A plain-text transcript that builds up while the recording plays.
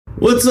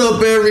What's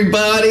up,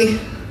 everybody?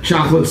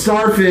 Chocolate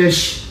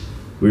Starfish.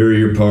 We're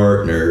your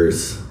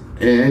partners.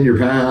 And your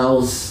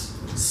pals.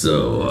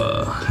 So,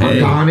 I'm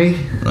Donnie.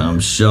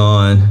 I'm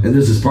Sean. And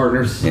this is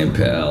Partners. And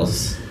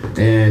pals.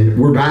 And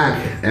we're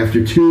back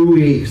after 2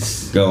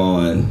 weeks.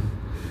 Gone.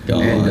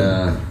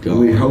 And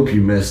we hope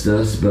you missed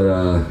us,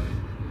 but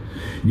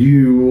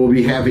you will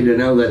be happy to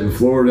know that in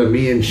Florida,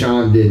 me and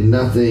Sean did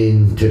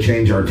nothing to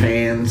change our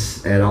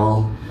tans at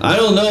all. I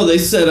don't know. They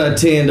said I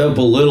tanned up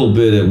a little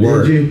bit at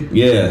work. Did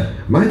you? Yeah.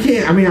 My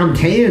tan, I mean, I'm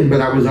tan,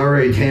 but I was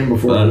already tan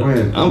before I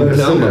went.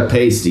 I'm a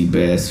pasty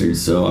bastard,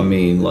 so I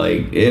mean,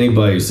 like,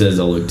 anybody who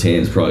says I look tan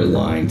is probably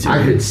lying to me.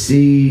 I could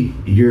see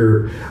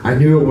I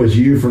knew it was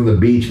you from the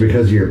beach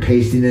because of your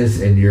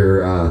pastiness and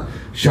your,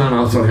 Sean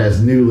also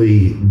has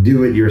newly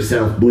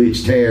do-it-yourself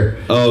bleached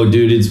hair. Oh,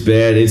 dude, it's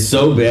bad. It's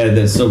so bad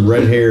that some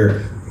red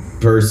hair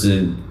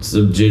person,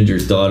 some ginger,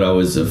 thought I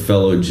was a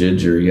fellow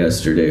ginger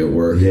yesterday at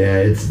work.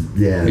 Yeah,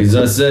 Because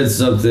I said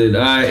something.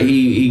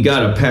 He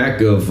got a pack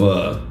of,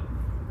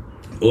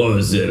 what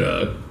was it,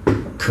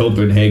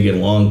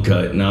 Copenhagen long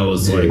cut, and I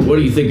was like, what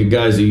do you think of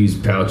guys who use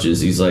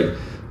pouches? He's like,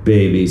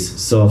 babies,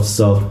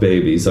 soft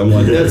babies. I'm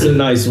like, that's a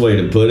nice way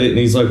to put it. And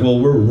he's like, well,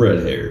 we're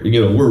red hair.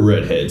 We're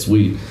redheads.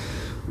 We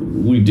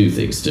do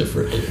things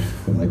differently.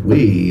 I'm like,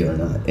 we are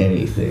not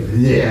anything.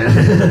 Yeah.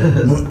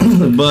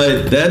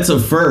 But that's a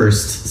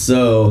first,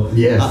 so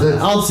yes,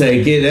 I'll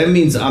take it. That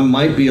means I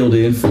might be able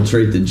to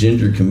infiltrate the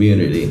ginger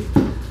community.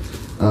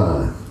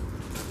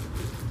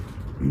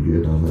 You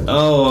good on that?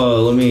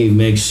 Let me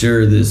make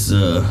sure this.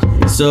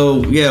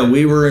 So, yeah,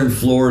 we were in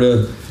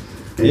Florida.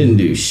 Didn't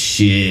do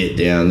shit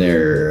down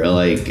there.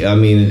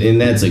 And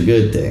that's a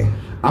good thing.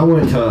 I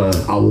went to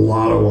a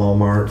lot of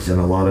Walmarts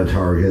and a lot of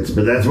Targets,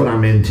 but that's what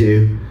I'm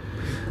into.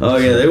 Oh,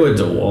 yeah, they went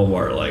to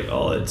Walmart,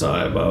 all the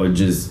time. I would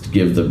just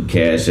give them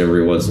cash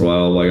every once in a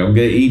while. I'm like, I'm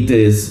going to eat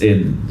this,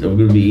 and I'm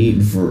going to be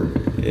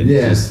eating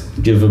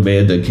just give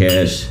Amanda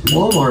cash.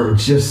 Walmart,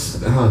 it's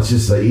just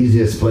the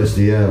easiest place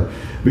to go.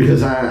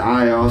 Because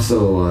I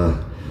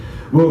also,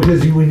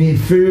 because we need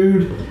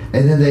food,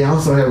 and then they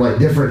also have,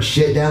 different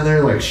shit down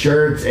there, like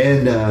shirts,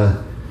 and,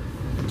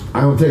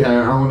 I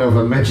don't know if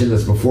I mentioned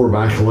this before, but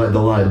I collect a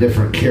lot of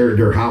different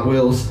character Hot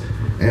Wheels.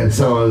 And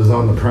so I was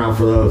on the prowl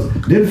for those.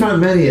 Didn't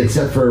find many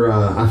except for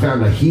I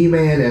found a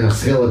He-Man and a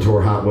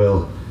Skeletor Hot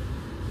Wheel.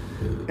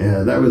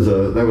 And that was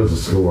a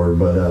score,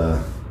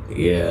 but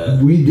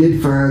yeah, we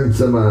did find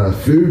some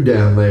food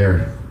down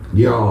there,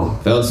 y'all.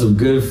 Found some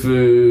good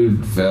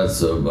food. Found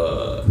some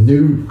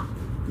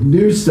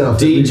new stuff.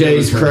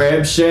 DJ's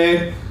Crab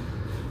Shack.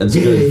 That's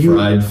good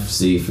fried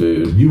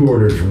seafood. You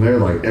ordered from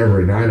there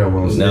every night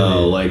almost.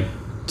 No,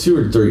 2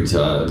 or 3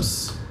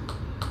 times.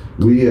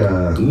 We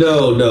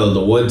No,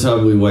 the one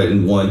time we went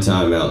and one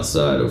time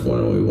outside of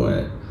when we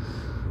went,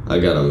 I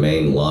got a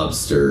Maine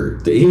lobster.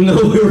 Even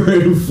though we were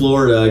in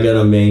Florida, I got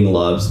a Maine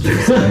lobster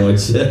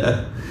sandwich.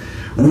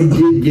 We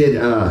did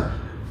get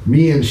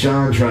me and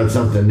Sean tried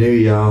something new,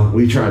 y'all.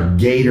 We tried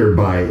gator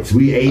bites.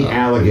 We ate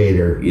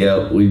alligator.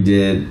 Yeah, we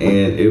did,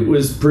 and it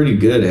was pretty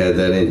good. It had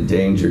that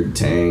endangered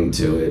tang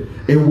to it.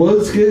 It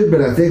was good,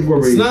 but I think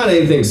it's not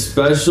anything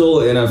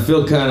special, and I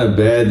feel kind of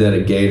bad that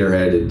a gator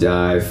had to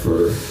die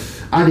for.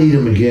 I'd eat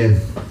them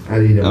again. I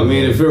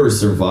mean, if it were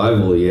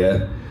survival,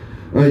 yeah.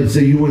 So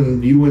you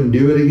wouldn't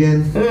do it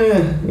again?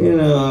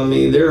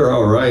 They're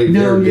all right.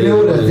 No, you know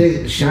what I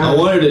think, Sean? I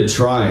wanted to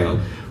try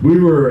them. We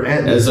were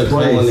at this as a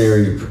place,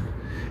 culinary.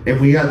 And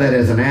we got that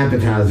as an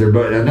appetizer,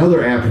 but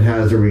another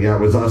appetizer we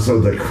got was also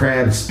the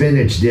crab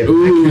spinach dip.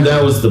 Ooh,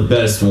 that was the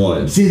best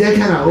one. See, that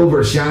kind of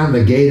overshined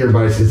the gator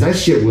bites because that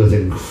shit was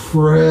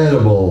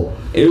incredible.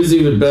 It was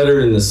even better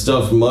than the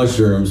stuffed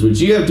mushrooms, which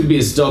you have to be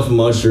a stuffed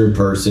mushroom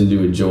person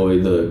to enjoy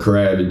the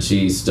crab and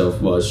cheese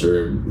stuffed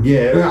mushroom.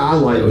 Yeah, I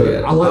like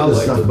the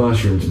stuffed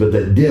mushrooms, but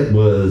the dip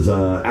was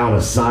out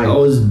of sight. I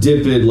was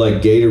dipping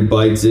gator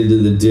bites into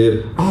the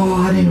dip. Oh,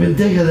 I didn't even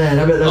think of that.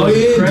 I bet that was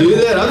you didn't incredible. do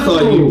that? I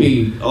thought you'd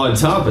be on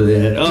top of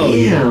that. Oh,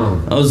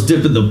 damn. I was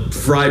dipping the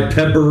fried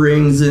pepper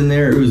rings in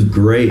there. It was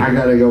great. I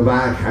gotta go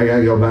back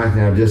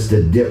now just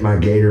to dip my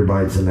gator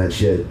bites in that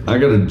shit. I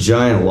got a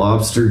giant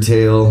lobster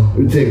tail.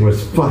 The thing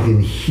was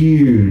fucking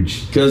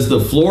huge. Because the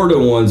Florida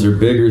ones are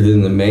bigger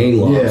than the Maine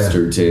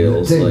lobster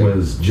tails. The thing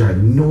was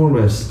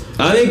ginormous.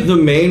 I think the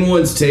Maine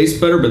ones taste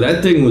better, but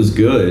that thing was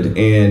good.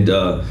 And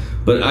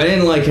but I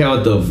didn't like how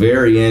at the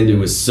very end it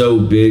was so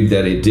big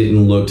that it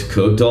didn't look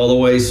cooked all the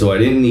way, so I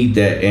didn't eat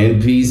that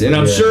end piece. And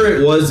I'm sure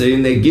it was,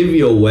 and they give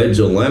you a wedge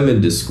of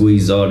lemon to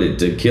squeeze on it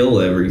to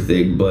kill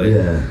everything, but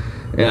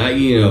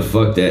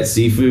fuck that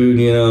seafood,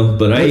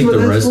 but I ate the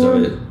rest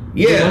of it.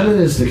 Yeah. The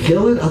lemon is to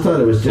kill it? I thought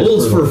it was just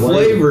it's for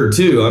flavor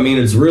too. I mean,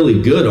 it's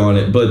really good on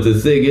it, but the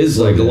thing is,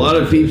 a lot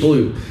of people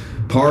who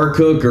par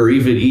cook or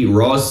even eat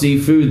raw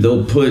seafood,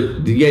 they'll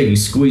put, you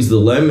squeeze the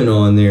lemon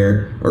on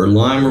there or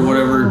lime or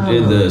whatever,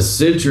 and the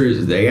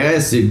citrus, the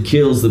acid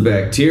kills the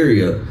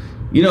bacteria.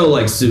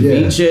 Like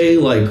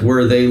ceviche,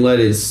 where they let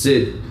it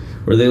sit,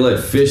 where they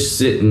let fish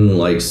sit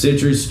in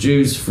citrus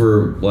juice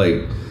for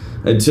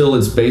until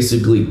it's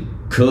basically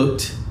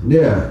cooked.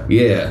 Yeah.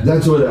 Yeah.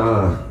 That's what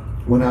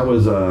when I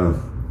was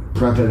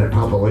prepping at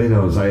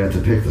Papalino's, I had to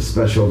pick the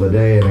special of the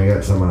day, and I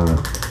got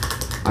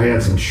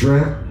some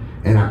shrimp,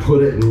 and I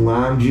put it in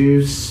lime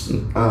juice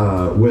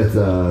with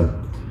a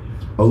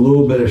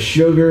little bit of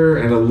sugar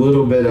and a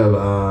little bit of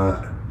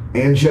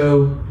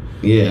ancho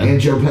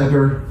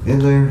pepper in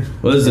there.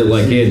 What is it,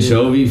 like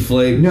anchovy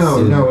flakes?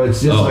 No,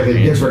 it's just like a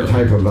different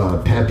type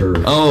of pepper.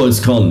 Oh, it's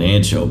called an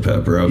ancho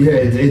pepper. Okay.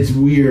 Yeah, it's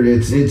weird.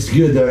 It's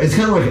good though. It's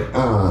kind of like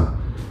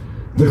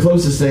the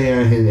closest thing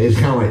I can is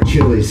kind of like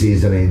chili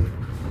seasoning.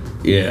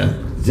 Yeah.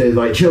 It's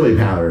like chili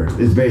powder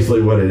is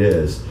basically what it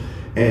is.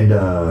 And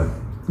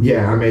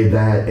yeah, I made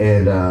that,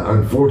 and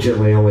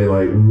unfortunately only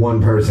like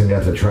one person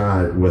got to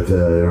try it with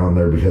it on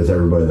there because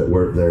everybody that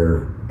worked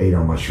there ate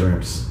all my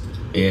shrimps.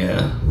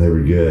 Yeah. They were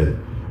good.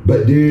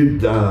 But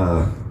dude,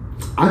 I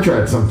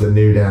tried something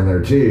new down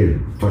there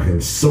too.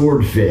 Fucking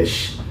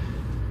swordfish.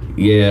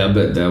 Yeah, I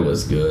bet that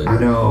was good. I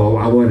know.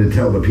 I wanted to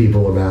tell the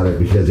people about it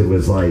because it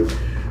was like,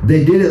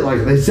 they did it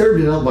like, they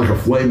served it up like a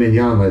filet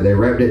mignon. Like they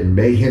wrapped it in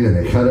bacon and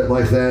they cut it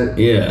like that.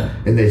 Yeah.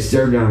 And they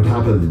served it on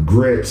top of the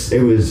grits.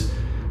 It was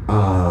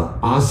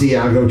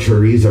Asiago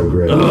chorizo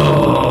grits.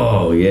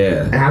 Oh,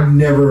 yeah. And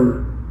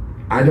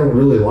I don't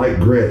really like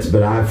grits,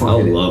 but I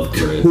love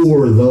grits.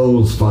 Tore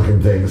those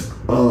fucking things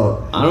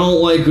up. I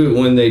don't like it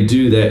when they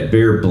do that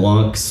Bear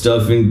Blanc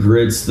stuff in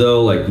grits,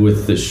 though, like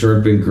with the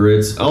shrimp and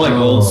grits. I like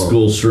old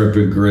school shrimp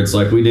and grits,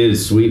 like we did at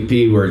Sweet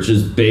Pea, where it's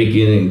just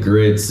bacon and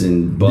grits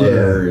and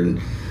butter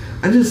and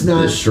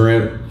the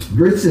shrimp.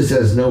 Grits just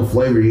has no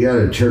flavor. You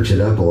gotta church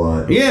it up a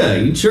lot. Yeah,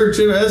 you church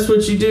it. That's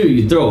what you do.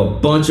 You throw a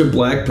bunch of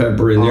black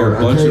pepper in there, a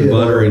bunch of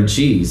butter and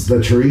cheese. The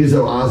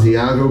chorizo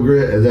Asiago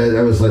grit,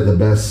 that was like the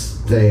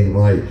best thing.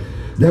 Like,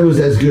 that was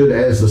as good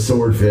as the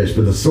swordfish.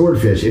 But the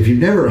swordfish, if you've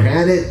never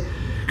had it,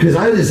 because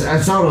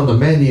I saw it on the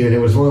menu, and it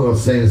was one of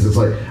those things that's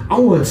like,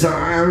 I'm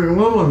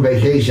on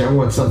vacation, I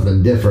want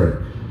something different.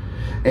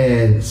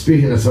 And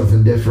speaking of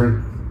something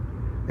different,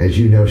 as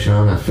you know,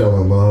 Sean, I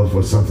fell in love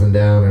with something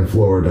down in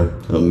Florida.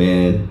 Oh,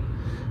 man.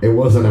 It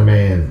wasn't a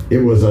man. It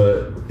was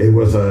a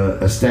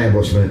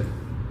establishment.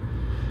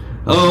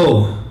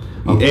 Oh.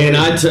 And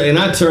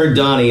I turned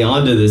Donnie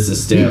onto this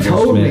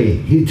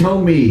establishment. He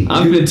told me.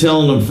 I've been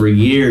telling him for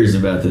years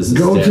about this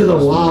establishment. Go to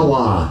the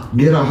Wawa.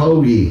 Get a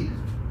hoagie.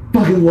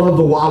 Fucking love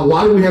the Wawa.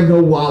 Why do we have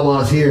no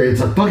Wawas here?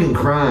 It's a fucking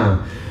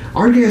crime.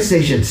 Our gas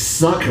stations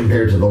suck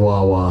compared to the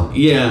Wawa.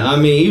 Yeah, I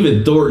mean,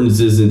 even Thornton's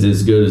isn't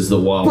as good as the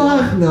Wawa.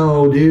 Fuck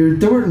no, dude.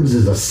 Thornton's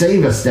is a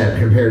save-a-step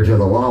compared to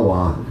the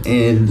Wawa.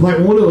 And like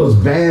one of those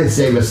bad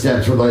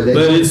save-a-steps where like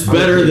but it's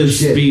better than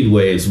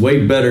Speedway. It's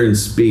way better than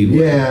Speedway.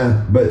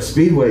 Yeah, but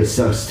Speedway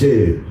sucks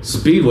too.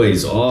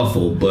 Speedway's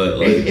awful, but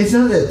like, it's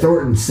not that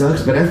Thornton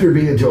sucks, but after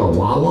being into a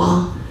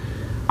Wawa,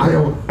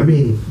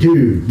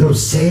 dude,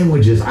 those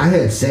sandwiches. I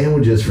had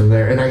sandwiches from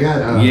there, and I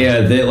got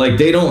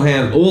they don't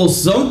have. Well,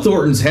 some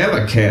Thorntons have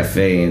a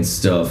cafe and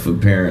stuff.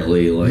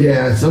 Apparently, like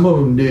yeah, some of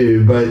them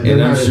do, but they're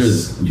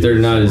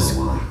not as.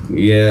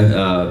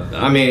 Yeah,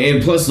 I mean,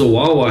 and plus the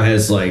Wawa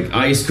has like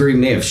ice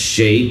cream. They have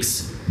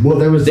shakes. Well,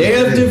 they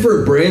have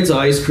different brands of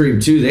ice cream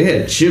too. They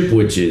had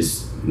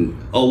Chipwiches,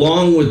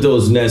 along with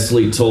those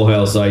Nestle Toll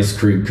House ice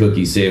cream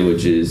cookie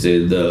sandwiches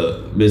and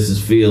the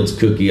Mrs. Fields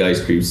cookie ice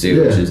cream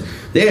sandwiches. Yeah.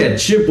 They had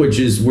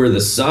Chipwiches where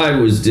the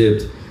side was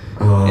dipped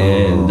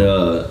and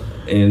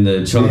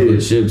the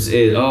chocolate chips.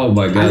 Oh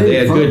my god, they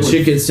had good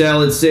chicken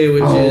salad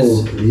sandwiches.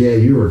 Oh yeah,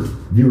 you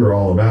were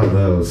all about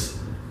those.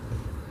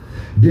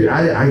 Dude,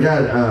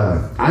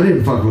 I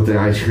didn't fuck with the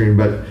ice cream,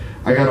 but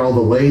I got all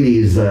the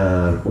ladies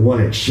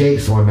wanted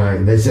shakes one night,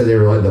 and they said they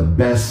were like the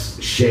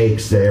best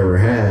shakes they ever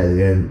had.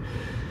 And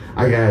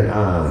I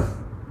got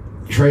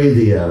Trey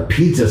the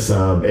pizza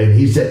sub, and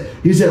he said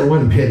it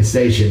wasn't Penn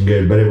Station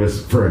good, but it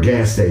was for a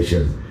gas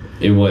station.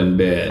 It wasn't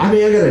bad. I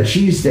mean, I got a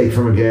cheesesteak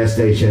from a gas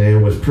station, and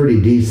it was pretty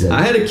decent.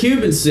 I had a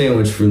Cuban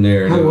sandwich from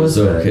there, and it was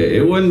okay.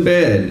 It wasn't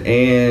bad,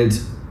 and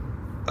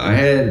I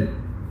had.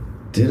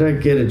 Did I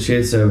get a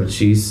chance to have a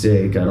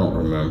cheesesteak? I don't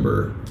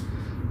remember.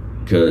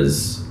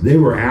 Because they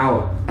were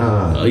out.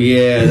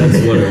 Yeah,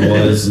 that's what it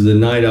was. The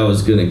night I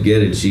was going to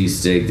get a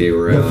cheesesteak, they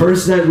were out. The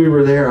first night we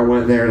were there, I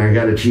went there and I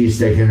got a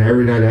cheesesteak. And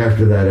every night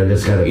after that, I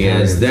just got a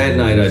Yes, that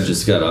night I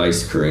just got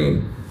ice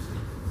cream.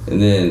 And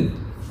then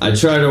I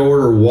tried to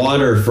order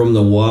water from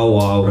the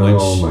Wawa.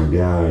 Which, oh, my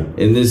God.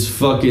 And this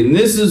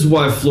is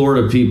why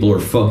Florida people are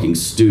fucking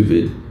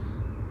stupid.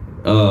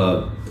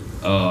 I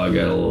got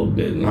a little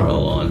bit in there.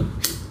 Hold on.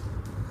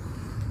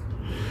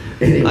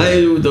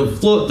 Anyway.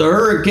 The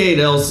Hurricane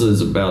Elsa is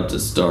about to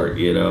start,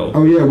 you know.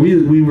 Oh yeah,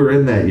 we were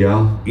in that,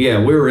 y'all.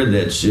 Yeah, we were in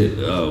that shit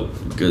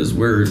because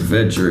we're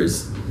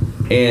adventurous,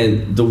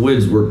 and the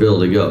winds were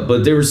building up,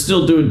 but they were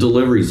still doing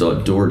deliveries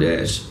on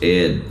DoorDash,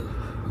 and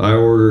I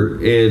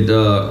ordered, and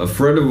a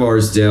friend of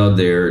ours down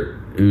there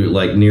who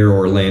like near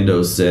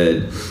Orlando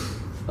said,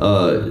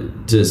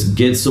 just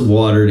get some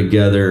water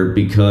together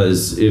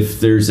because if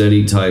there's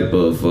any type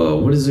of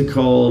what is it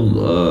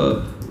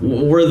called?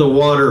 Where the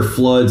water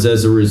floods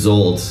as a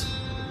result.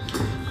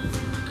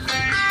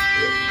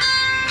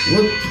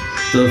 What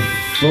the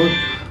fuck?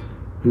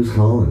 Who's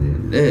calling you?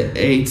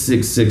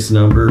 866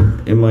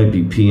 number. It might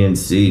be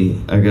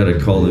PNC. I gotta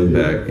call them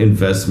back.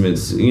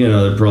 Investments. You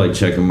know, they're probably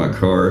checking my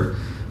card.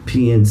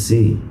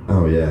 PNC.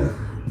 Oh yeah.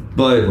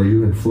 But were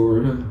you in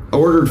Florida? I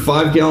ordered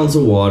 5 gallons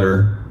of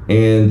water,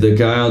 and the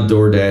guy on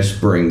DoorDash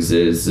brings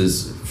it. It's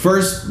this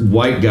first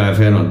white guy I've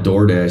had on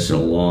DoorDash in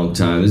a long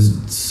time.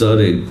 This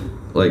sudden,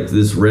 like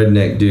this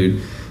redneck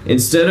dude.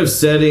 Instead of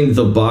setting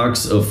the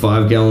box of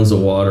 5 gallons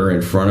of water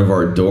in front of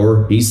our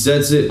door, he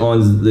sets it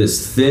on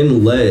this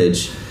thin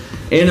ledge.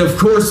 And of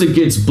course it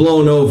gets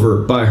blown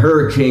over by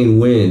hurricane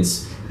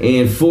winds.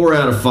 And 4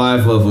 out of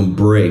 5 of them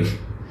break.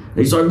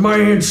 He's like,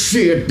 man,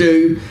 shit,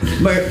 dude.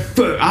 Man,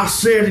 fuck, I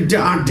said it.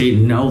 I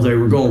didn't know they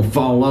were going to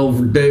fall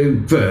over,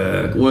 dude.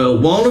 Fuck. Well,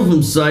 one of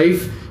them's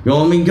safe. You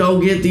want me to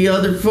go get the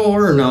other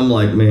 4? And I'm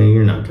like, man,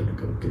 you're not going to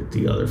go get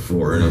the other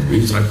 4. And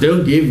he's like,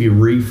 they'll give you a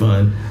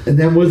refund. And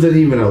that wasn't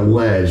even a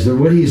ledge.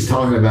 What he's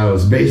talking about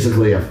was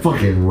basically a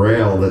fucking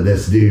rail that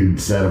this dude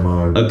set him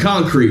on. A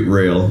concrete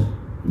rail,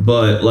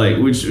 but like,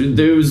 which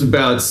it was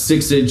about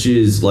 6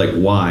 inches like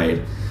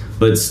wide.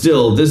 But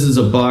still, this is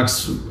a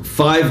box,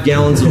 5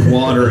 gallons of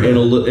water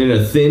in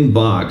a thin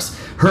box.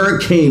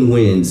 Hurricane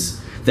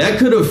winds. That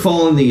could have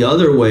fallen the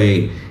other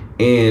way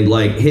and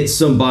like hit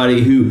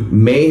somebody who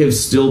may have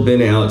still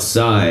been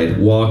outside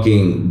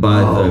walking by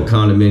the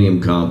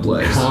condominium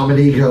complex.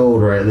 Comedy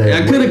gold right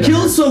there. I could have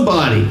killed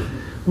somebody.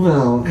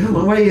 Well,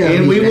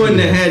 and we wouldn't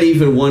have had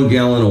even 1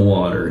 gallon of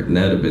water, and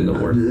that'd have been the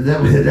worst.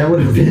 That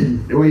would have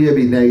been. Well, you'd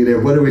be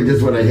negative. What if we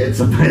just would have hit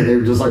somebody? They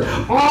were just like,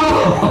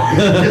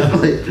 oh,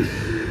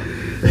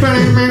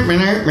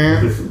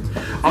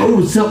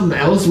 something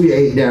else we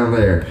ate down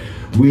there.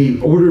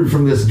 We ordered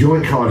from this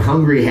joint called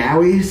Hungry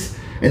Howie's,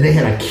 and they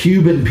had a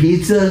Cuban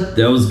pizza.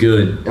 That was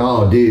good.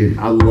 Oh, dude,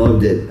 I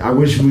loved it. I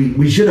wish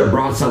we should have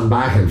brought something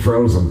back and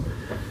froze them.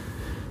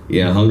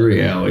 Yeah,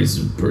 Hungry Howie's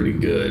is pretty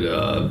good.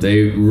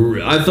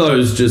 I thought it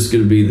was just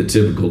going to be the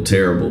typical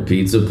terrible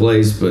pizza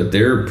place, but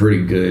they're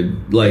pretty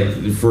good.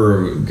 Like,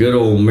 for a good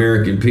old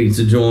American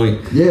pizza joint,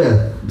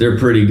 yeah, they're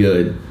pretty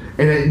good.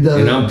 And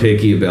I'm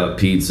picky about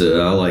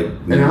pizza.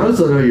 And I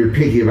also know you're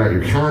picky about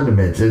your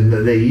condiments, and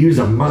they use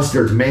a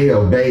mustard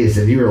mayo base,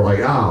 and you were like,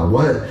 oh,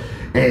 what?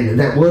 And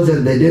that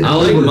wasn't, they didn't. I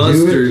like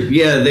mustard.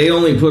 Yeah, they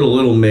only put a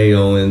little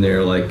mayo in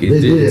there. Like, it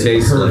didn't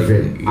taste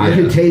perfect. Like. Yeah. I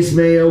could taste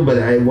mayo, but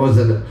it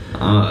wasn't.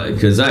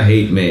 Because I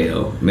hate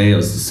mayo.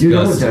 Mayo's disgusting. You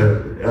know,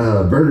 I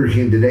went to Burger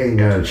King today and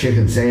got a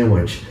chicken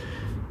sandwich,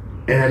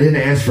 and I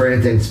didn't ask for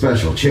anything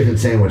special. Chicken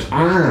sandwich.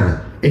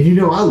 And you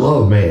know, I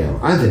love mayo.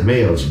 I think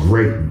mayo is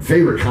great.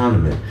 Favorite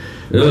condiment.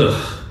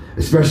 Ugh.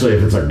 Especially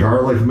if it's a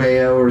garlic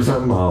mayo or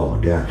something. Oh,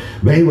 my God.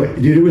 But anyway,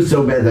 dude, it was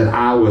so bad that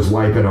I was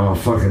wiping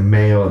off fucking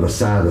mayo on the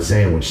side of the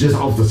sandwich. Just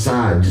off the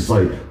side. Just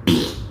like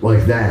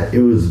that.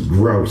 It was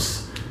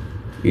gross.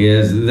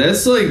 Yeah,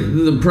 that's like,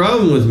 the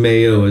problem with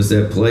mayo is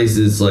that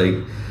places like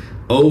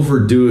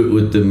overdo it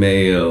with the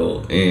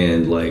mayo,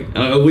 and like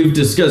we've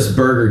discussed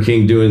Burger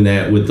King doing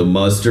that with the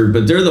mustard,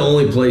 but they're the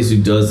only place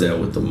who does that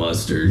with the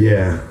mustard.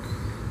 Yeah.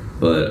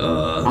 But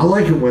I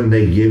like it when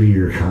they give you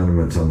your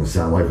condiments on the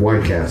side, like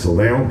White Castle.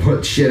 They don't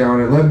put shit on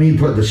it. Let me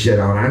put the shit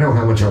on. I know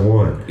how much I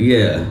want.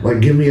 Yeah.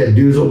 Like, give me a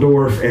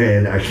Dusseldorf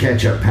and a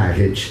ketchup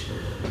package.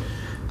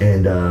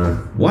 And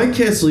White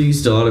Castle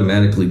used to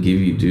automatically give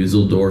you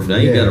Dusseldorf. Now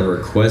you gotta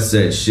request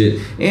that shit.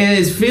 And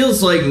it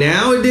feels like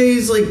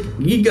nowadays, like,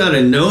 you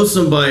gotta know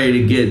somebody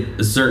to get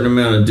a certain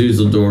amount of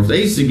Dusseldorf.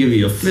 They used to give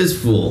you a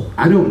fistful.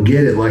 I don't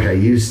get it like I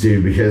used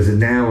to, because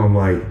now I'm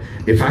like,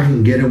 if I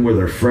can get them where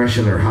they're fresh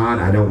and they're hot,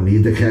 I don't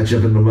need the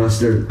ketchup and the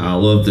mustard. I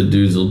love the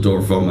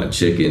Dusseldorf on my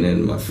chicken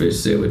and my fish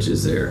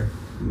sandwiches there.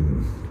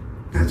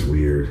 That's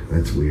weird.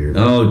 That's weird.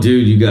 Oh,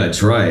 dude, you gotta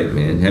try it,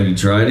 man. Have you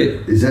tried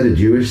it? Is that a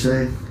Jewish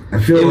thing? I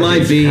feel it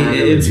like might be.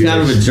 It's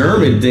kind of a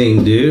German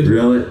thing, dude.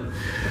 Really?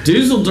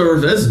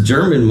 Dusseldorf, that's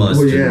German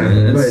mustard, well, yeah,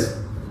 man. But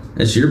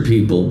that's your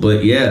people,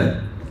 but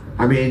yeah.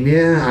 I mean,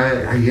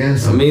 yeah, I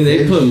guess. I mean,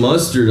 they put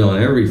mustard on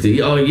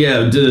everything. Oh,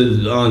 yeah,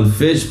 on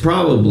fish,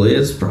 probably.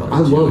 It's probably I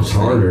love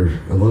tartar.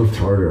 I love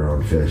tartar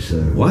on fish. So.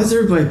 Why does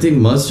everybody think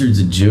mustard's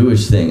a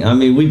Jewish thing? I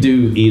mean, we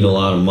do eat a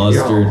lot of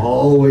mustard.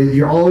 All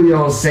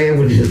y'all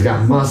sandwiches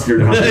got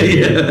mustard on it.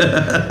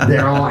 Yeah.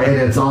 They're all,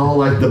 and it's all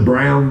like the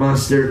brown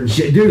mustard and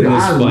shit. Dude,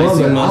 I love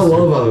it. Mustard. I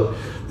love a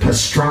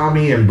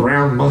pastrami and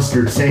brown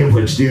mustard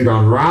sandwich, dude,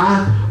 on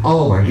rye.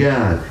 Oh, my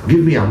God.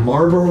 Give me a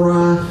marble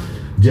rye.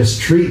 Just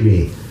treat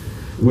me.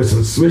 With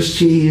some Swiss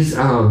cheese,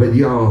 but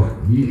y'all,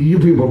 you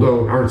people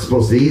aren't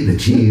supposed to eat the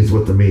cheese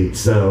with the meat,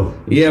 so.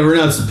 Yeah, we're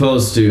not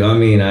supposed to. I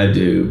mean, I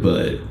do,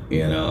 but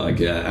you know, I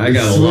got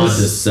a lot to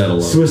settle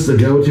on. Swiss the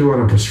go-to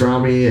on a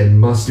pastrami and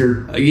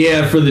mustard.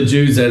 Yeah, for the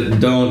Jews that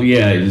don't,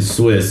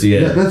 Swiss.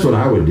 Yeah, that's what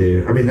I would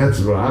do. I mean,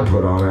 that's what I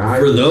put on it.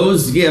 For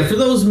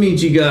those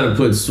meats, you gotta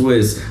put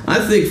Swiss.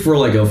 I think for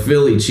like a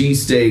Philly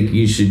cheesesteak,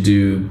 you should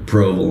do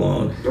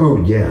provolone.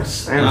 Oh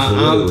yes,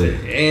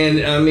 absolutely.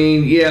 And I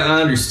mean, yeah,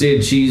 I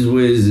understand Cheese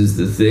Whiz is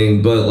the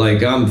thing, but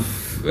like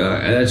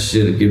that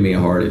shit'll give me a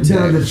heart attack.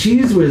 No, the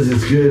Cheese Whiz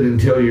is good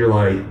until you're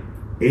like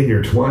in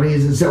your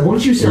 20s and stuff.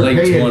 Once you start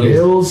Late paying 20s.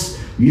 bills,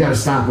 you got to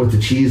stop with the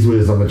cheese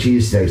whiz on the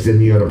cheesesteaks.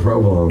 Then you go to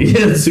provolone.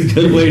 Yeah, that's a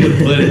good way to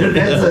put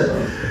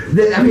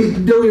it. I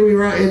mean, don't get me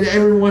wrong. And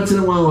every once in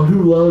a while,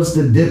 who loves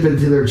to dip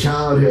into their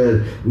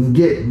childhood and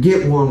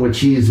get one with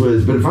cheese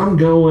whiz? But if I'm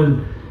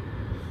going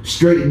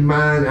straight in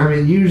mine, I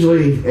mean,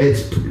 usually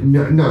it's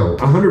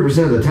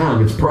 100% of the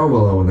time it's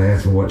provolone when they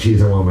ask me what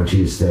cheese I want on my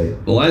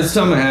cheesesteak. The last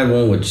time I had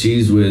one with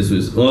cheese whiz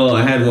was,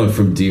 I had one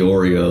from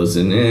Diorio's,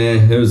 and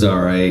it was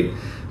all right.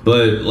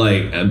 But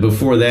like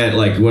before that,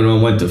 like when I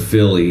went to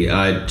Philly,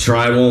 I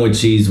tried one with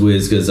cheese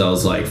whiz because I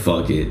was like,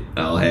 "Fuck it,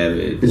 I'll have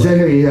it." Is that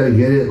how you got to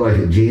get it? Like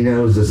at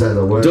Geno's? Is that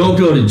the way? Don't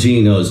go to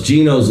Geno's.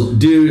 Geno's,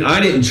 dude. I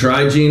didn't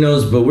try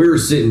Geno's, but we were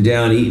sitting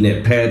down eating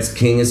at Pat's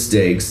King of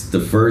Steaks, the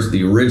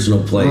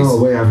original place.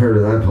 Oh wait, I've heard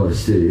of that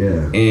place too.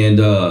 Yeah. And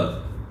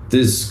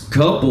this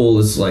couple,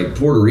 this like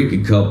Puerto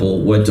Rican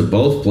couple, went to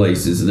both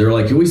places. And they're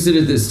like, "Can we sit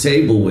at this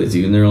table with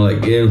you?" And they're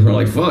like, "Yeah." And we're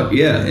like, "Fuck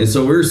yeah!" And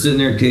so we were sitting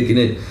there kicking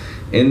it.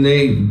 And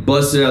they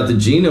busted out the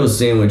Geno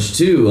sandwich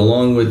too,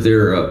 along with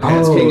their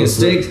Pat's King of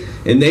Steaks.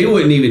 And they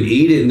wouldn't even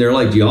eat it. And they're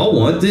like, "Do y'all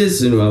want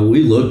this?" And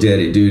we looked at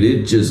it, dude.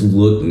 It just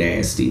looked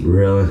nasty.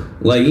 Really?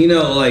 Like,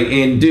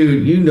 and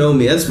dude, you know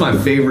me. That's my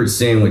favorite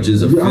sandwich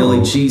is a Philly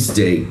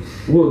cheesesteak.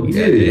 Well,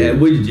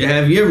 dude.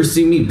 Have you ever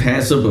seen me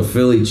pass up a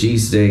Philly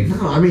cheesesteak?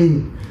 No, I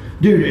mean,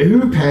 dude,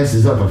 who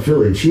passes up a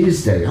Philly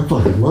cheesesteak? I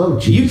fucking love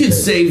cheesesteak. You could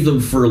save them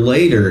for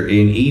later and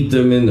eat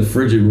them in the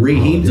fridge and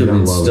reheat them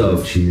and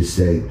stuff.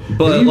 Cheesesteak.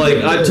 But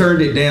like, I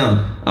turned it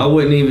down. I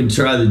wouldn't even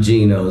try the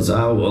Geno's.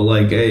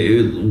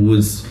 It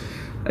was.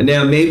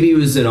 Now maybe it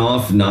was an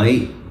off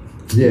night.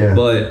 Yeah.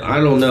 But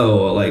I don't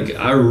know. Like,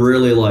 I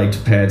really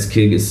liked Pat's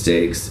King of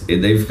Steaks.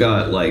 And they've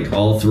got like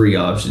all three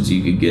options.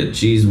 You could get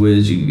cheese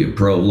whiz. You could get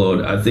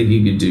provolone. I think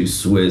you could do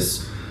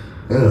Swiss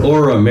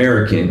or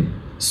American.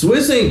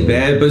 Swiss ain't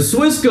bad, but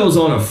Swiss goes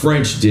on a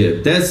French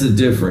dip. That's the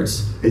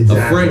difference.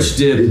 Exactly. A French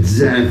dip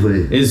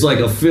is like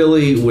a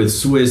Philly with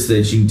Swiss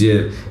that you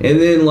dip.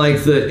 And then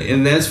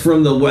and that's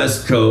from the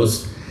West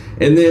Coast.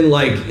 And then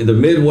like the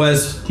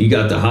Midwest, you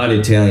got the hot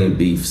Italian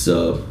beef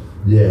sub.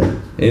 Yeah.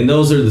 And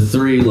those are the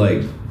three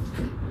like,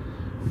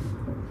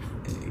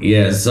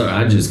 yeah, so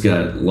I just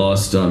got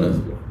lost on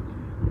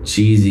a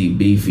cheesy,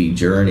 beefy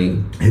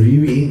journey. Have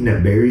you eaten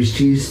at Barry's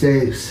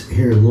Cheesesteaks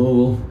here in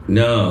Louisville?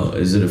 No.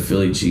 Is it a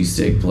Philly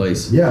cheesesteak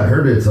place? Yeah, I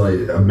heard it's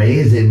like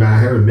amazing, but I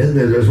haven't been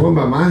there. There's one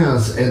by my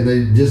house, and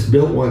they just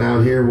built one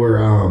out here where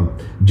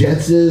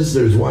Jets is.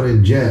 There's one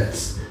in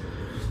Jets.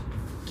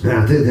 And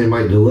I think they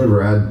might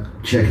deliver.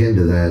 I'd check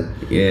into that.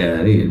 Yeah,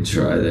 I need to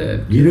try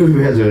that. You know who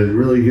has a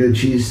really good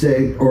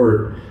cheesesteak?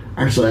 Or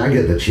actually, I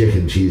get the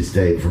chicken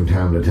cheesesteak from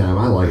time to time.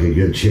 I like a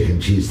good chicken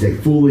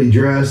cheesesteak, fully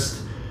dressed.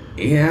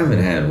 Yeah, I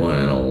haven't had one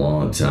in a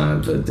long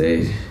time, but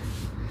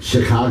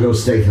Chicago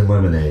Steak and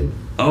Lemonade.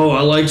 Oh,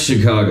 I like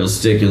Chicago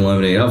Steak and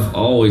Lemonade. I've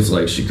always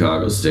liked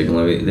Chicago Steak and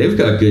Lemonade. They've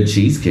got good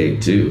cheesecake,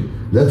 too.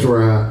 That's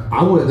where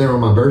I went there on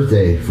my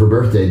birthday for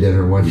birthday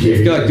dinner one year.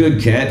 They've got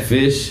good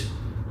catfish.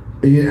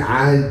 Yeah,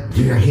 I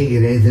can't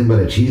get anything but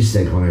a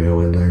cheesesteak when I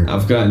go in there.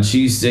 I've gotten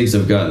cheesesteaks.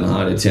 I've gotten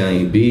hot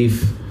Italian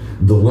beef.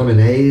 The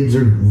lemonades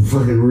are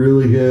fucking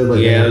really good.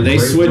 Like yeah, they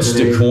switched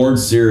to corn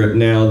syrup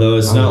now, though.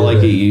 It's not like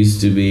it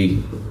used to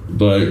be.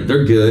 But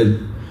they're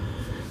good.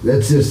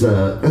 That's just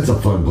that's a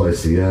fun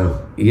place to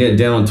go. You get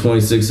down on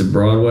 26th of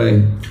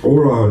Broadway?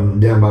 Or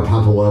down by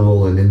Papa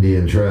Level and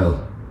Indian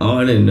Trail. Oh,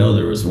 I didn't know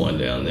there was one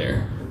down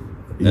there.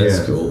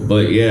 That's cool.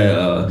 But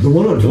yeah. The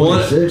one on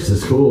 26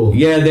 is cool.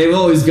 Yeah, they've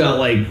always got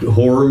like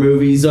horror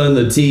movies on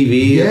the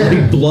TV. Yeah.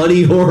 Like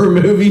bloody horror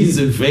movies,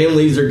 and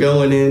families are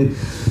going in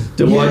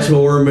to watch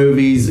horror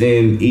movies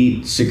and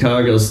eat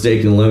Chicago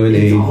Steak and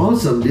Lemonade. It's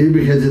awesome, dude,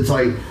 because it's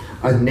like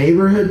a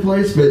neighborhood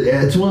place, but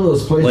it's one of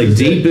those places like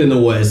deep in the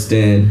West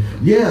End.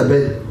 Yeah,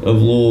 but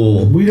of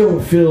Louisville. We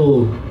don't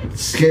feel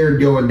scared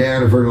going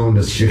down if we're going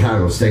to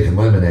Chicago Steak and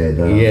Lemonade,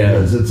 though. Yeah,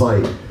 because it's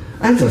like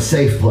that's a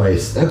safe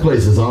place. That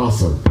place is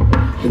awesome.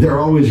 They're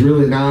always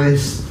really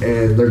nice,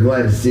 and they're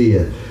glad to see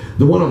you.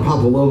 The one on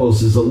Papa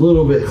Lobos is a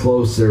little bit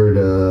closer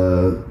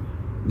to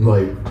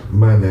like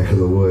my neck of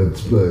the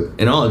woods,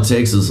 and all it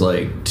takes is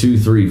like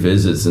 2-3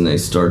 visits, and they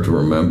start to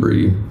remember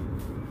you.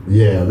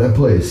 Yeah, that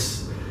place.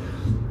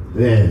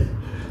 Man,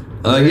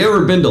 you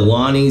ever been to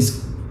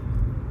Lonnie's?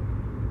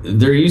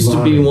 There used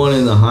to be one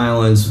in the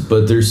Highlands,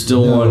 but there's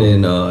still one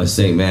in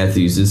St.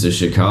 Matthews. It's a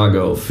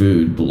Chicago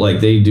food. Like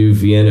they do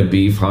Vienna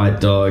beef, hot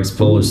dogs,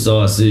 Polish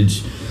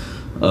sausage,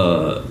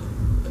 all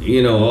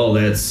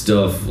that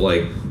stuff,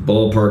 like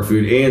ballpark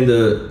food, and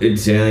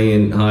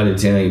the hot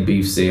Italian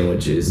beef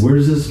sandwiches.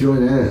 Where's this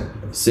joint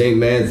at? St.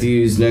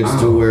 Matthews, next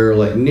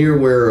to near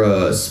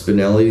where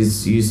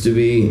Spinelli's used to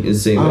be in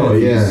St.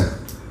 Matthews. Yeah.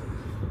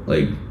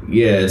 Like,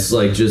 yeah, it's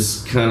like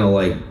just kind of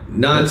like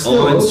not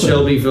on open.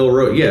 Shelbyville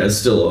Road. Yeah, it's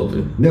still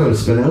open. No,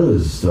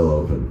 Spinelli's is still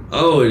open.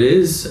 Oh, it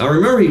is? I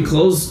remember he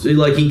closed,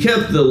 like he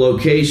kept the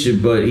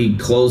location, but he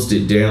closed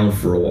it down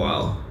for a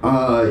while.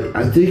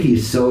 I think he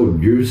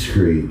sold Goose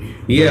Creek.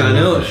 Yeah, I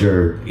know.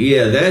 Sure.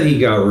 Yeah, that he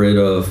got rid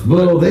of.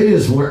 Well, they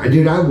just work.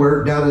 Dude, I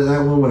worked out at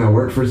that one when I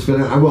worked for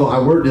Spin. Well, I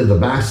worked at the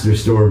Baxter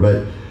store,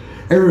 but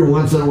every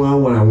once in a while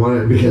when I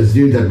wanted, because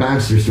dude, that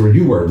Baxter store,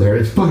 you work there,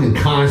 it's fucking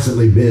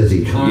constantly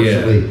busy.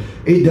 Constantly. Yeah.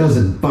 It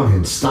doesn't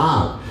fucking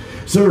stop.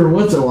 So every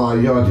once in a while,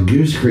 you go out to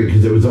Goose Creek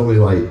because it was only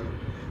like,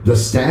 the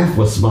staff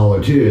was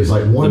smaller too. It's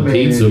like one the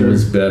manager. pizza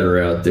was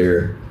better out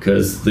there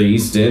because the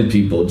East End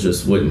people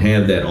just wouldn't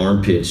have that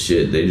armpit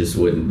shit. They just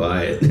wouldn't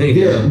buy it.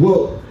 Yeah,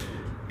 well,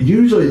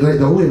 usually like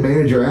the only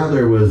manager out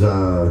there was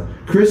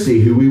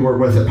Christy, who we worked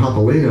with at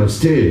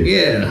Papolino's too.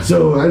 Yeah.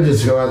 So I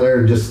just go out there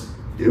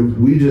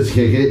and we just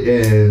kick it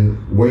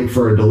and wait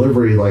for a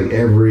delivery like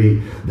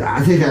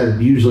I think I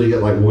usually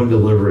get like one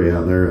delivery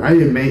out there. I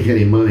didn't make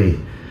any money.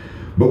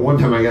 But one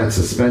time I got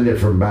suspended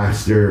from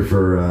Baxter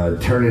for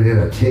turning in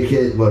a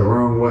ticket the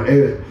wrong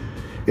way.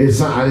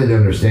 It's not, I didn't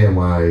understand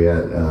why I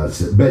got.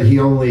 But he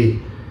only,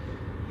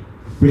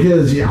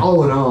 because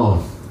all in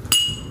all,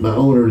 the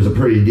owner is a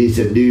pretty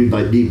decent dude.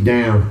 Like deep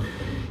down,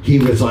 he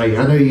was like,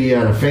 "I know you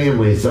got a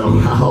family, so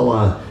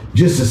I'll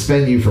just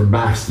suspend you from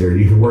Baxter.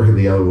 You can work at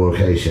the other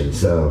location."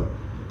 So,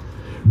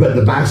 but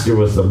the Baxter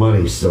was the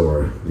money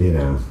store, you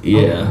know.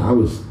 Yeah, I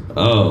was.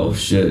 Oh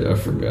shit! I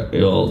forgot.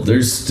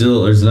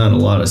 There's not a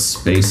lot of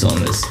space on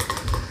this.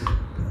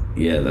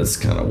 Yeah, that's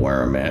kind of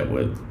where I'm at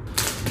with.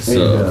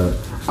 So.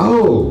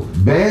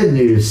 And, bad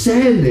news,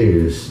 sad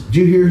news. Did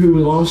you hear who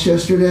we lost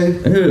yesterday?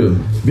 Who?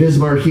 Biz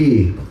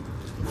Marquis.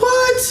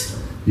 What?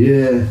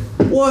 Yeah.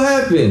 What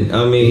happened?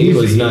 I mean, he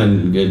was not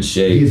in good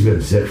shape. He's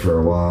been sick for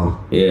a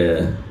while.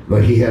 Yeah.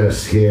 Like he had a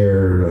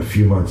scare a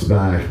few months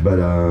back, but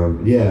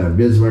yeah,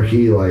 Biz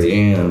Marquis, like,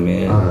 damn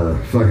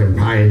man, fucking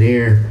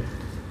pioneer.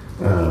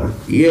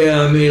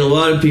 Yeah, I mean, a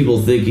lot of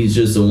people think he's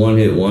just a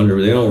one-hit wonder,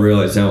 but they don't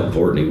realize how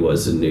important he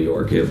was in New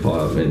York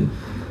hip-hop. And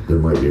there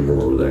might be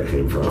more where that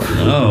came from.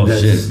 Oh,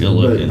 shit, good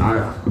looking.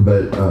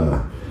 But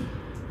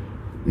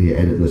you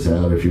edit this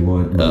out if you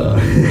want.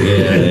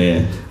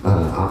 Yeah.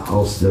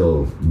 I'll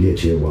still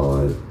get you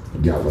while I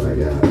got what I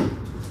got.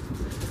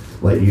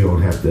 Like, you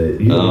don't have to,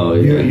 you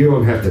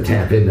don't have to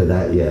tap into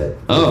that yet.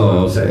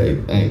 Oh,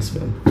 okay. Thanks,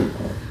 man.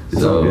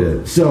 It's all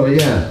good. So,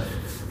 yeah.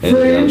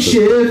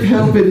 Friendship,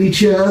 helping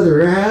each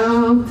other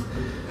out.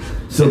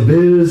 So,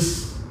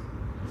 Biz,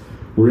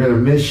 we're gonna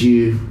miss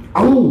you.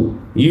 Oh,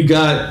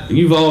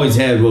 you've always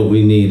had what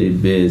we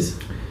needed, Biz.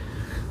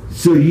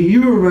 So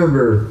you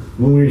remember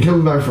when we were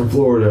coming back from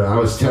Florida, I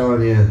was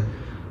telling you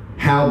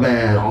how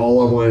bad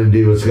all I wanted to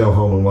do was go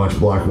home and watch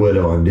Black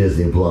Widow on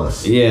Disney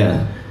Plus.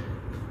 Yeah.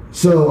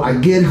 So I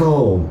get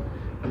home.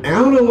 I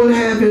don't know what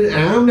happened.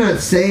 And I'm not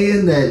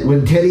saying that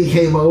when Teddy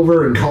came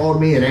over and called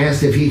me and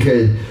asked if he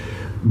could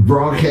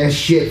broadcast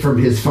shit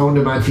from his phone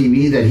to my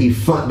TV that he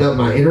fucked up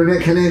my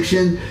internet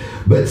connection,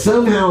 but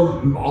somehow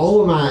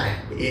all of my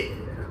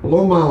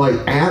like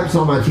apps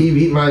on my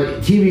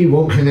TV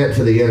won't connect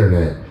to the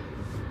internet.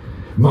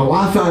 My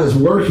Wi-Fi is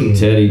working.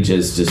 Teddy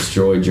just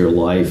destroyed your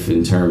life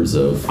in terms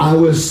of. I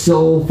was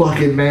so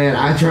fucking mad.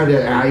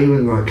 I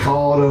even like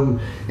called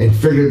him and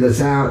figured this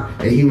out,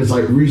 and he was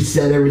like,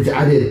 reset everything.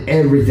 I did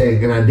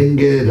everything, and I didn't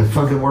get it to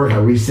fucking work. I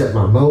reset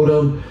my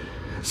modem.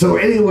 So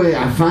anyway,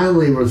 I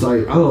finally was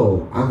like,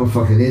 oh, I'm a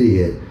fucking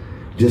idiot.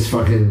 Just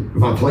fucking,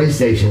 my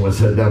PlayStation was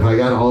hooked up. I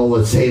got all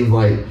those same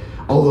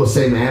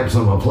apps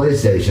on my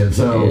PlayStation.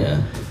 So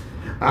yeah.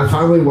 I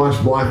finally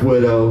watched Black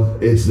Widow.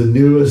 It's the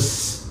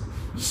newest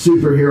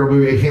superhero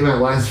movie. It came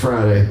out last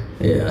Friday.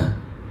 Yeah.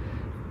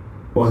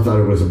 Well, I thought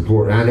it was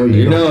important. I know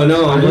you.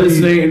 No, I'm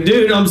listening.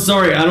 Dude, I'm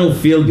sorry. I don't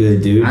feel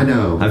good, dude. I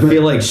know. I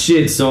feel like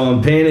shit, so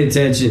I'm paying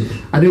attention.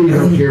 I know you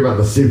don't care about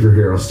the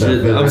superhero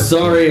stuff. I'm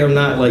sorry I'm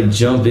not like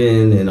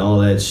jumping and all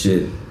that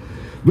shit.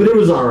 But it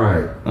was all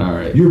right. All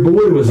right. Your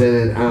boy was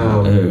in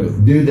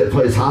it. Dude that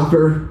plays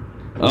Hopper.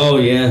 Oh,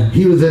 yeah.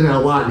 He was in it a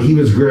lot, and he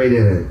was great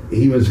in it.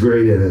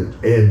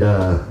 And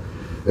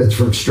it's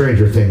from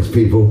Stranger Things,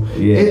 people.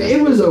 Yeah. And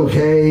it was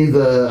okay.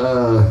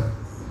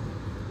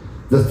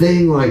 The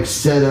thing, like,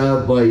 set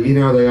up, like, you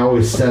know, they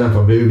always set up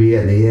a movie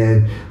at the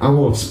end. I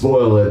won't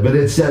spoil it, but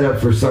it's set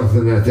up for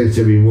something that I think's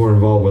going to be more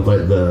involved with,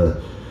 like,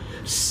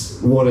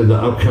 one of the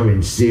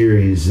upcoming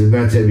series, and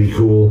that's going to be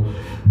cool.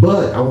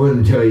 But I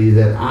wanted to tell you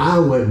that I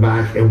went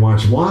back and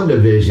watched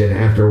WandaVision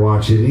after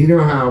watching. You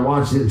know how I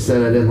watched it and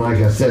said I didn't like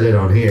I said it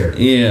on here.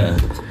 Yeah.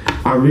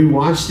 I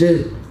rewatched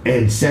it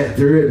and sat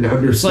through it and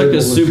understood.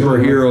 It's like a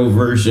superhero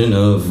version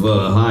of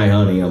Hi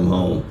Honey, I'm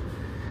Home.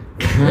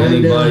 Kinda.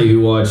 Anybody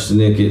who watched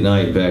Nick at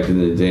Night back in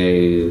the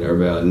day, or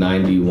about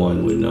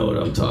 91, would know what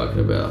I'm talking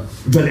about.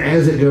 But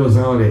as it goes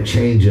on, it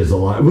changes a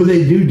lot. Well,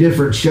 they do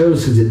different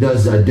shows because it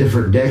does a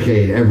different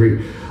decade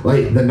every.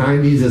 Like, the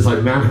 90s is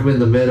like Malcolm in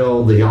the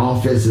Middle. The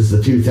Office is the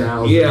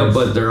 2000s. Yeah,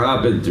 but they're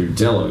hopping through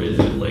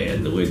television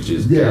land, which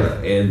is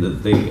and the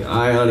thing,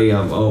 Hi Honey,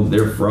 I'm Home,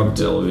 they're from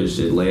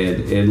television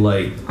land, and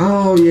like.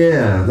 Oh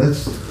yeah,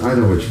 I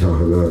know what you're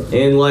talking about.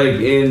 And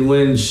like, and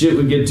when shit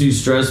would get too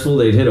stressful,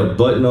 they'd hit a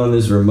button on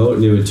this remote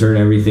remote and it would turn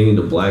everything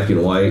into black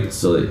and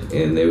white,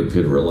 and they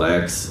could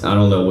relax. I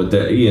don't know what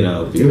that,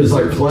 It was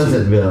like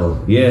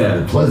Pleasantville.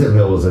 Yeah.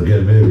 Pleasantville was a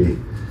good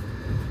movie.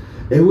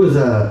 It was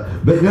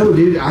but no,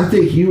 dude, I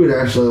think you would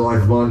actually like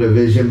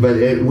WandaVision, but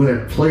when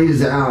it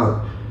plays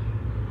out,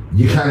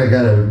 you kind of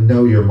got to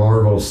know your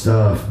Marvel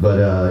stuff, but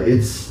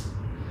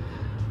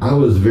I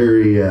was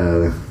very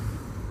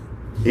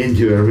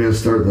into it. I'm going to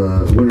start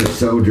the Winter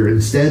Soldier.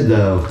 Instead,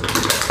 though,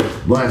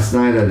 last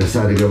night I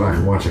decided to go back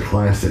and watch a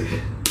classic.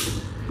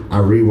 I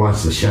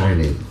rewatched The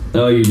Shining.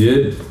 Oh, you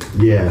did?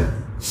 Yeah.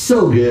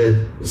 So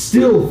good.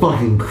 Still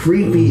fucking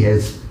creepy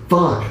as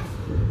fuck.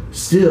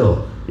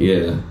 Still.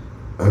 Yeah.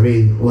 I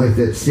mean, like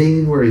that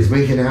scene where he's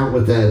making out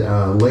with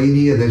that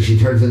lady and then she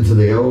turns into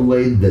the old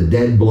lady, the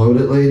dead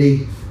bloated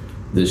lady.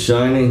 The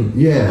Shining?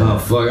 Yeah. Oh,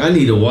 fuck. I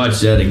need to watch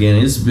that again.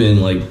 It's been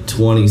like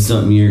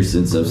 20-something years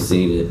since I've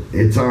seen it.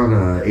 It's on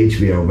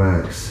HBO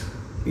Max.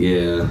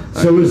 Yeah.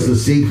 So is the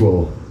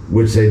sequel,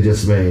 which they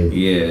just made.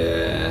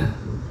 Yeah.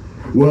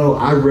 Well,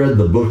 I read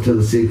the book to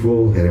the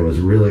sequel, and it was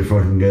really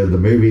fucking good. The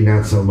movie,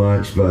 not so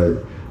much,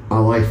 but I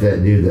like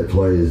that dude that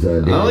plays... I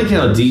like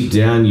how deep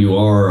down you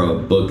are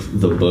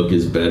the book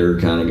is better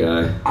kind of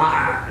guy.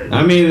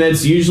 I mean,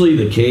 that's usually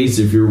the case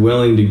if you're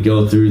willing to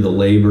go through the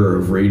labor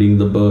of reading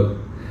the book.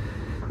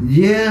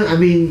 Yeah, I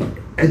mean,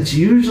 it's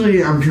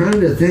usually, I'm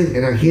trying to think,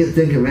 and I can't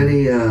think of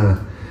any,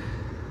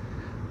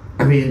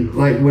 I mean,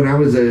 like when I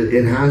was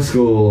in high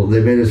school,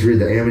 they made us read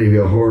the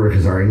Amityville Horror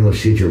because our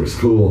English teacher was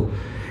cool.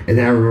 And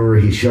I remember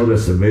he showed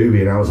us the movie,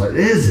 and I was like,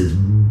 this is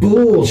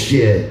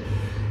bullshit.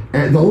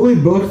 And the only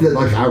book that,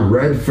 like, I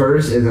read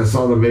first and I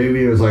saw the movie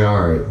and was like,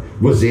 all right,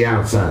 was The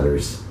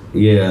Outsiders.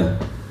 Yeah.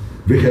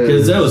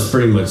 Because that was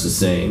pretty much the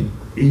same.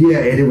 Yeah,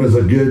 and it was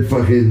a good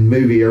fucking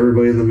movie.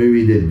 Everybody in the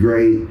movie did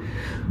great.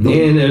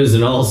 And it was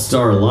an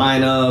all-star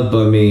lineup.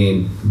 I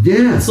mean,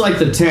 yeah, it's like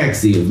the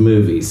Taxi of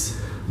movies.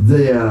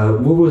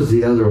 What was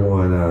the other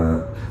one?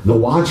 The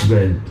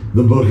Watchmen.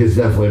 The book is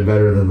definitely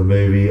better than the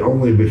movie,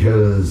 only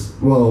because,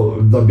 well,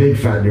 the big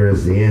factor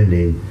is the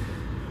ending.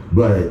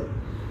 But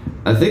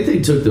I think they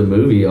took the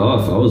movie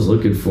off. I was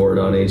looking for it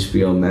on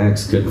HBO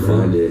Max, couldn't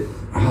find it.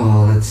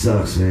 Oh, that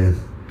sucks, man.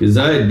 Because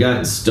I had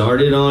gotten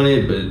started on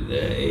it, but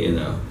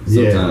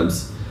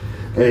sometimes. Yeah.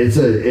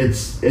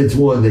 It's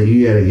one that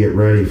you got to get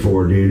ready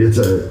for, dude.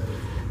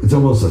 It's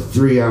almost a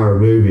 3-hour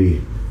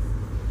movie,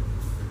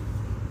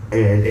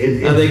 and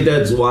I think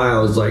that's why I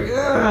was like,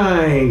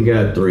 I ain't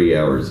got 3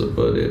 hours to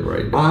put in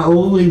right now. I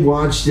only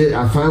watched it.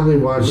 I finally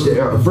watched it.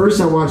 First,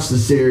 I watched the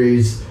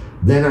series,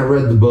 then I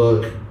read the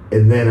book,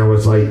 and then I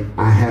was like,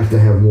 I have to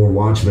have more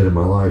Watchmen in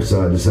my life.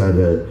 So I decided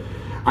to.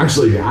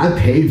 Actually, I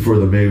paid for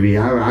the movie.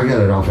 I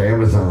got it off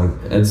Amazon.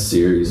 That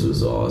series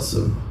was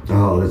awesome.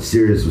 Oh, that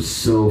series was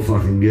so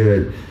fucking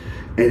good.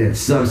 And it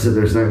sucks that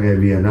there's not going to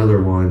be another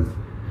one.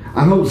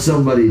 I hope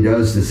somebody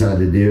does decide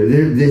to do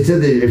it. They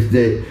said that if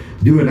they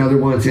do another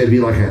one, it's going to be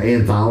like an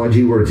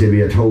anthology where it's going to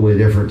be a totally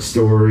different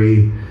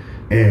story.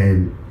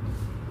 And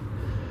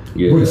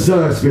which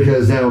sucks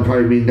because that'll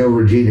probably mean no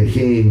Regina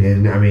King.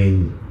 And I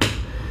mean...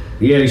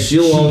 Yeah,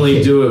 she'll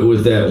only do it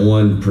with that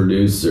one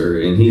producer,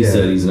 and he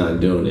said he's not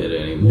doing it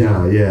anymore.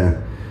 No,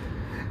 yeah.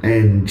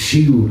 And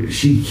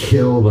she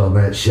killed on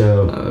that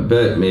show. I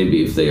bet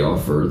maybe if they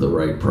offer the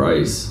right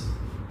price.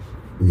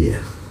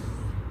 Yeah.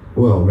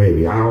 Well,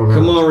 maybe. I don't know.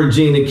 Come on,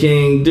 Regina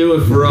King, do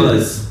it for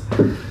us.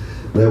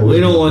 We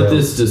don't want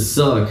this to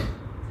suck.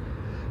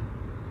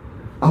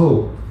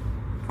 Oh,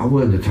 I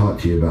wanted to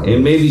talk to you about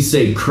and maybe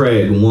say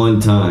Craig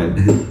one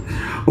time.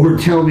 Or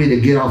tell me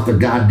to get off the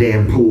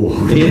goddamn pool.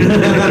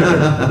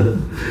 That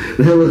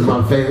was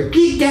my favorite.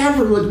 Get down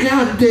from the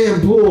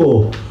goddamn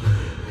pool.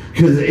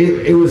 Because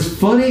it was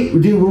funny.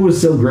 Dude, what was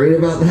so great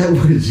about that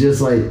was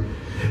just like,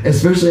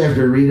 especially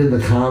after reading the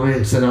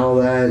comics and all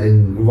that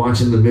and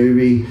watching the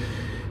movie,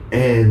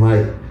 and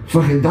like,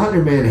 fucking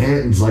Dr.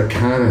 Manhattan's like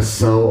kind of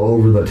so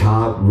over the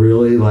top,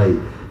 really. Like,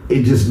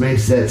 it just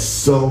makes that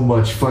so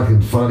much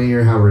fucking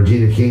funnier how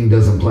Regina King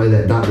doesn't play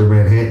that Dr.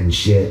 Manhattan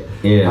shit.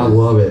 Yeah. I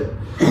love it.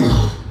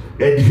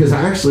 And because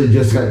I actually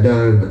just got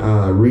done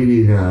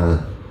reading,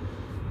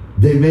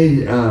 they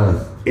made,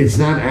 it's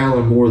not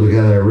Alan Moore, the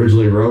guy that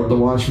originally wrote The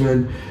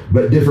Watchmen,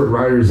 but different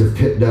writers have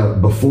picked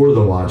up before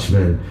The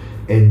Watchmen,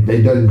 and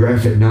they've done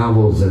graphic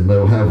novels, and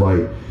they'll have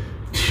like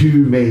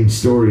 2 main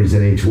stories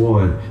in each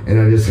one. And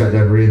I just got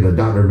done reading the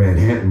Dr.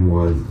 Manhattan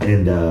one,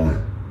 and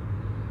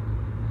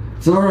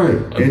it's all right.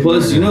 And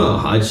plus, you know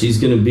how hot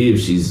she's going to be if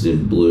she's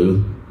in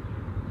blue.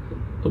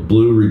 A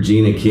blue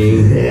Regina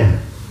King. Yeah.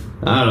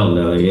 I don't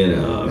know,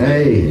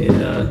 Hey,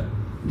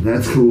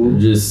 that's cool.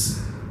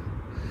 Just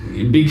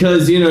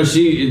because she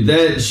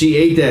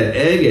ate that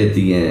egg at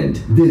the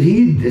end. Did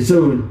he?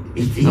 So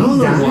he I don't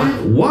know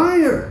died?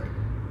 why.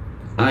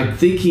 I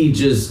think he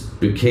just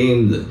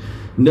became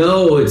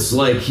No, it's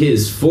like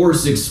his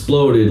force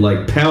exploded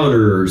like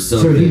powder or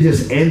something. So he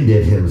just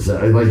ended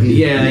himself.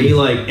 He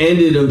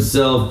ended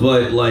himself,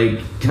 but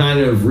like kind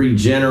of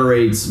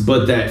regenerates.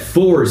 But that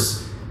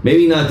force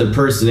maybe not the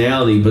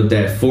personality, but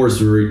that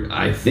force,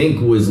 I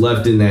think, was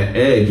left in that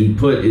egg. He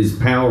put his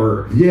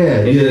power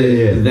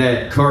in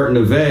that carton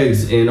of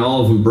eggs, and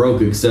all of them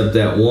broke except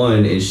that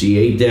one, and she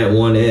ate that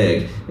one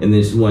egg, and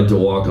then she went to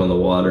walk on the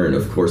water, and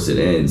of course it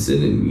ends,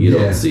 and then you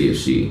don't see if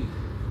she...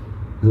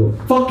 Well,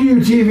 fuck you,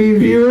 TV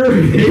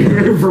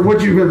viewer, for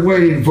what you've been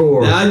waiting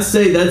for. I'd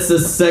say that's the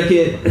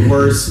second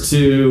worst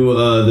to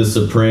The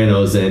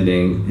Sopranos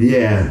ending.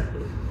 Yeah.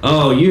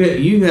 Oh,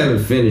 you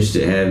haven't finished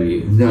it, have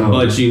you? No.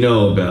 But you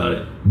know about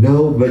it.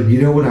 No, but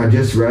you know what I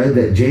just read?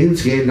 That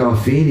James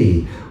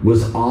Gandolfini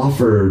was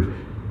offered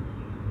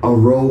a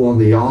role on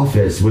The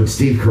Office when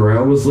Steve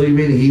Carell was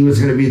leaving. He was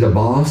going to be the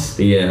boss.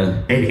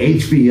 Yeah. And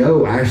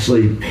HBO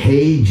actually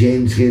paid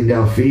James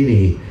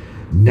Gandolfini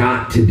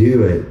not to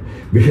do it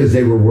because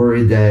they were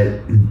worried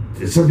that...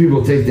 Some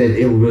people think that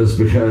it was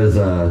because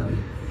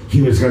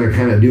he was going to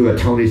kind of do a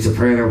Tony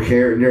Soprano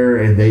character,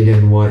 and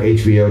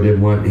HBO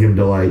didn't want him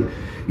to, like,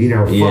 you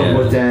know, fuck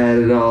with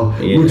that at all.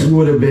 Yeah. Which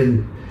would have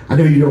been... I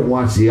know you don't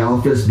watch The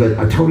Office, but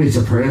a Tony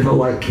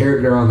Soprano-like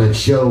character on that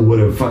show would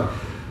have...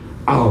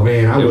 Oh,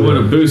 man. It would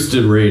have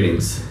boosted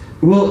ratings.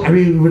 Well, I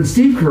mean, when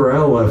Steve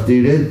Carell left,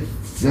 dude,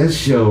 that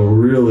show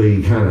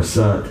really kind of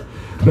sucked.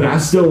 But I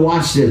still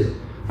watched it.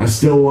 I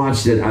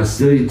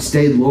still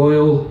stayed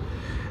loyal,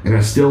 and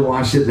I still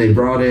watched it. They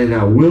brought in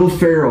Will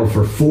Ferrell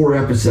for 4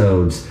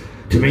 episodes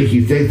to make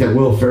you think that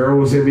Will Ferrell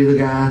was going to be the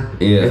guy.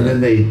 Yeah. And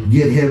then they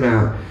get him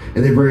out,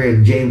 and they bring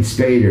in James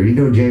Spader. You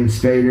know James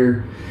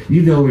Spader?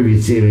 You know him if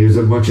you see him. He was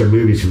in a bunch of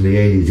movies from the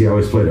 80s. He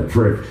always played a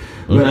prick.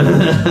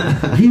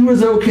 But he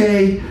was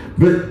okay.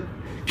 But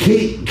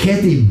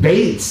Kathy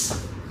Bates,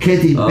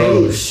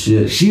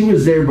 shit. She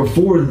was there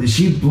before.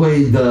 She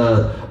played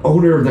the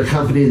owner of the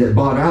company that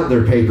bought out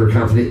their paper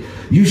company.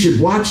 You should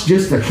watch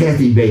just the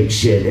Kathy Bates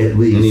shit at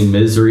least. Any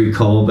Misery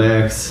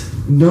callbacks?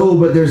 No,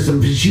 but there's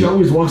some. She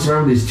always walks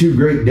around with these 2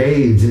 Great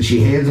Danes, and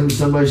she hands them to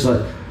somebody. She's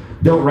like,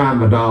 "Don't ride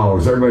my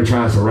dogs." Everybody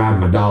tries to ride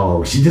my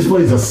dogs. She just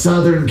plays a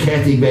Southern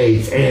Kathy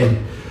Bates, and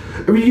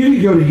I mean, you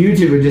can go to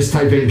YouTube and just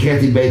type in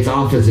Kathy Bates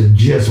office and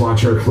just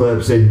watch her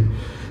clips, and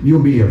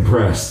you'll be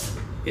impressed.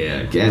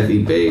 Yeah,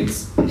 Kathy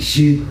Bates.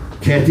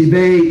 Kathy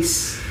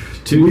Bates.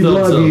 2 we thumbs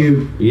love up.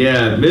 you.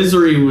 Yeah,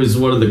 Misery was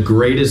one of the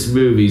greatest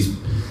movies.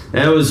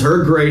 That was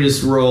her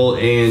greatest role,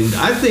 and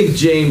I think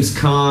James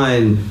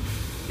Caan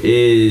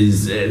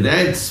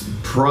that's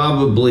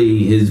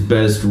probably his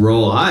best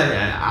role.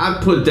 I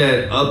put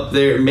that up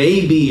there,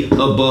 maybe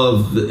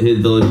above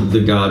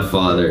the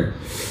Godfather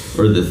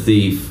or The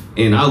Thief,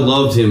 and I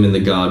loved him in The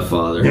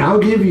Godfather. Now, I'll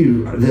give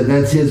you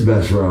that's his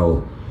best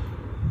role.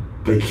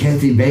 But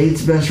Kathy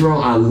Bates' best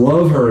role, I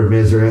love her in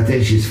Misery. I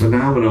think she's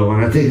phenomenal,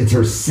 and I think it's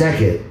her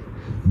second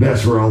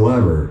best role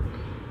ever.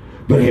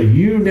 But have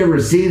you never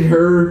seen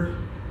her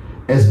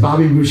as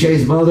Bobby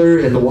Boucher's mother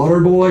in The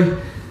Waterboy?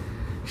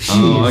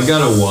 I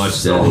gotta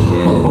watch that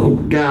again. Oh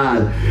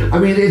God! I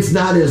mean, it's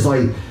not as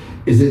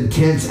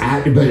intense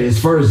acting, but as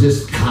far as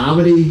just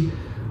comedy,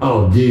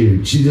 oh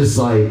dude, she just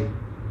like.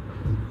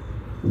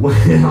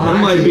 That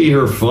might be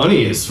her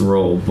funniest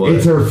role, but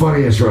it's her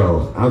funniest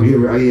role. I'll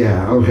give her.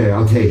 Yeah, okay,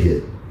 I'll take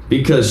it.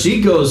 Because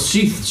she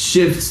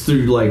shifts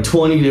through like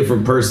 20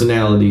 different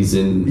personalities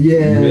in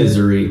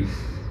Misery,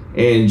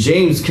 and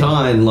James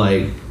Caan,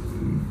 like,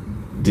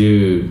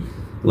 dude,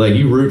 like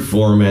you root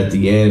for him at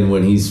the end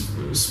when he's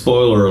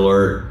spoiler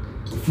alert.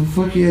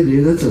 Fuck yeah,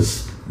 dude!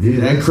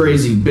 That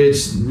crazy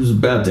bitch was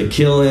about to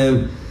kill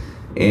him.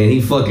 And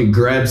he fucking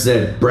grabs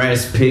that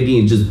brass piggy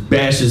and just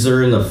bashes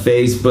her in the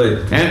face.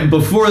 But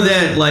before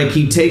that, like,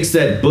 he takes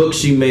that book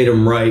she made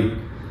him write,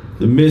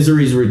 The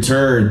Misery's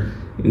Return,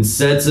 and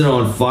sets it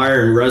on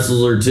fire and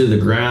wrestles her to the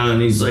ground.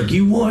 And he's like,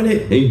 "You want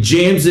it?" And he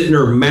jams it in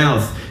her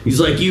mouth.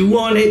 He's like, "You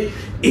want it?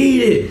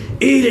 Eat it.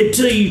 Eat it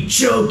till you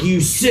choke, you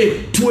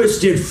sick,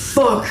 twisted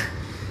fuck."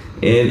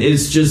 And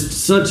it's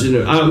just such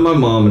my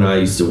mom and I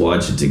used to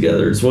watch it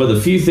together. It's one of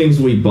the few things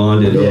we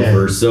bonded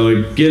over, so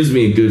it gives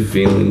me a good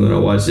feeling when I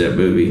watch that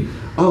movie.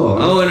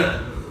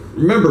 And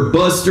remember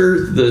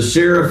Buster, the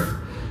sheriff?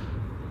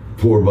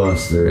 Poor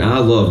Buster. I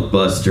love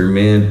Buster,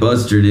 man.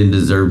 Buster didn't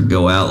deserve to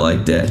go out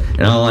like that.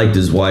 And I liked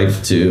his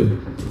wife, too,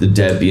 the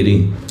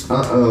deputy.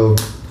 Uh-oh.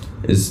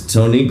 Is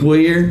Toniqua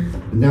here?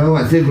 No,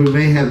 I think we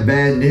may have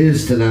bad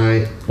news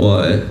tonight.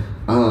 What?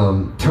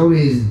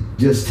 Tony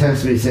just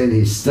texted me saying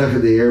he's stuck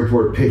at the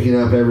airport picking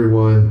up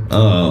everyone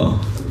from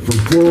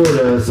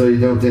Florida, so you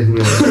don't think we're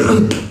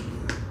gonna take it.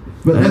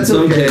 But that's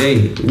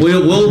okay.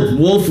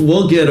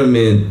 We'll get him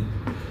in.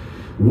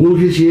 We'll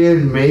get you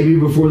in maybe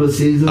before the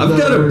season's I've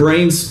got over. a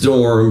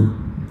brainstorm.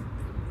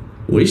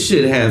 We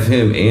should have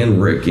him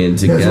and Rick in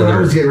together. That's what I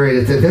was getting ready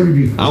to think. That would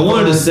be fun. I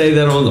wanted to say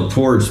that on the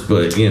porch,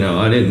 but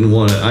I didn't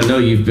want to. I know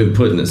you've been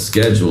putting the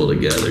schedule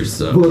together,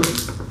 so. Well,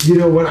 you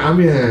know what? I'm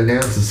going to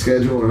announce the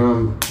schedule, and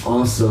I'm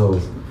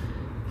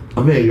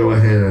going to go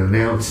ahead and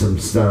announce some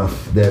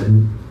stuff that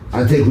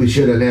I think we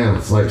should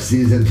announce, like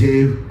season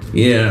 2.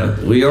 Yeah,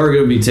 we are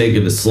going to be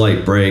taking a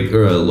slight break,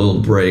 or a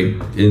little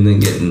break, and then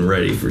getting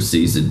ready for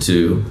season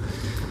 2.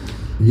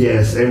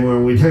 Yes, and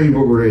when we tell you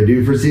what we're going to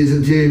do for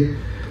season 2,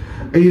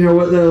 you know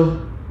what,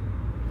 though?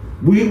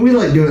 We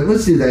like doing.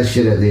 Let's do that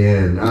shit at the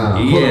end. Hold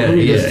on, let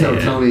me just tell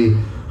Tony.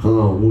 Hold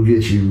on, we'll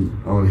get you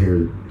on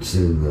here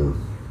soon though.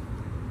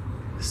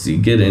 See,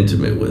 get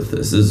intimate with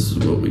us. This is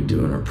what we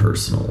do in our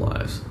personal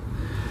lives.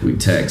 We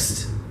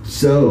text.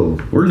 So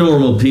we're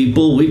normal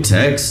people. We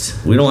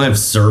text. We don't have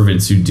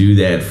servants who do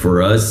that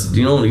for us.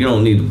 You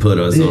don't need to put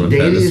us on a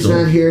Danny's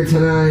pedestal. not here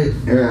tonight.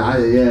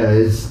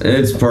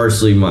 It's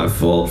partially my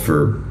fault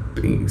for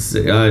being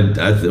sick.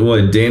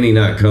 What, Danny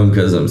not come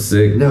because I'm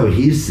sick? No,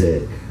 he's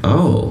sick.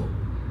 Oh.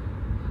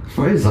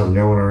 Find something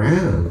going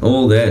around.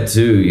 Oh, that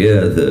too.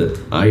 Yeah, the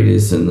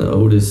itis and the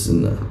otis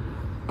and the.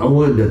 I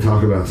wanted to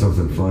talk about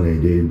something funny,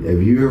 dude.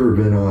 Have you ever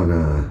been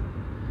on?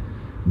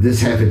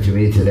 This happened to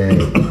me today.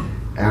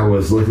 I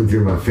was looking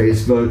through my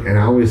Facebook, and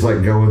I always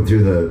like going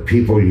through the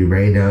people you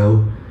may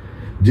know,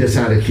 just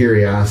out of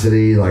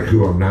curiosity, like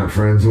who I'm not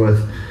friends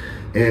with.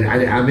 And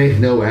I make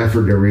no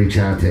effort to reach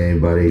out to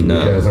anybody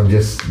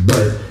because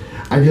but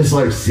I just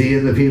like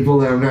seeing the people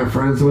that I'm not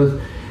friends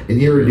with. And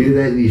you ever do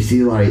that and you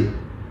see like,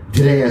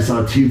 today I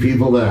saw 2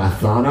 people that I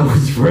thought I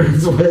was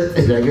friends with,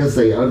 and I guess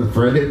they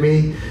unfriended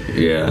me.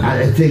 Yeah.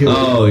 I think it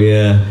was,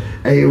 yeah.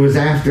 It was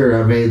after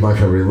I made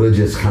like a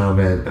religious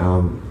comment.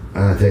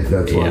 I think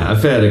that's why. Yeah,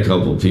 I've had a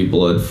couple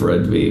people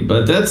unfriend me,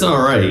 but that's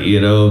all right, you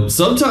know.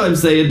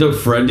 Sometimes they end up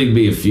friending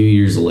me a few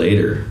years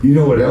later. You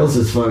know what else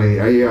is funny?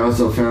 I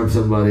also found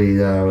somebody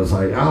that I was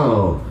like,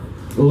 oh,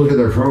 look at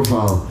their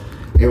profile.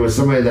 It was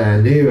somebody that I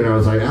knew, and I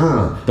was like,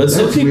 but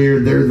that's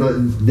weird.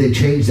 They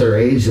change their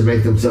age to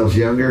make themselves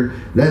younger.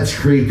 That's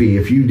creepy.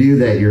 If you do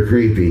that, you're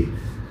creepy.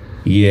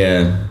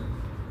 Yeah.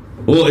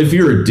 Well, if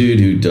you're a dude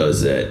who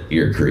does that,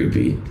 you're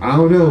creepy. I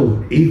don't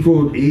know.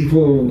 Equal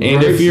and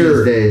if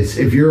you're these days.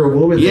 If you're a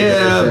woman that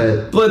does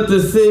that. But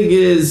the thing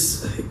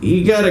is,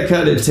 you gotta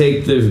kind of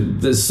take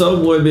the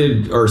some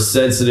women are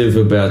sensitive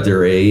about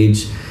their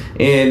age,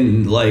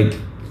 and like,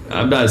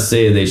 I'm not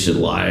saying they should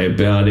lie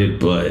about it,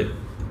 but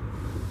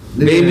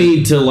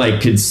maybe to like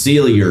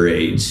conceal your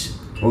age.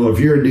 Well, if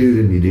you're a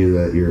dude and you do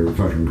that, you're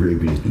fucking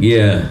creepy.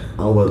 Yeah.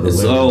 I'll let the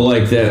it's all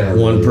like that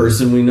one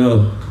person we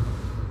know.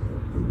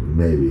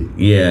 Maybe.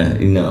 Yeah,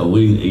 no,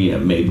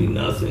 maybe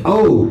nothing.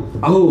 Oh.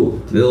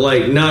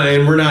 Like, no,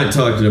 and we're not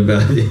talking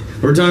about it.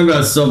 We're talking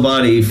about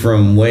somebody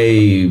from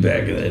way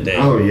back in the day.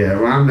 Oh, yeah,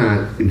 well, I'm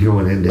not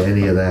going into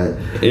any of that.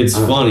 It's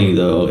funny,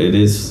 though. It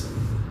is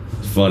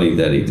funny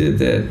that he did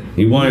that.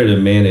 He wanted to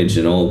manage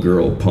an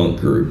all-girl punk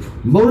group.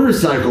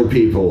 Motorcycle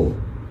people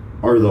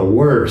are the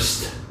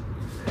worst.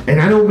 And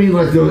I don't mean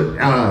like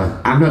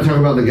I'm not talking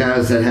about the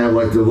guys that have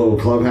like their little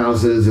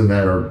clubhouses and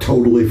that are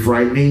totally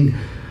frightening.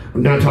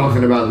 I'm not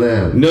talking about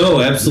them.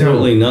 No,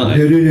 absolutely not.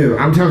 No.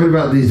 I'm talking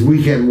about these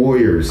weekend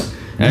warriors.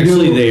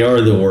 Actually, they are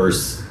the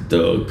worst,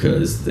 though,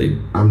 because they...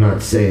 I'm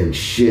not saying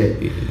shit.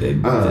 They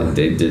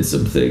did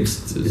some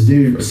things.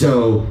 Dude,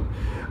 so...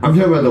 I'm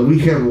talking about the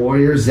weekend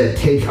warriors that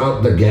take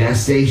up the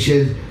gas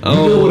station.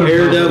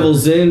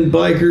 Daredevils in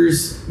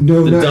bikers?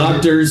 No, the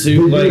doctors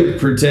who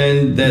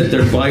pretend that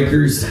they're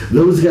bikers?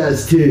 Those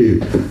guys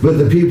too. But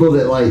the people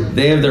that like...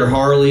 They have their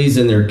Harleys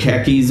and their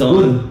khakis on.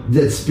 Well,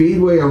 that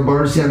Speedway on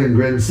Bardstown and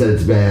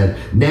Grinstead's bad.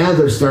 Now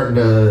they're starting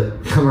to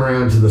come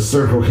around to the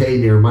Circle K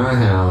near my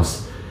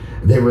house.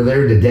 They were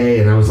there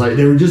today, and I was like,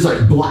 they were just like,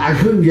 I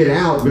couldn't get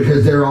out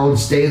because they're all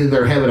standing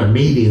there having a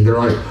meeting. They're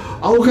like,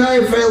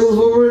 okay, fellas,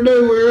 what we're going to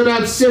do, we're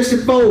going to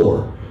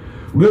 64.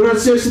 We're going to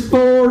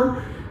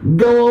 64,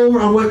 go over.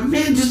 I'm like,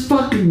 man, just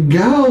fucking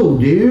go,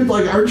 dude.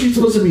 Like, aren't you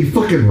supposed to be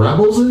fucking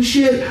rebels and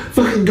shit?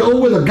 Fucking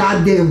go where the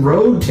goddamn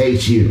road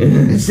takes you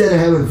instead of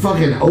having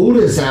fucking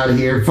Otis out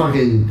here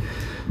fucking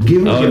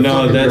giving you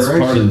that's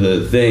direction. Part of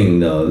the thing,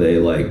 though.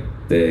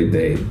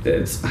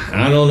 That's,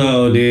 I don't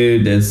know,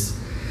 dude. That's...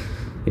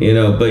 You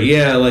know, but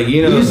yeah, like,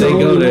 you know, he's they the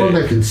go only to... one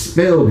that can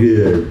spell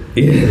good.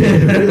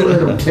 Yeah. We let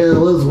them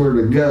tell us where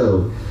to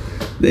go.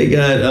 They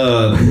got,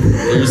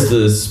 there's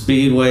the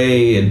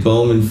Speedway at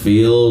Bowman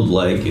Field,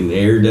 like, in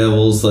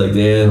Daredevils, like,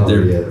 they had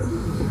their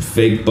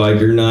fake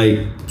biker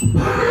night.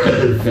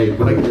 Fake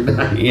biker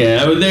night.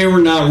 Yeah, but they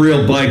were not real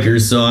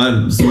bikers,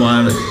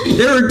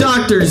 they were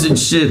doctors and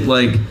shit,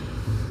 like...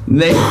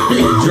 They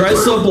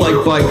dress up like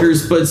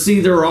bikers, but see,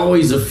 there are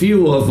always a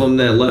few of them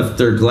that left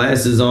their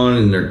glasses on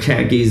and their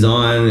khakis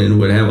on and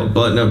would have a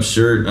button-up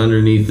shirt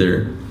underneath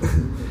their...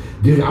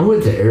 Dude, I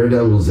went to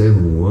Daredevils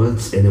Inn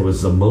once, and it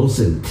was the most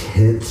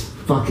intense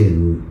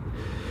fucking,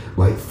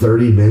 like,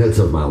 30 minutes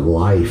of my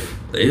life.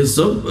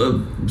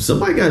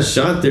 Somebody got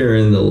shot there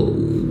in the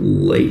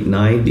late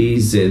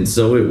 90s, and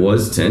so it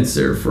was tense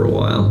there for a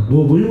while.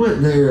 Well, we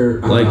went there...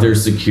 like, their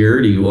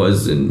security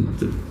was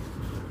in...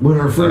 When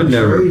our friend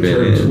Trey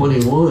turned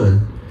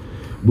 21,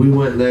 we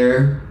went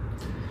there,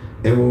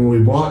 and when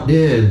we walked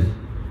in,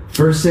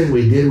 first thing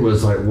we did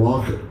was like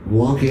walk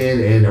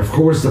in, and of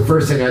course the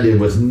first thing I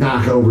did was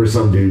knock over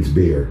some dude's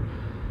beer.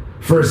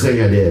 First thing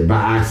I did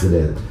by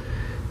accident,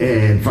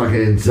 And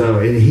fucking so,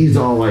 and he's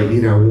all like,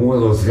 you know, one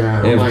of those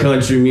guys. They have like,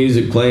 country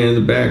music playing in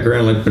the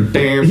background, like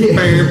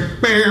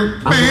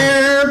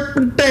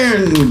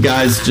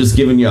guys just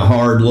giving you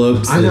hard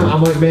looks. I know.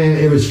 I'm like, man,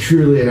 it was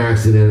truly an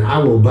accident. I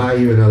will buy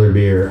you another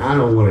beer. I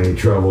don't want any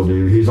trouble,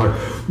 dude. He's like,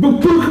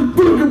 booker.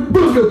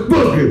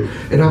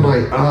 And I'm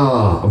like,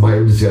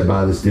 I'm just gonna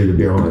buy this dude a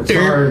beer. I'm like,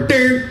 sorry.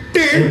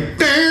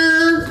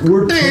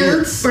 We're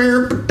tense.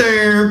 It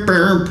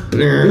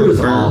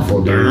was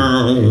awful, dude.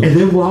 And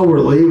then while we're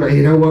leaving,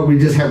 you know what? We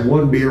just have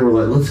one beer.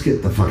 We're like, let's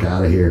get the fuck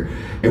out of here.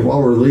 And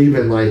while we're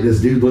leaving, like,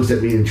 this dude looks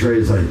at me and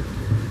Trey's like,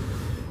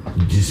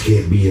 you just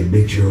can't be a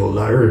bitch your whole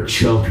life or a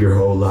chump your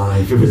whole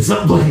life. If it's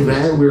something like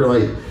that, we're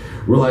like,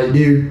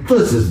 dude,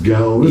 let's just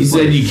go. You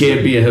said you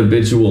can't be a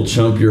habitual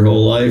chump your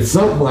whole life?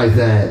 Something like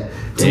that.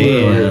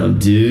 Damn,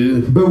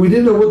 dude. But we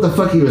didn't know what the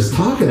fuck he was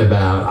talking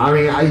about. I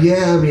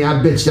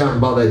bitched out and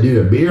bought that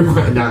dude a beer when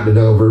I knocked it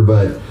over,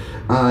 but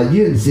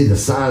you didn't see the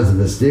size of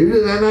this dude.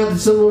 And I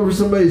knocked over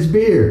somebody's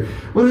beer.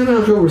 When I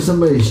knock over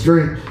somebody's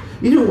drink,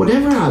 you know,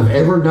 whenever I've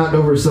ever knocked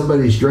over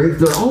somebody's drink,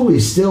 they're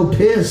always still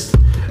pissed.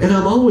 And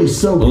I'm always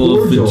so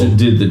cordial.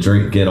 Did the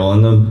drink get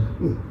on them?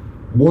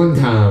 One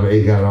time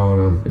it got on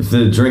them. If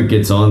the drink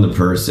gets on the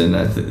person,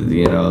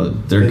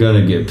 they're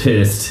gonna get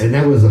pissed. And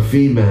that was a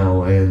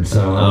female, and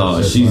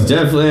so she's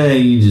definitely.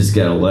 You just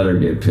gotta let her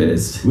get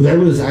pissed. That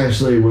was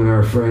actually when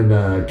our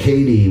friend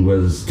Katie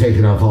was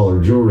taking off all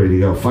her jewelry to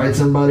go fight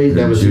somebody.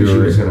 That was who she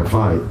was gonna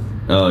fight.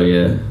 Oh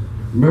yeah.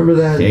 Remember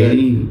that?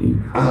 Katie.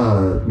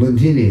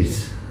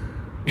 Lentini's.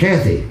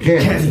 Kathy.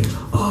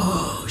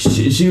 Oh,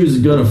 she was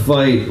gonna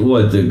fight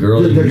the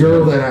girl? The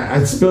girl that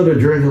I spilled a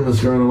drink on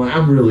this girl, and I'm like,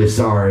 I'm really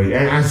sorry.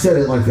 And I said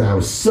it like that. I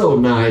was so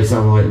nice.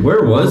 I'm like,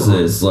 where was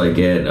this? Like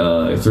at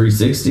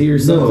 360 or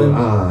something?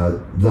 No,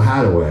 the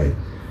Hideaway.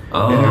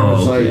 Oh, and I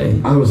was okay.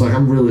 like,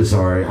 I'm really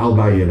sorry. I'll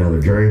buy you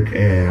another drink.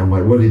 And I'm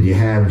like, what did you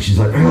have? And she's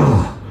like,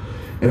 ah.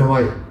 And I'm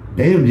like,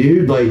 damn,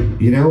 dude. Like,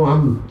 you know,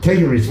 I'm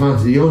taking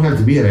responsibility. You don't have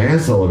to be an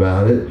asshole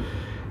about it.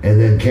 And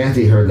then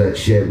Kathy heard that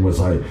shit and was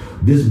like,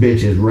 this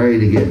bitch is ready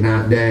to get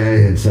knocked down.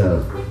 And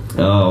so,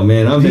 oh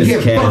man, I miss Kathy.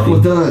 You can't fuck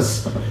with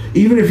us.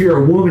 Even if you're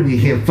a woman,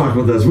 you can't fuck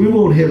with us. We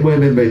won't hit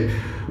women, but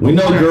we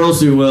know girls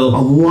who will. A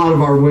lot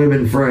of our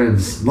women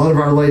friends, a lot of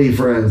our lady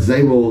friends,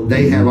 they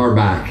have our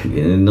back.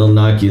 And they'll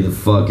knock you the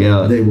fuck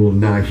out. They will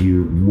knock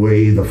you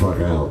way the fuck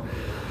out.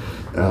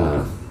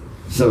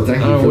 So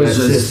thank you for that,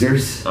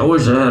 sisters. I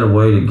wish I had a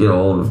way to get a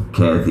hold of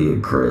Kathy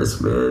and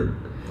Chris, man.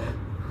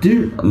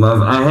 Dude,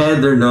 I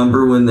had their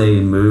number when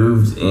they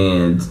moved,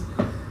 and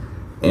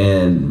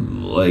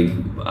like,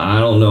 I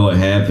don't know what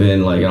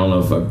happened. Like, I don't know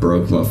if I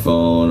broke my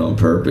phone on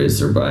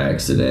purpose or by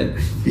accident.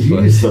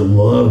 You used to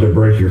love to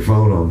break your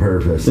phone on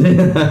purpose.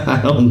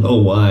 I don't know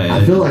why.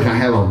 I feel like I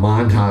have a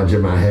montage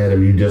in my head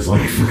of you just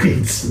like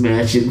fucking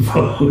smashing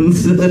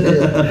phones.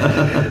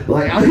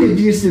 Like, it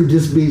used to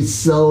just be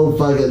so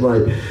fucking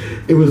like,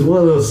 it was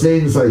one of those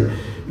things like,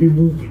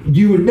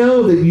 you would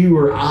know that you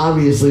were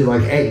obviously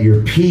like at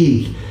your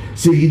peak,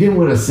 so you didn't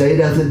want to say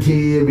nothing to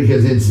you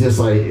because it's just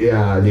like,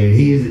 yeah,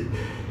 dude,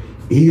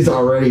 he's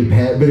already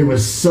pat. But it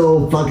was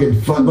so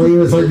fucking fun. Like, it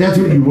was like, that's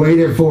what you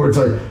waited for. It's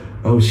like,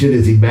 oh shit,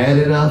 is he mad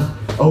enough?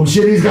 Oh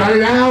shit, he's got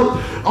it out.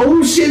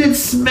 Oh shit, it's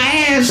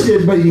smashed.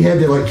 But you had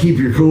to like keep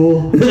your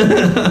cool.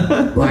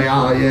 Like,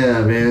 oh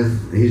yeah, man,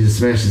 he just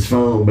smashed his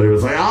phone. But it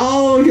was like,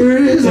 oh, here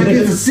it is. I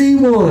get to see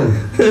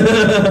one.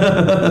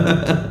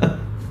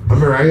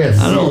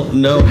 I don't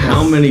know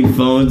how many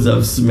phones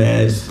I've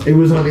smashed. It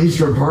was on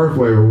Eastern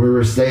Parkway when we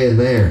were staying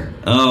there.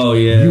 Oh,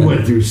 yeah. You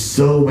went through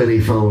so many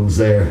phones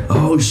there.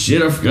 Oh,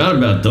 shit. I forgot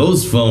about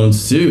those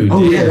phones, too.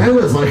 Oh, damn. Yeah. That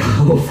was like a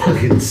whole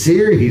fucking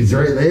series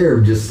right there.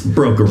 Just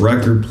broke a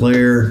record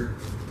player.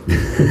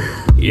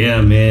 Yeah,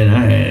 man.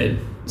 I had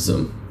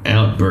some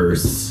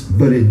outbursts.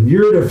 But in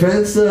your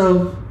defense,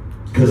 though,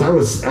 because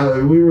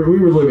we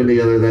were living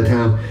together at that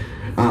time.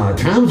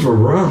 Times were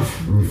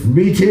rough.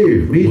 Me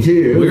too.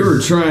 We were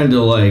trying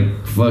to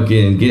like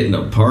fucking get an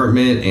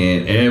apartment,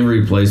 and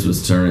every place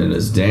was turning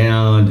us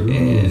down,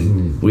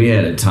 and we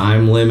had a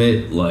time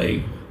limit,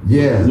 like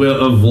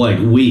of like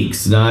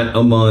weeks, not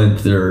a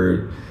month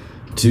or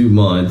 2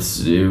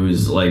 months. It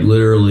was like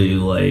literally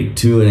like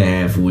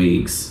 2.5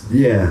 weeks.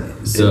 Yeah.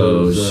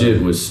 So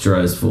shit was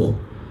stressful,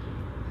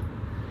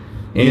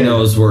 and I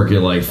was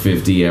working like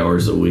 50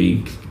 hours a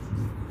week.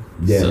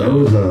 Yeah, so, that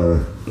was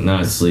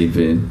not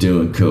sleeping,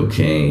 doing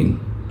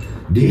cocaine.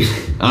 Dude.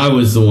 I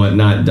was the one,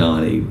 not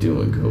Donnie,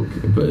 doing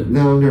cocaine. But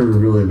no, I've never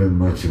really been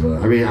much of a.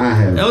 I mean, I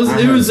have.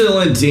 It was at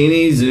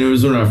Lentini's, and it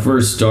was when I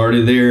first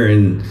started there,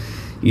 and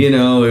you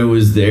know, it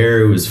was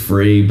there, it was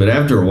free. But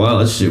after a while,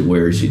 that shit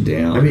wears you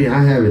down. I mean,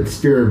 I have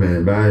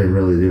experimented, but I didn't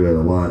really do it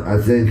a lot.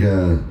 I think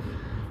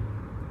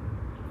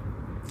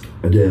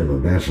I did have a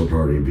bachelor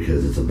party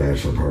because it's a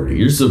bachelor party.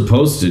 You're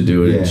supposed to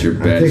do it at your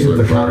bachelor party. I think if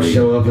the cops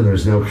show up and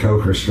there's no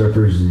coke or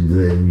strippers,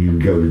 then you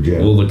go to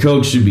jail. Well, the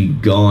coke should be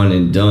gone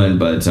and done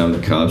by the time the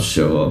cops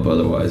show up.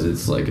 Otherwise,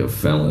 it's like a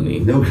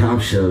felony. No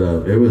cops showed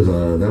up. It was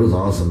that was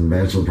awesome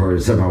bachelor party.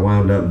 Except I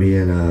wound up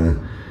being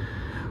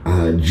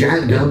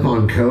jacked up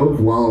on coke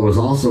while I was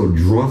also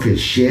drunk as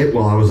shit,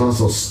 while I was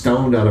also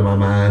stoned out of my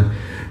mind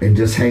and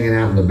just hanging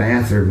out in the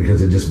bathroom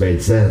because it just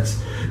made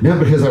sense. Not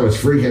because I was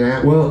freaking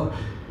out. Well,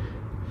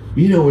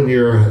 you know when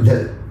you're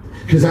that,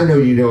 because I know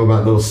you know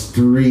about those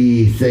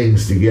three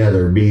things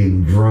together,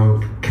 being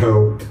drunk,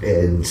 coked,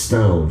 and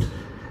stoned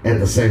at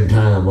the same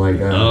time. Like,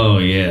 oh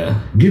yeah,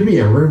 give me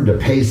a room to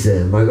pace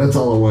in. Like, that's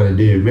all I want to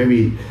do.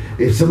 Maybe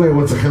if somebody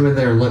wants to come in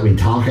there and let me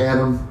talk at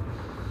them.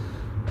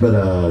 But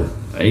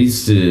I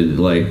used to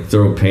like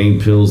throw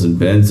pain pills and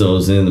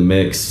benzos in the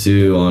mix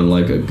too on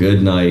like a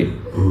good night.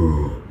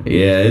 ooh.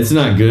 Yeah, it's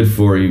not good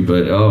for you,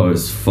 but oh, it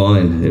was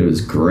fun. It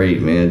was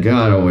great, man.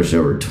 God, I wish I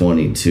were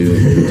 22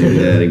 and could do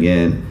that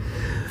again.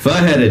 If I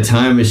had a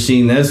time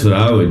machine, that's what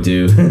I would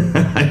do.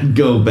 I'd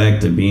go back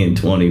to being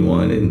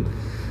 21 and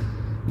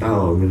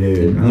Oh,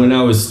 dude. when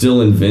I was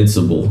still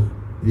invincible.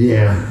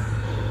 Yeah.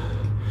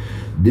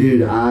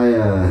 Dude,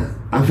 I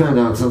found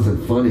out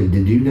something funny.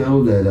 Did you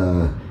know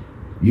that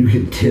you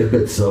can tip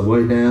at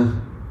Subway now?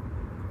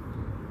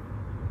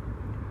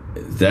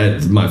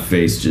 That my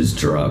face just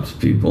dropped,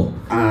 people.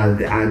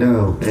 I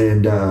know.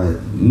 And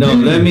No,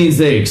 dude, that means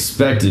they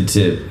expect a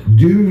tip.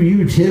 do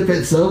you tip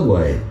at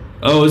Subway?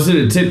 Oh, is it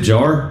a tip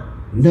jar?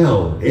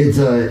 No, it's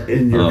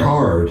in your Oh.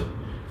 card.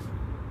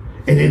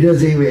 And it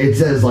doesn't even, it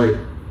says like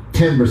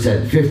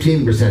 10%,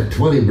 15%,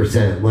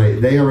 20%.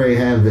 Like, they already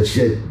have the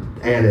shit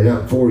added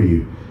up for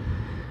you.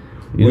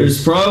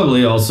 There's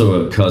probably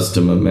also a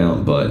custom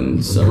amount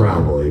button. So.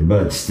 Probably,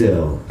 but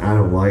still, I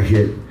don't like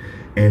it.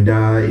 And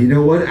you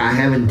know what? I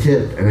haven't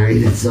tipped, and I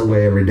eat at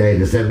Subway every day.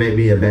 Does that make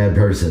me a bad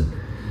person?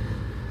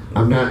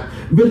 I'm not.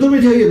 But let me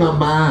tell you about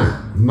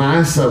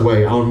my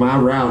Subway on my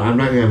route. I'm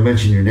not going to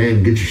mention your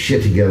name. Get your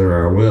shit together,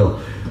 or I will.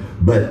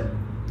 But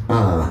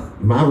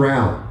my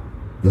route,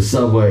 the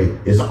Subway,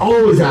 is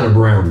always out of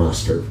brown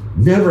mustard.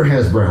 Never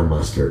has brown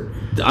mustard.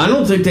 I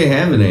don't think they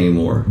have it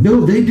anymore.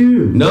 No, they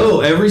do. No,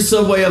 every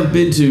Subway I've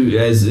been to,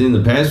 as in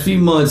the past few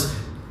months,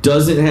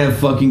 doesn't have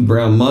fucking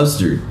brown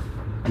mustard.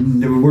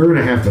 We're going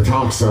to have to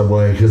talk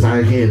Subway because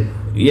I can't.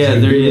 Yeah,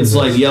 it's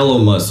like yellow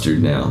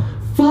mustard now.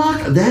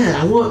 Fuck that.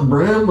 I want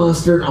brown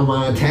mustard on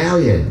my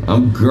Italian.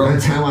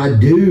 That's how I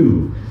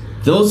do.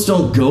 Those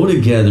don't go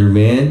together,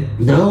 man.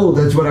 No,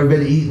 that's what I've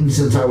been eating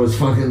since I was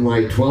fucking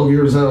like 12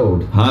 years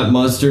old. Hot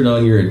mustard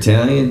on your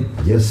Italian?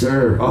 Yes,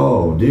 sir.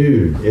 Oh,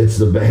 dude, it's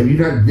the best. Have you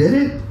not did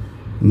it? It's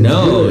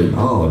No. good.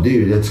 Oh,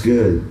 dude, it's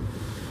good.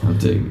 I'll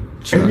take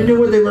a try. And you know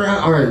what they were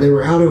out? All right, they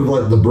were out of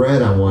like the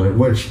bread I wanted,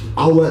 which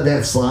I'll let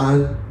that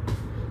slide.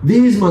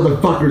 These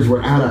motherfuckers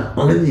were out of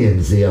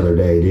onions the other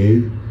day,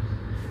 dude.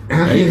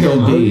 How you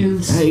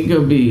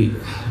gonna be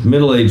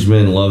middle-aged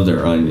men love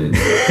their onions.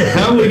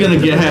 How are we gonna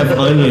have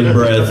onion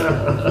breath?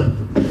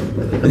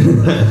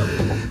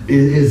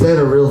 Is that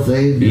a real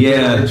thing?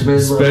 Yeah,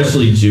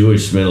 especially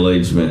Jewish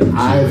middle-aged men.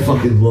 I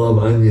fucking love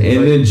onions.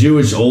 And then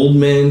Jewish old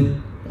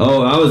men.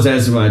 Oh, I was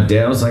asking my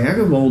dad. I was like, how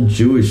come old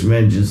Jewish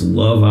men just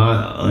love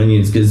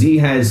onions? Because he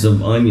had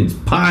some onions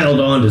piled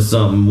onto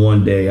something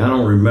one day. I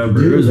don't remember.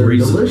 Dude, it was they're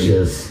recently.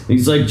 delicious.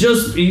 He's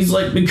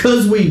like,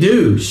 because we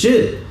do.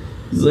 Shit.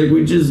 He's like,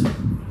 we just...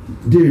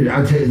 Dude,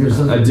 I tell you, there's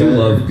something I do better.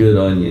 love good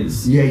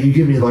onions. Yeah, you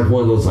give me like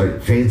one of those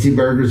like fancy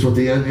burgers with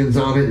the onions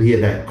on it, and you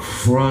get that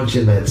crunch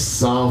and that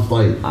soft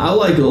like. I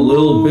like a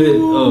little bit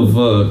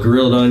of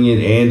grilled onion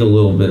and a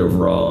little bit of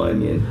raw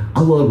onion.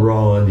 I love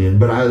raw onion,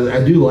 but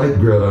I do like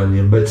grilled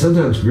onion. But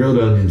sometimes grilled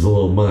onion's a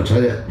little much.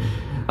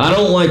 I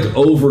don't like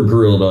over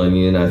grilled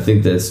onion. I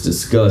think that's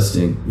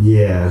disgusting.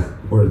 Yeah,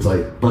 where it's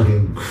like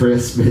fucking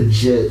crisp and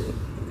shit.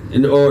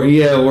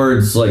 Where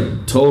it's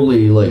like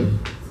totally like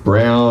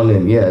brown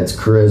and it's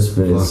crisp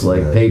and it's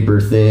like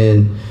paper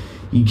thin.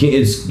 You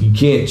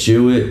can't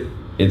chew it.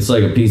 It's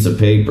like a piece of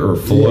paper or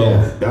foil.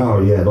 Yeah. Oh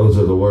yeah, those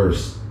are the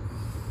worst.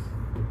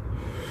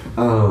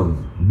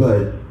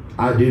 But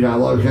I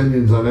like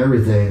onions on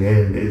everything.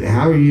 And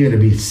how are you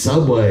gonna be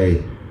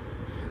Subway?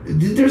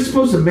 They're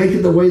supposed to make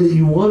it the way that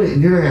you want it,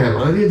 and you're gonna have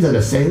onions at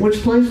a sandwich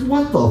place.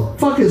 What the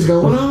fuck is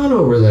going on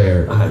over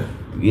there? I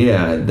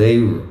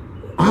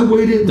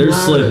waited. They're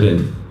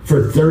slipping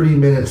for 30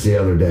 minutes the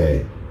other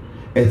day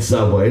at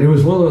Subway, and it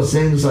was one of those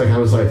things like I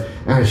was like,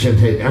 I shouldn't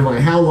take. I'm like,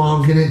 how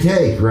long can it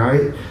take,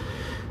 right?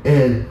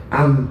 And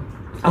I'm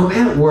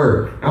at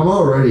work. I'm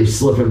already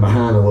slipping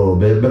behind a little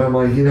bit, but I'm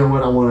like, you know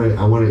what? I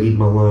want to eat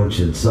my lunch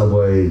at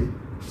Subway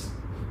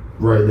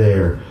right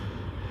there.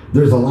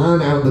 There's a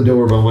line out the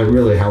door, but I'm like,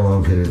 really, how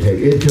long can it take?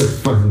 It took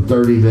fucking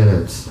 30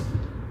 minutes.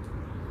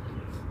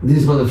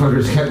 These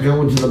motherfuckers kept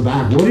going to the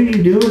back. What are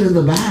you doing in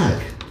the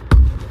back?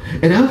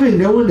 And I've been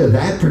going to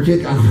that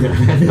particular...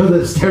 I know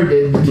that's turned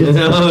into...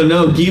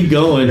 No, keep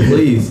going,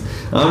 please.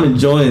 I'm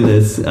enjoying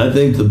this. I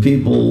think the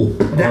people...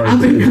 I've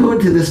been going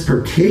to this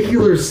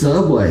particular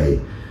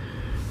Subway.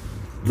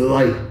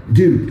 Like,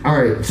 dude,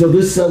 all right, so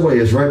this Subway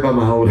is right by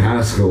my old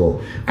high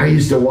school. I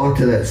used to walk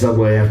to that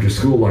Subway after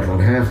school, like on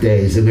half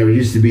days, and there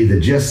used to be the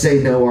Just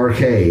Say No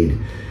arcade.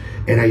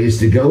 And I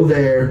used to go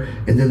there,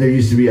 and then there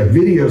used to be a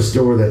video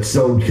store that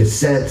sold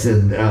cassettes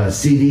and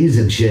CDs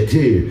and shit,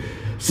 too.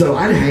 So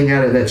I'd hang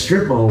out at that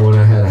strip mall when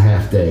I had a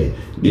half day.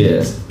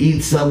 Yeah.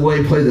 Eat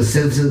Subway, play the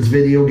Simpsons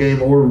video game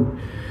or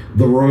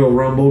the Royal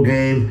Rumble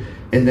game,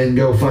 and then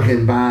go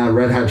fucking buy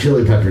Red Hot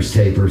Chili Peppers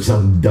tape or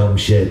some dumb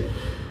shit.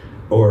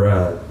 Or,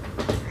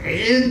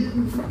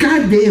 and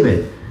God damn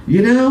it,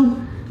 you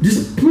know?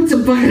 Just put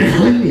some fucking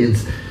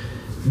onions.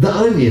 The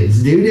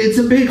onions, dude. It's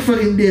a big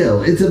fucking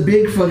deal. It's a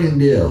big fucking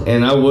deal.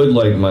 And I would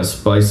like my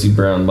spicy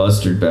brown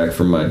mustard back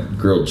from my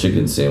grilled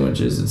chicken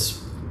sandwiches. It's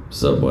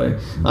Subway.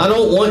 I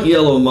don't want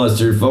yellow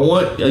mustard. If I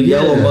want a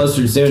yellow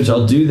mustard sandwich,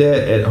 I'll do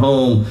that at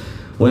home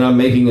when I'm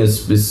making a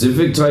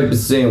specific type of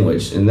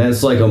sandwich. And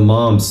that's like a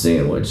mom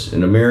sandwich.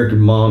 An American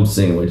mom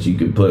sandwich. You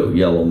could put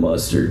yellow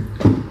mustard.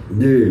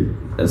 Dude.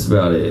 That's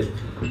about it.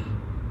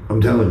 I'm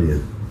telling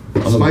you.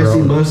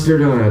 Spicy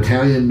mustard on an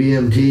Italian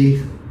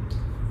BMT.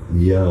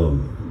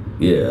 Yum.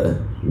 Yeah.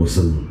 With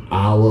some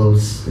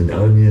olives and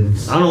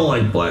onions. I don't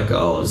like black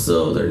olives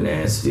though. They're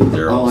nasty.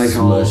 They're all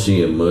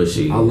smushy and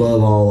mushy. I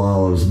love all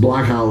olives.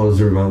 Black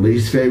olives are my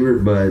least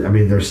favorite, but I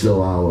mean they're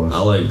still olives. I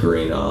like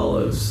green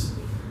olives.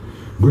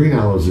 Green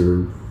olives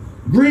are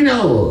green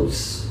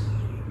olives.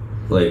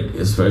 Like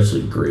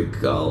especially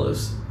Greek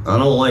olives. I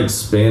don't like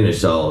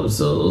Spanish olives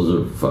though.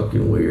 Those are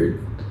fucking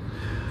weird.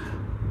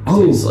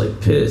 Oh, tastes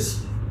like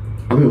piss.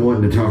 I've been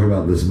wanting to talk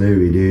about this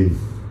movie, dude.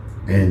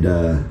 And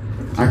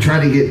I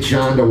tried to get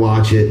Sean to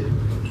watch it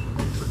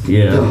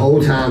the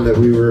whole time that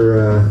we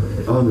were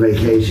on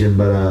vacation,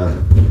 but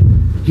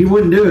he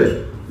wouldn't do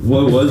it.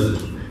 What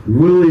was it?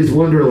 Willy's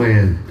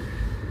Wonderland.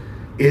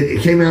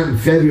 It came out in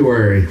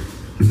February.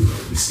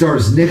 It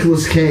stars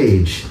Nicolas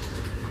Cage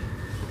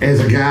as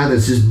a guy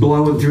that's just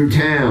blowing through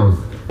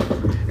town,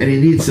 and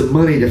he needs some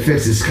money to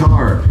fix his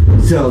car.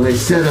 So they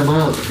set him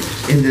up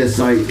in this,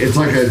 like, it's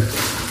like a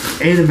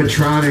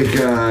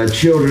animatronic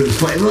children's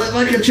play,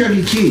 like a Chuck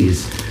E.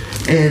 Cheese.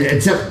 And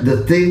except the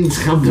things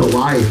come to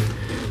life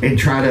and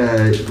try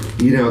to,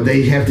 you know,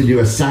 they have to do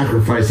a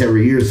sacrifice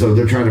every year, so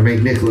they're trying to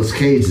make Nicolas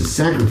Cage a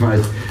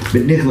sacrifice,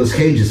 but Nicolas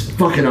Cage is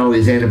fucking all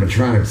these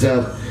animatronics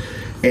up,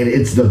 and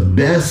it's the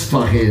best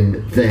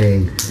fucking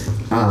thing.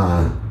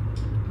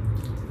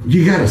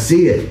 You gotta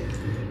see it.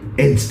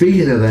 And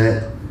speaking of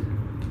that,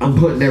 I'm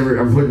putting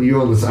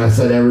you on this. I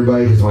said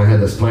everybody because when I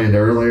had this planned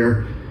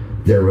earlier,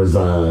 there was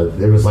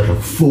like a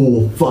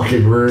full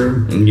fucking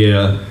room.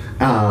 Yeah.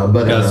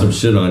 But got some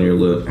shit on your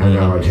lip. I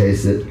know. I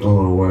taste it. I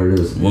don't know what it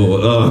is. Well,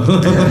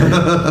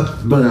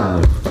 but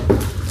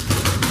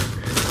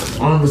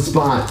on the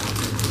spot,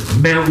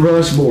 Mount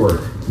Rushmore,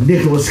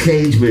 Nicolas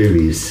Cage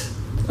movies.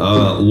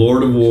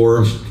 Lord of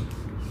War.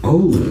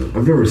 Oh,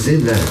 I've never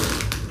seen that.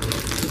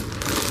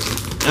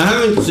 I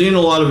haven't seen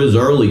a lot of his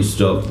early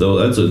stuff though.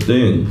 That's a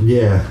thing.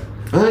 Yeah,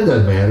 that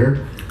doesn't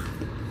matter.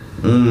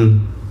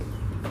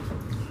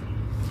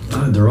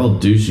 They're all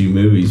douchey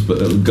movies,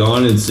 but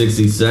Gone in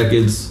 60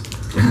 Seconds.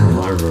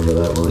 Oh, I remember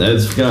that one.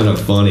 That's kind of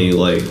funny,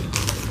 like.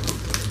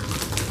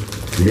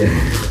 Yeah.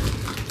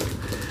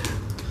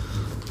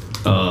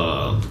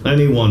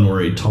 Anyone where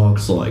he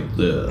talks like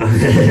this.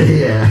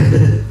 Yeah.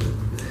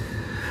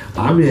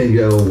 I'm gonna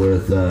go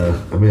with.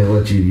 I'm gonna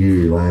let you do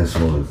your last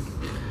one.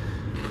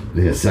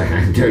 In a second,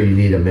 I can tell you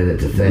need a minute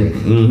to think.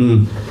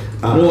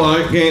 Well,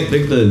 I can't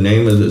think the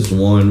name of this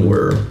one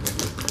where.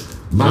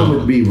 Mine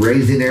would be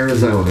Raising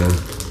Arizona.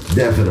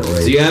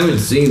 Definitely. See, I haven't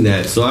seen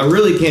that, so I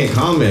really can't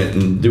comment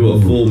and do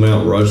a full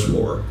Mount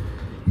Rushmore.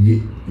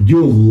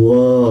 You'll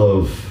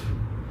love.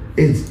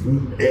 It's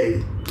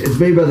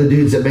made by the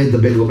dudes that made The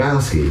Big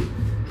Lebowski,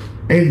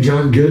 and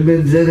John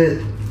Goodman's in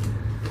it.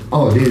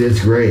 Oh, dude,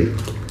 it's great.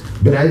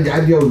 But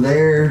I'd go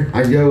there.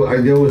 I'd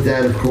go with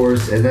that, of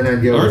course, and then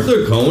I'd go. Aren't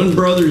the Coen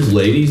brothers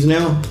ladies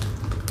now?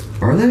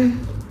 Are they?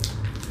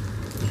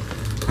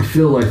 I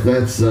feel like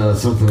that's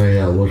something I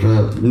gotta look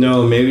up.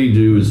 No, maybe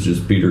it was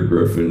just Peter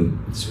Griffin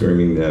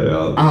screaming that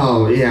out.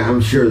 Oh yeah,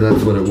 I'm sure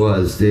that's what it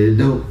was, dude.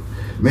 Don't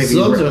make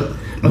me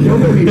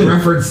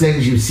reference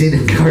things you've seen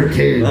in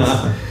cartoons.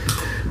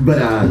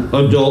 But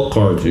adult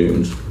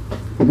cartoons.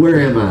 Where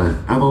am I?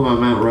 I'm on my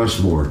Mount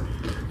Rushmore.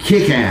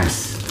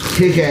 Kick-Ass,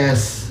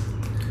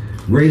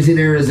 Raising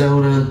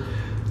Arizona.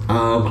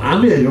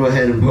 I'm gonna go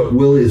ahead and put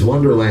Willy's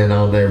Wonderland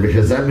on there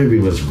because that movie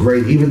was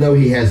great. Even though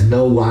he has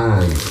no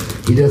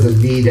lines, he doesn't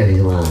need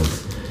any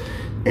lines.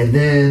 And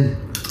then,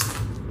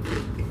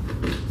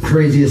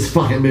 craziest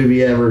fucking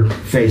movie ever,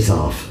 Face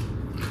Off.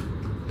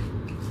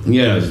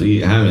 Yeah,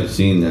 see, I haven't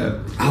seen that.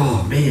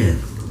 Oh man,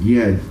 you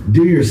gotta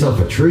do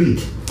yourself a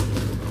treat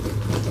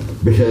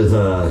because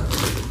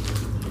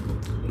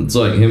it's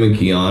like him and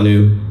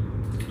Keanu.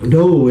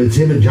 No, it's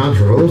him and John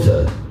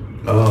Travolta.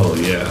 Oh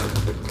yeah.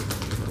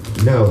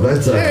 No,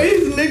 that's hey,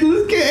 it's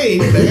Nicolas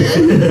Cage, man.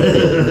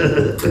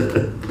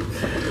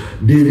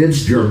 Dude,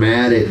 it's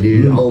dramatic,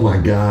 dude. Oh my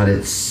god,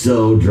 it's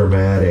so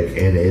dramatic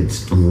and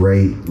it's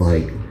great.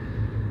 Like,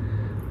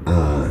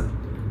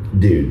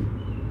 dude,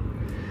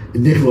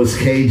 Nicolas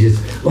Cage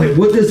is like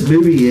what this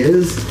movie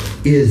is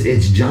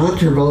it's John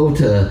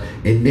Travolta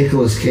and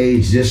Nicolas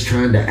Cage just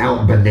trying to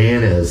out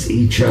bananas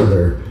each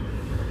other,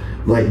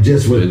 like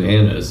just with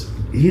bananas.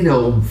 you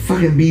know,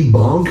 fucking be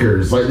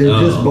bonkers. Like, they're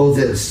just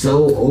both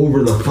so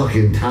over the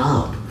fucking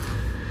top.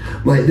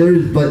 Like,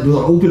 there's, like, the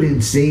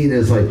opening scene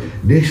is, like,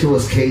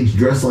 Nicolas Cage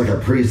dressed like a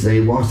priest, and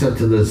he walks up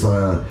to this,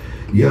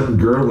 young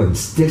girl and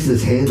sticks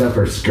his hand up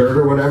her skirt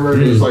or whatever,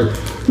 and he's like,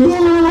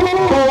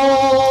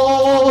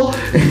 oh!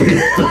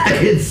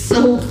 It's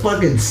so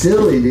fucking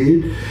silly,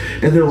 dude.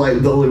 And they're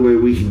like, the only way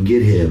we can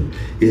get him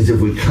is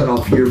if we cut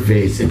off your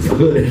face and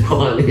put it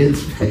on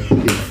his face.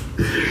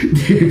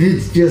 Dude,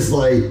 it's just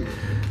like...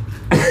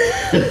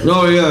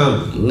 Oh,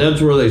 yeah.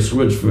 That's where they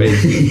switch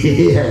faces.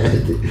 Yeah.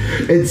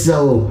 And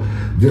so...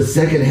 the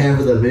second half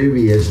of the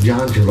movie is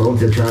John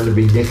Travolta trying to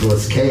be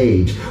Nicolas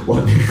Cage,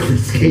 while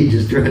Nicolas Cage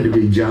is trying to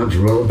be John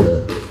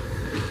Travolta.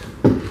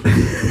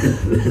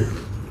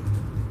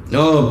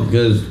 Oh,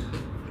 because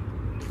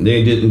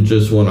they didn't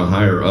just want to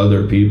hire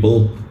other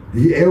people?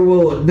 Yeah,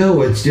 well,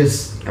 no, it's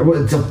just...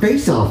 it's a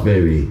face-off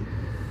movie.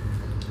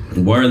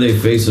 Why are they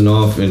facing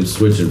off and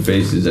switching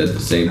faces at the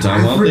same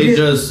time? Why don't they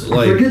just,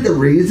 like... I forget the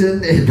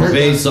reason.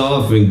 Face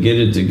off and get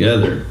it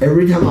together.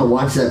 Every time I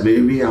watch that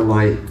movie, I'm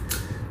like,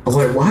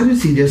 why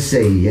does he just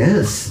say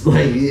yes?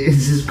 Like,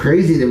 it's just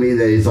crazy to me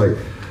that he's like,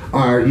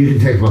 all right, you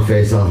can take my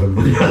face off and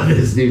put it on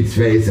this dude's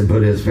face and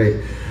put his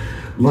face.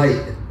 Like,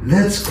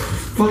 that's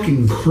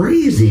fucking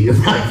crazy.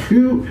 Like,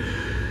 who...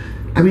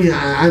 I mean,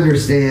 I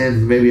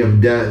understand maybe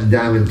I'm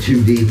diving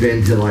too deep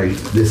into, like,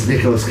 this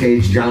Nicolas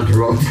Cage, John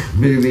Travolta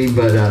movie,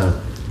 but,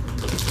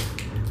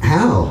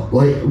 how?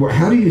 Like,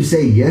 how do you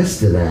say yes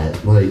to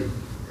that? Like,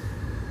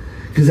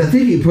 because I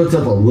think he puts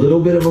up a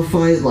little bit of a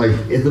fight, like,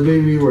 in the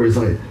movie where he's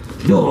like,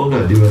 no, I'm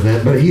not doing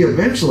that, but he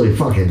eventually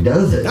fucking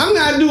does it. I'm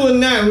not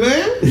doing that,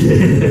 man.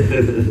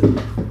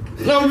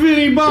 I'm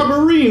Vinny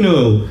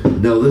Barbarino.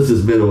 No, this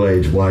is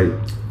middle-aged, white,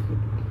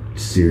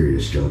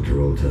 serious John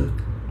Travolta.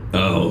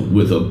 Oh,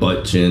 with a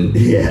butt chin.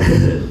 Yeah.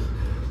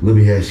 Let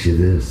me ask you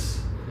this.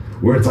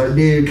 Where it's like,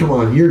 dude, come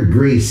on, you're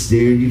Grease,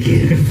 dude. You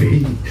can't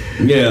be...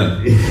 Yeah.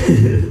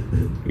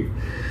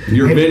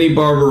 You're Vinny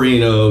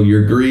Barbarino,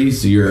 you're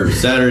Grease, you're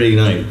Saturday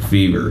Night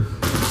Fever.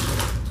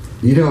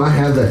 You know, I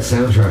have that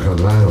soundtrack on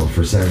vinyl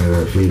for Saturday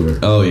Night Fever.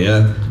 Oh,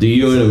 yeah? Do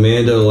you and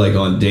Amanda, like,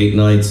 on date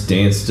nights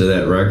dance to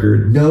that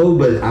record? No,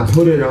 but I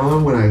put it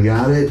on when I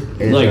got it.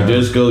 And, like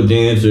disco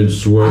dance and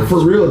swerve? I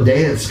for real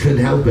dance, couldn't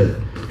help it.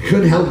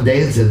 Couldn't help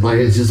dancing. Like,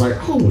 it's just like,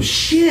 oh,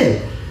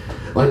 shit.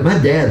 Like, my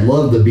dad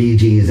loved the Bee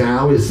Gees, and I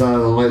always thought,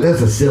 I'm like,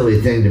 that's a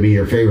silly thing to be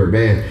your favorite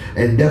band.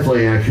 And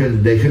definitely,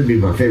 they couldn't be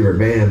my favorite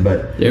band,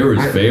 but... They were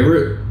his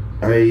favorite?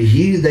 I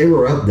mean, they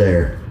were up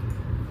there.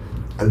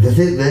 I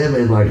think them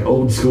and, like,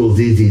 old school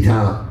ZZ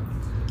Top.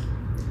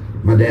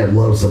 My dad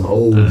loves some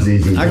old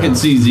ZZ Top. I can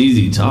see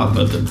ZZ Top,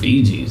 but the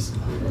Bee Gees.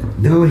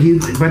 No,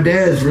 my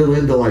dad's real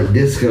into, like,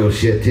 disco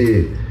shit,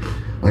 too.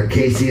 Like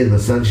Casey and the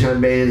Sunshine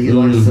Band. He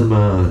likes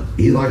some,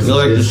 he likes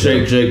the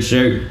shake, shake,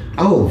 shake.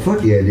 Oh,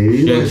 fuck yeah, dude.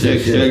 He likes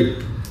shake, shake.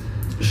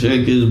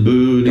 Shake his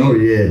booty. Oh,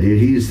 yeah, dude.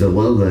 He used to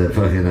love that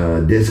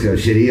fucking disco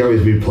shit. He'd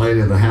always be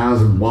playing in the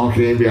house and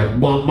walking in and be like,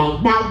 womp,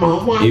 womp, womp,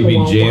 womp, womp, he'd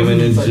be jamming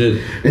and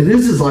shit. And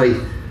this is like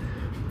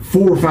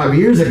 4 or 5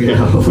 years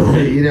ago,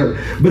 you know.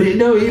 But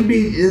he'd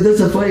be, that's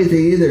a funny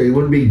thing either. He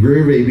wouldn't be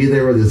groovy. He'd be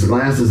there with his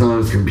glasses on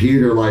his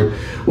computer, like,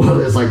 while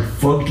this, like,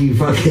 funky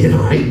fucking,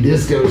 like,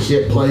 disco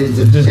shit plays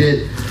and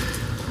shit.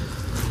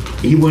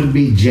 He wouldn't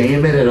be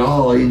jamming at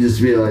all. He'd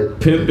just be like...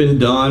 Pimpin'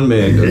 Don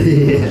Mega.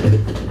 Yeah.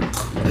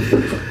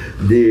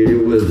 Dude,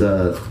 it was,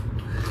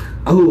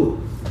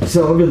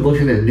 so I've been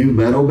looking at new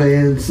metal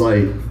bands,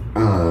 like,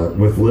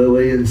 with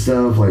Lily and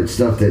stuff, like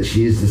stuff that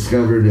she's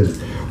discovered, and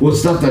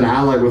stuff that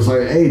I like was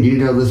like, hey, do you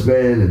know this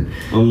band? And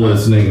I'm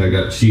listening. I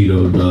got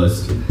Cheeto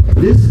dust.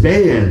 This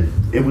band,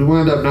 and we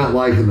wound up not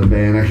liking the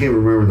band. I can't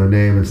remember their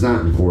name. It's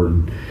not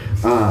important.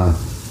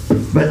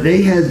 But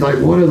they had like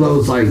one of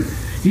those, like,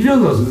 you know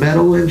those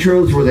metal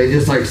intros where they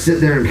just like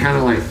sit there and kind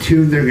of like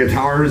tune their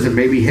guitars and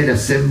maybe hit a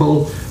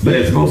cymbal, but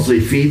it's mostly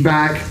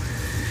feedback.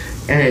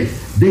 And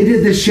they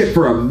did this shit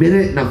for 1.5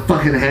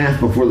 minutes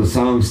before the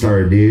song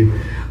started, dude.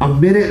 1.5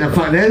 minutes.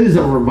 That is a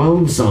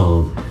Ramones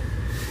song.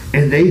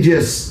 And they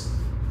just...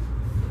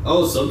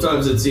 Oh,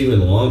 sometimes it's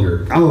even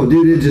longer. Oh,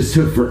 dude, it just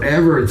took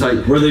forever. It's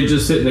like... Where they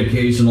just hit an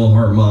occasional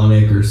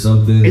harmonic or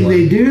something. And like,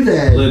 they do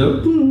that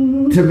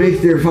to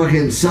make their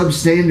fucking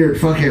substandard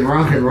fucking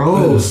rock and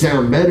roll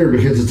sound better,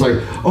 because it's like,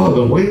 oh, I've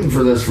been waiting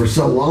for this for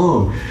so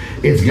long.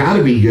 It's got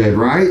to be good,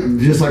 right?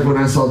 Just like when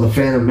I saw the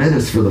Phantom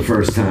Menace for the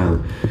first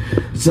time.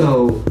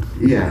 So,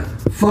 yeah.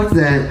 Fuck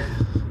that.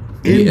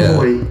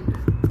 Endpoint. Yeah.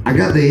 I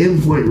got the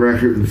Endpoint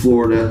record in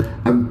Florida.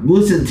 I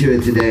listened to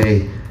it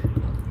today,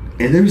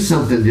 and there's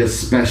something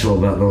just special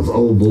about those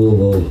old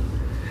Louisville.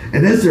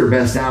 And that's their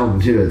best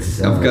album, too.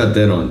 I've got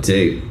that on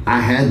tape. I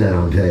had that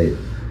on tape.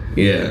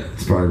 Yeah.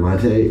 It's probably my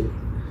tape.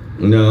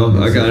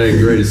 No, I got it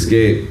at Great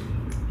Escape.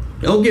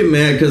 Don't get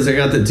mad because I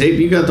got the tape.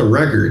 You got the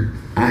record.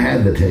 I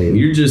had the tape.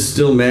 You're just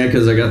still mad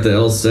because I got the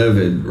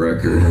L7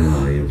 record.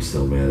 Oh, I am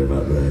still mad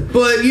about that.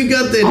 But you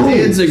got the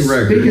dancing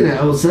record. Speaking of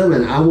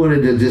L7, I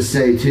wanted to just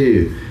say,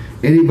 too,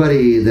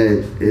 anybody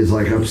that is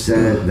like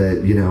upset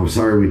that, you know,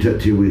 sorry we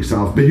took 2 weeks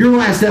off, but your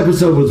last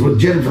episode was with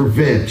Jennifer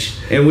Finch.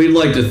 And we'd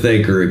like to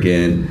thank her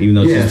again, even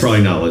though she's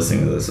probably not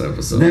listening to this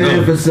episode. That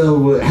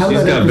episode,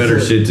 she's got better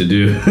shit to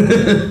do.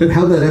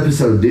 How'd that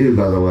episode do,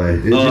 by the way?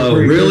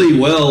 Really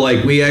well.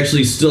 Like, we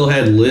actually still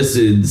had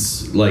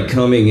listens, like,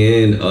 coming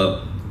in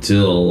up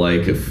till,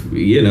 like, if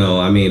you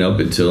know, I mean, up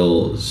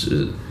until,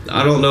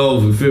 I don't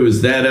know if it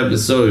was that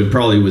episode, it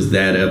probably was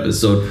that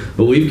episode,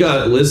 but we've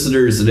got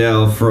listeners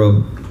now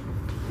from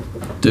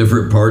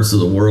different parts of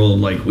the world.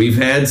 Like, we've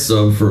had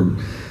some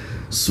from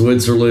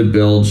Switzerland,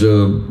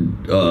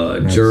 Belgium,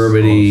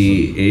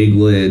 Germany, awesome.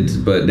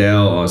 England, but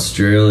now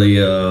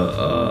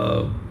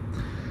Australia,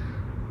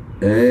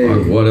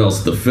 what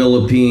else? The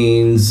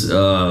Philippines,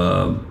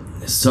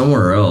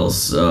 somewhere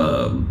else,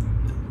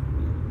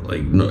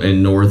 like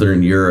in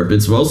Northern Europe.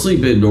 It's mostly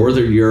been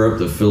Northern Europe,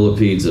 the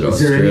Philippines, and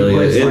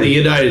Australia. In the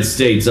United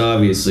States,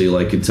 obviously,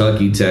 like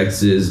Kentucky,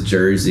 Texas,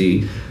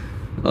 Jersey.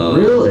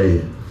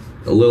 Really?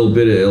 A little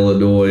bit of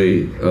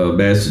Illinois,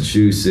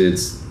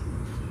 Massachusetts.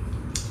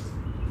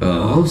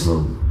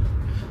 Awesome.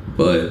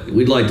 But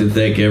we'd like to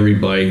thank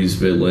everybody who's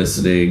been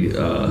listening.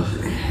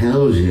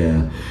 Hell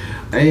yeah.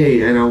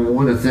 Hey, and I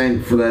want to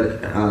thank for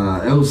that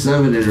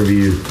L7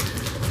 interview.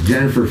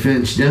 Jennifer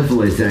Finch,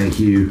 definitely thank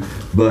you.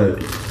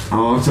 But I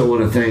also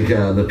want to thank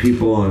the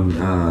people on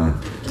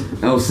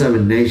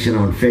L7 Nation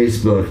on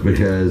Facebook,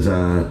 because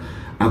I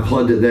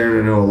plugged it there,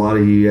 and I know a lot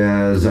of you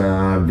guys,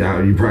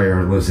 you probably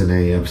aren't listening to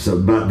any episode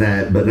about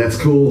that, but that's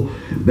cool.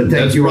 But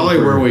that's probably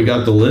where we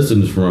got the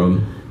listens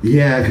from.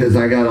 Yeah, because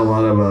I got a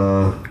lot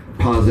of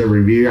positive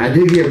review. I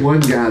did get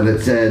one guy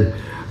that said,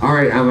 all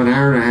right, I'm an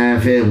hour and a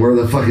half in. Where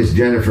the fuck is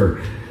Jennifer?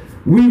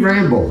 We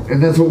ramble,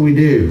 and that's what we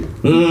do.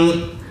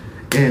 Mm-hmm.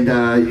 And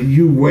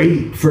you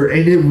wait for,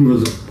 and it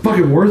was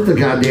fucking worth the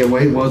goddamn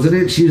wait, wasn't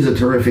it? She was a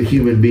terrific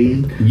human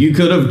being. You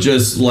could have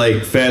just,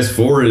 like, fast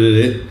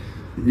forwarded it.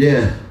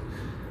 Yeah.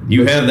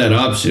 You have that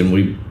option.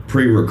 We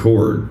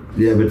pre-record.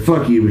 Yeah, but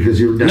fuck you, because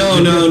you're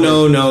not.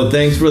 No.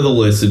 Thanks for the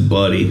listen,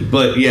 buddy.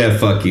 But yeah,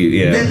 fuck you.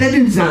 Yeah. That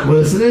dude's not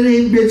listening.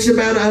 He bitched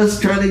about us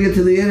trying to get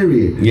to the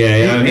interview.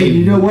 Yeah. And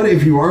you know what?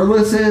 If you are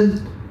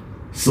listening,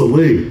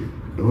 salute.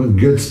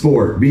 Good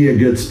sport. Be a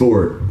good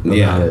sport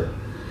about it.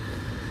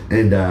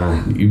 And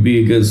you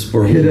be a good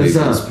sport. Hit us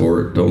up.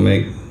 Sport. Don't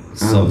make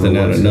something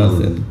out of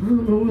nothing. I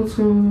don't know what's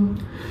going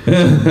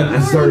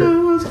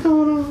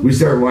on. We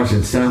started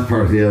watching South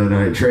Park the other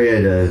night.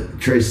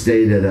 Trey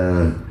stayed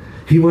at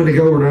he wanted to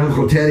go over to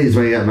Uncle Teddy's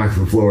when he got back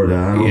from Florida.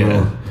 I don't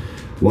know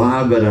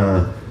why,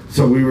 but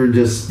so we were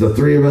just, the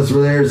three of us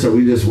were there, so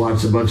we just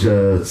watched a bunch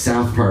of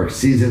South Park,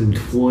 season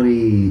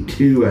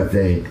 22, I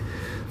think.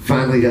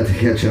 Finally got to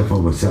catch up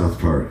on my South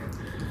Park.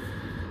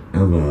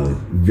 I'm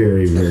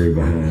very, very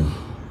behind.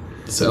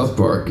 South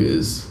Park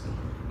is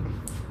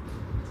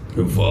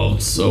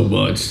evolved so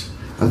much.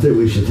 I think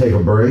we should take a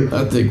break.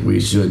 I think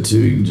we should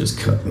too. You can just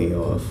cut me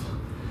off.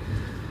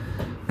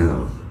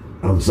 Oh,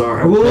 I'm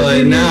sorry.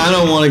 Well, now I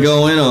don't want to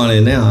go in on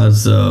it now.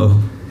 So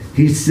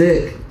he's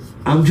sick.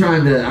 I'm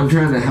trying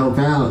to help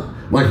out.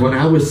 Like when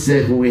I was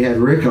sick, when we had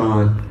Rick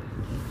on,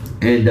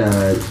 and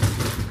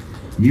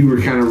you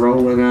were kind of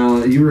rolling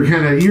out. You were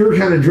kind of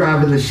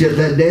driving the ship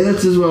that day.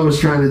 That's just what I was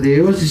trying to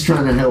do. I was just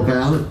trying to help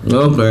out.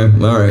 Okay,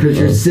 all right. Because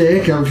you're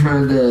sick, I'm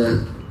trying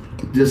to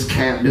just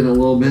captain a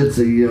little bit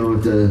so you don't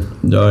have to.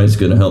 No, he's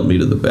gonna help me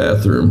to the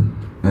bathroom.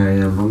 I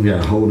am. I'm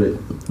gonna hold it.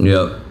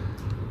 Yep.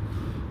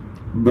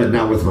 But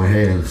not with my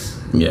hands.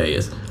 Yeah,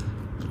 yes.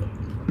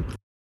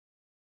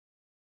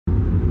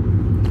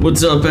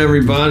 What's up,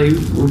 everybody?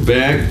 We're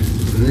back.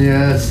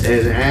 Yes,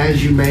 and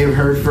as you may have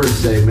heard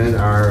first segment,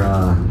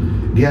 our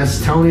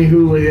guest Tony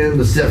Hooligan,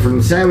 the set from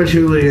the Savage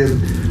Hooligan,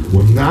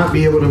 will not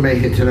be able to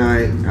make it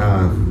tonight.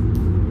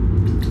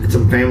 It's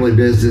some family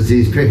business.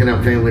 He's picking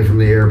up family from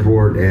the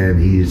airport,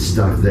 and he's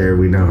stuck there.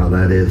 We know how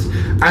that is.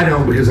 I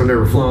don't, because I've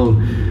never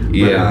flown.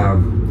 Yeah.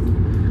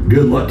 But,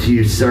 good luck to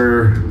you,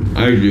 sir.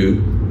 I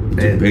do.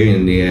 It's a pain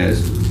in the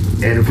ass.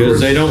 And of because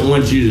course, they don't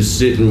want you to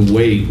sit and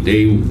wait.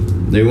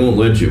 They won't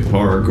let you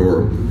park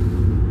or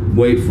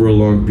wait for a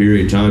long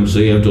period of time, so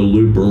you have to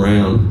loop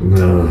around.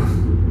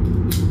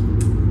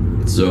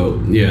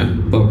 So, yeah,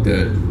 fuck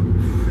that.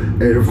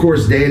 And of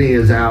course, Danny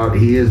is out.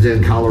 He is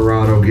in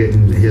Colorado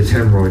getting his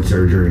hemorrhoid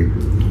surgery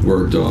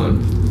worked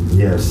on.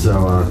 Yes,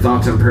 so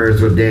thoughts and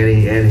prayers with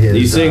Danny and his...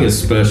 He's seeing a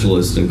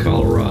specialist in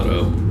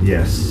Colorado.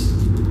 Yes.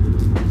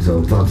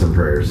 So, thoughts and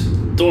prayers.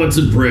 Thoughts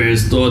and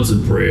prayers.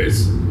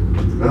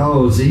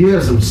 Oh, so you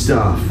have some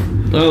stuff.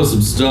 Oh,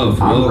 some stuff.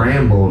 I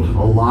rambled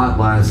a lot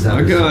last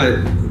episode. I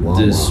got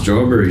this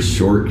strawberry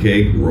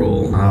shortcake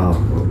roll. Oh,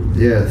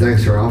 yeah,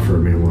 thanks for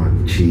offering me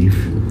one, Chief.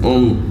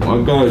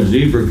 I got a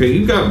zebra cake.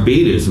 You got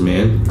beatus,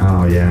 man.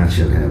 Oh, yeah, I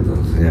should have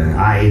those. Yeah,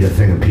 I ate a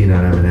thing of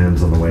peanut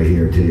M&Ms on the way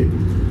here, too.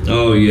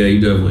 Oh, yeah, you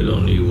definitely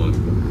don't need one.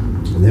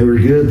 They were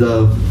good,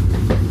 though.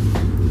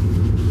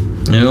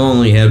 I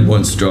only had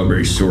one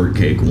strawberry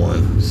shortcake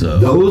one, so...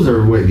 Those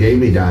are what gave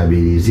me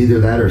diabetes, either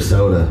that or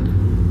soda.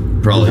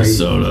 Probably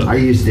soda. I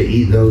used to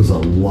eat those a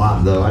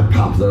lot, though. I'd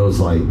pop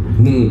those like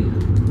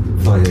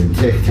Fucking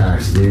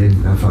TikToks,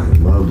 dude. I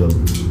fucking loved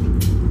them.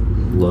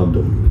 Loved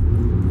them.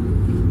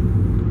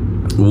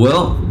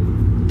 Well,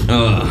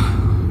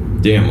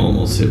 damn,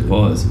 almost hit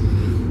pause.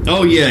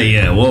 Oh,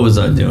 yeah. What was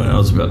I doing? I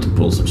was about to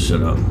pull some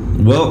shit up.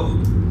 Well,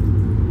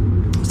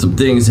 some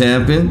things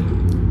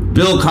happened.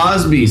 Bill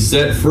Cosby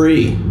set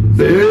free.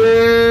 Boo!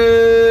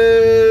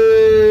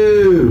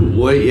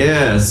 What?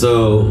 Yeah,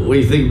 so what do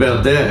you think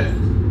about that?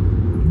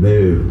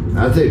 Boo.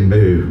 I think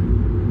boo.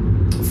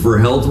 For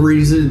health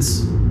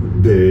reasons?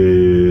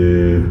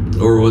 Boo.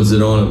 Or was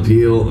it on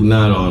appeal?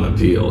 Not on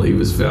appeal. He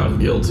was found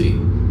guilty.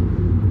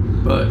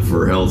 But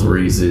for health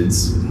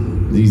reasons,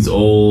 he's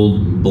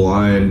old,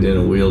 blind, in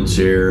a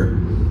wheelchair.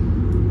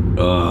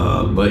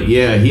 But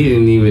yeah, he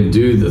didn't even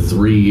do the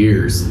 3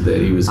 years that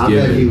he was given.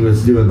 I bet he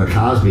was doing the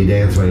Cosby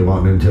dance when he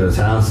walked into his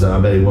house, so I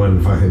bet he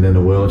wasn't fucking in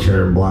a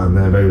wheelchair and blind.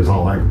 I bet he was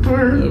all like... You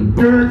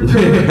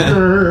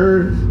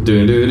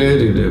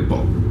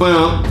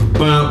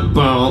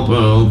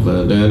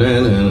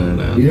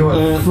know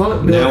what?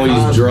 Fuck Bill now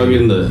he's Cosby.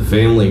 drugging the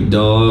family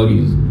dog.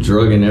 He's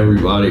drugging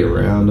everybody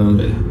around him.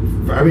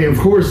 And I mean, of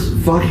course,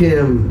 fuck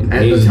him.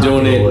 he's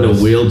doing it in a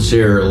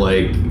wheelchair,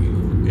 like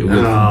with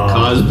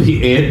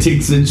Cosby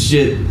antics and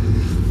shit.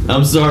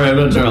 I'm sorry, I'm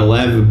not trying to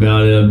laugh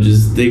about it. I'm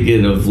just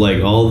thinking of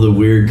like all the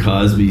weird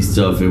Cosby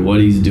stuff and what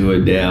he's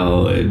doing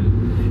now.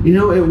 And you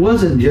know, it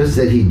wasn't just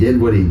that he did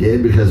what he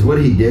did, because what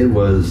he did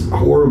was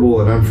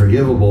horrible and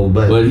unforgivable.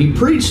 But he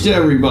preached to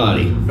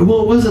everybody.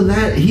 Well, it wasn't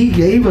that. He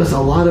gave us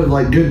a lot of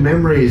like good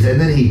memories, and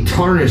then he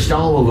tarnished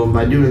all of them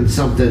by doing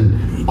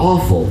something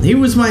awful. He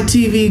was my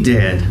TV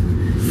dad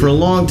for a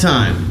long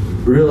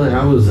time. Really,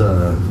 I was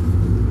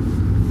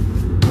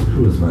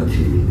who was my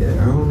TV dad?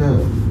 I don't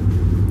know.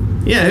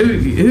 Yeah,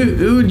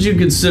 who would you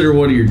consider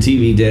one of your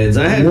TV dads?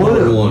 I had one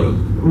of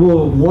them.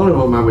 Well, one of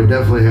them I would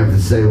definitely have to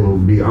say will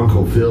be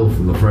Uncle Phil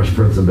from The Fresh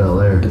Prince of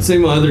Bel-Air. I'd say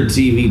my other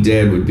TV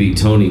dad would be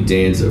Tony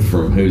Danza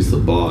from Who's the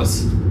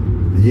Boss.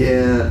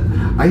 Yeah,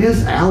 I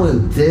guess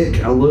Alan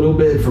Thicke a little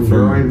bit from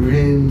Growing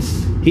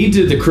Pains. He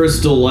did the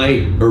Crystal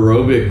Light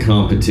aerobic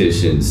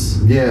competitions.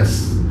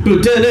 Yes. Key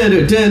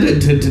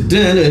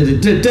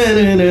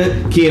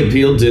and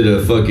Peele did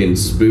a fucking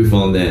spoof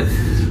on that.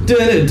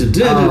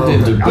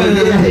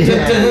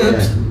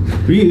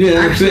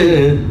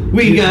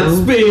 We got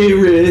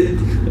spirit.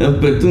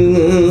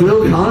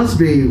 Bill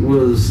Cosby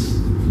was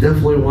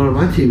definitely one of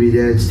my TV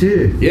dads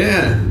too.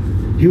 Yeah.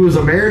 He was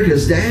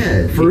America's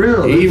dad, for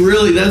real. He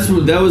really,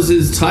 that was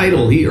his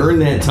title. He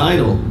earned that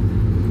title.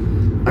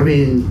 I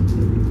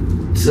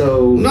mean,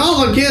 so... And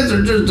all the kids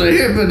are just a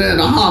hippin' and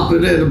a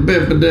hoppin' and a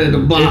bippin' and a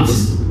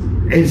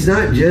boppin'. It's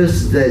not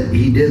just that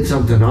he did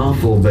something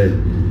awful, but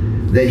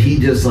that he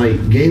just,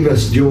 like, gave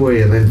us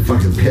joy and then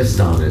fucking pissed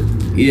on it.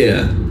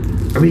 Yeah.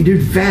 I mean,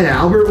 dude, Fat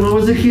Albert when I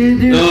was a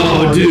kid, dude.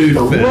 Oh, dude. I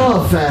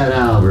love Fat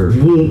Albert.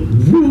 We're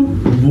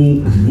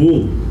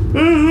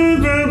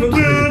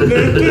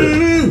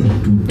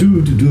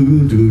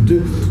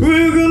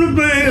gonna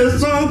play a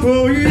song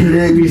for you. And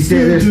then you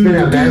stand there, spin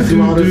out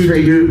basketball to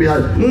straight, you'd be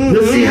like,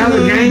 let's see how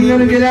the gang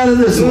gonna get out of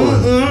this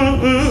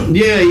one.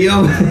 Yeah,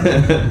 yo.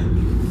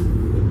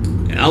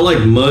 I like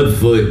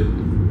Mudfoot.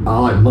 I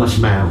like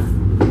Mushmouth.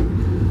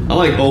 I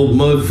like old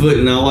Mudfoot,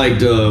 and I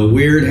liked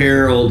Weird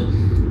Harold.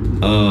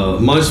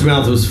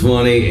 Mushmouth was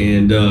funny,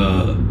 and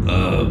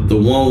the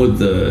one with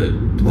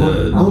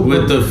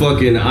the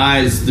fucking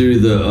eyes through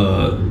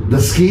the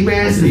ski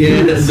mask.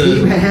 Yeah,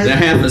 the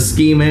half a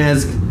ski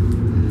mask.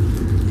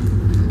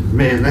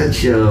 Man, that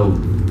show.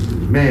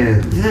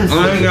 Man, that's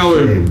I think I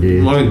would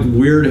like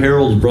Weird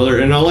Harold's brother,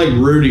 and I like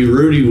Rudy.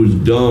 Rudy was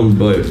dumb,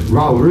 but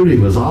Rudy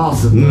was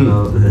awesome.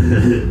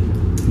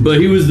 But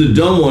he was the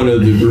dumb one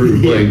of the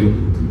group. Like,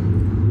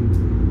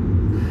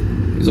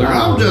 he's like,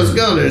 I'm just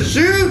gonna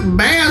shoot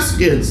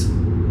baskets.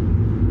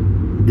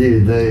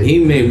 Dude, he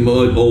made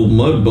old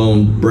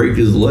Mudbone break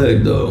his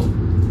leg though.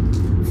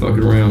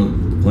 Fucking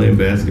around playing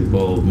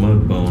basketball with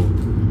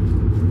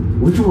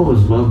Mudbone. Which one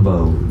was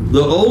Mudbone?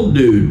 The old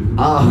dude.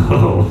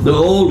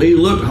 Oh. He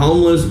looked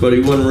homeless, but he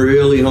wasn't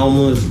really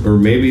homeless. Or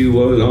maybe he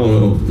was, I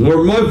don't know.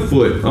 Or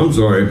Mudfoot, I'm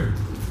sorry.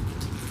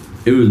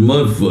 It was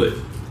Mudfoot.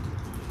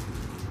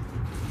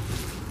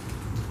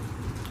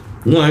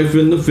 Life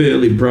in the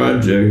Philly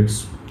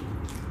projects.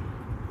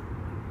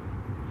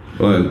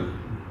 But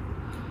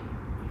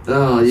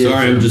oh, yeah.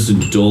 Sorry, I'm just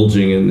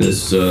indulging in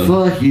this.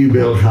 Fuck you,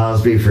 Bill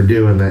Cosby, for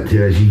doing that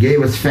to us. You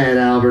gave us Fat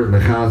Albert and the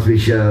Cosby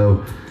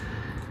Show,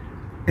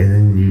 and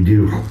then you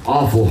do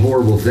awful,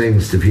 horrible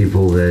things to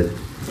people that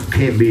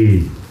can't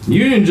be.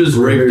 You didn't just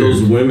rape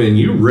those women.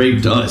 You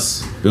raped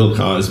us, Bill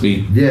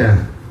Cosby.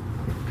 Yeah.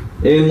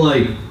 And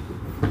like,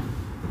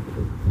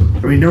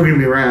 I mean, don't get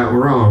me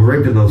wrong.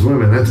 Raping those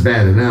women, that's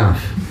bad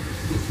enough.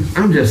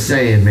 I'm just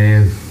saying,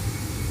 man.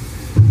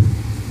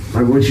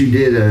 Like what you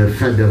did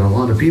affected a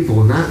lot of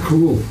people. Not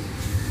cool.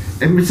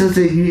 And besides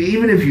that,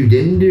 even if you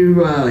did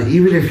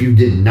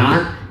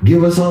not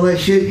give us all that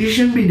shit, you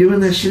shouldn't be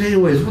doing that shit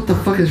anyways. What the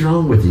fuck is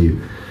wrong with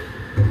you?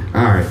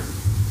 All right.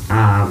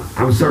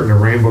 I'm starting to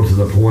ramble to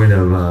the point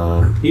of...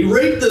 he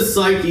raped the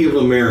psyche of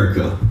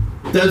America.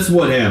 That's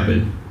what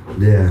happened.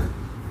 Yeah.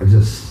 I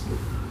just...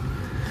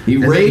 He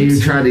and raped.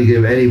 you tried to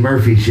give Eddie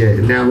Murphy shit,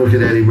 and now look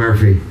at Eddie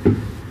Murphy.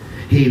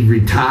 He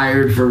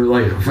retired for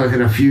like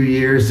fucking a few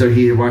years so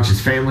he could watch his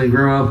family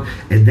grow up,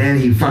 and then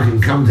he fucking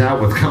comes out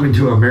with Coming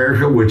to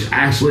America, which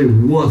actually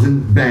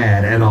wasn't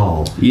bad at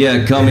all.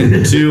 Yeah,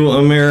 Coming to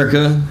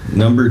America,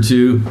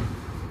 #2.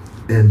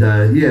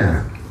 And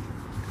yeah,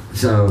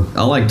 so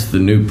I liked the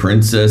new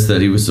princess that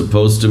he was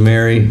supposed to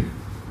marry,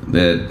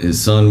 that his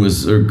son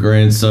was, or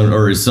grandson,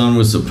 or his son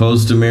was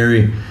supposed to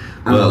marry,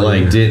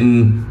 but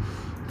didn't.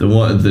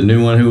 The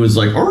new one who was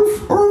like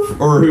arf arf,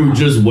 or who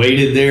just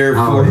waited there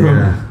for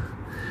him.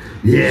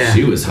 Yeah.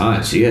 She was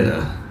hot. She had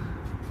a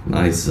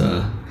nice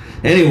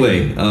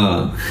anyway,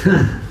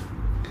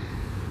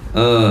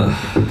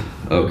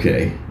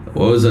 okay.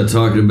 What was I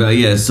talking about?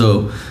 Yeah,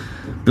 so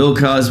Bill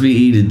Cosby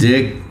eat a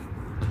dick.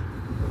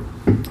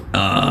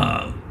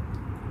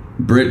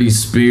 Britney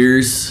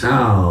Spears.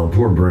 Oh,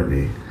 poor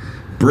Britney.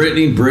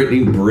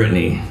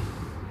 Britney.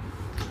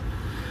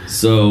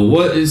 So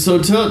what?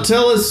 So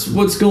tell us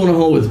what's going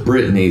on with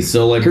Britney.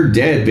 So like her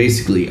dad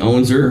basically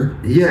owns her.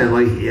 Yeah,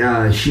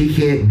 like she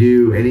can't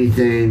do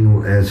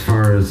anything as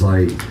far as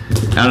like.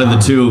 Out of the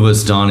two of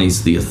us,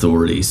 Donnie's the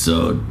authority.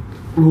 So.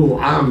 Well,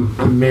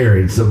 I'm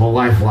married, so my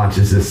wife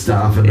watches this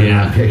stuff, and then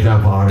I pick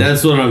up on it.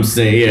 That's what I'm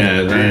saying.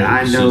 Yeah,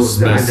 I know.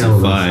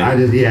 Specify. I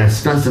did. Yeah,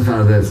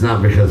 specify that it's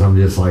not because I'm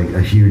just like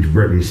a huge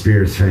Britney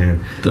Spears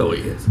fan. Though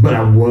he is. But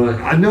I was.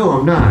 I know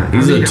I'm not.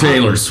 He's a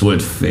Taylor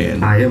Swift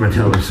fan. I am a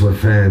Taylor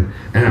Swift fan,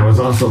 and I was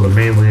also the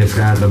manliest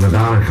guy at the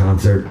Madonna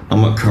concert.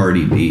 I'm a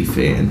Cardi B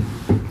fan.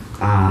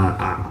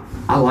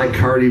 I like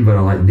Cardi, but I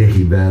like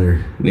Nicki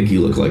better. Nicki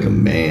looked like a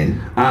man.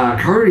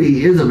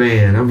 Cardi is a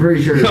man. I'm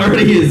pretty sure.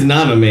 Cardi is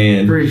not a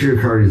man. Pretty sure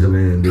Cardi's a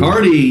man. Dude.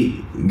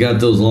 Cardi got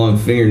those long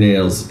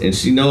fingernails, and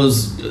she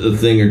knows a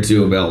thing or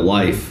two about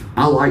life.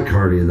 I like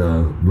Cardi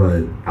though,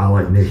 but I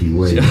like Nicki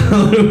way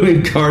more.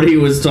 When Cardi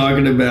was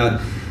talking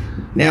about,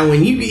 now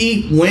when you be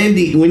eating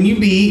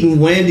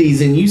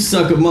Wendy's and you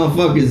suck a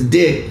motherfucker's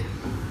dick,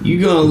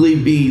 you gonna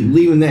be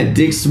leaving that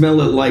dick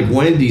smelling like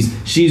Wendy's.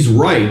 She's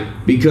right,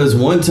 because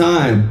one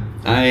time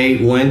I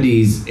ate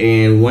Wendy's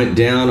and went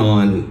down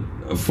on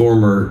a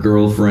former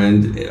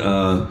girlfriend,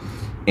 and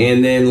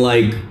then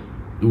like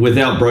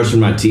without brushing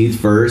my teeth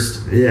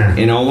first. Yeah.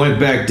 And I went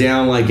back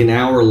down like an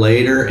hour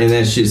later, and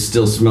that shit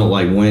still smelled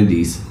like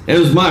Wendy's. It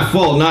was my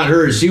fault, not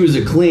hers. She was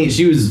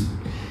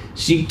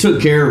she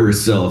took care of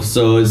herself,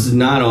 so it's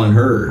not on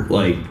her.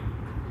 Like,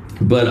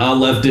 but I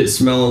left it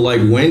smelling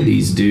like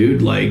Wendy's,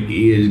 dude. Like,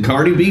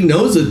 Cardi B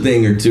knows a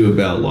thing or two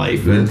about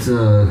life, man.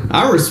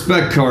 I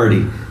respect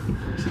Cardi.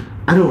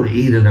 I don't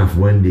eat enough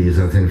Wendy's,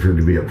 I think, for it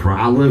to be a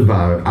problem.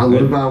 I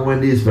live by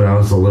Wendy's, but I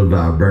also live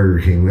by Burger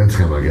King. That's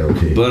kind of my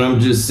go-to. But I'm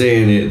just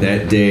saying it,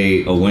 that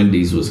day a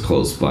Wendy's was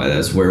close by.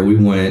 That's where we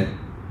went.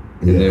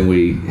 And then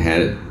we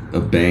had a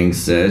bang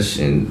sesh,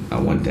 and I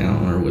went down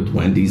on her with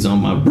Wendy's on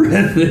my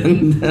breath.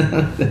 And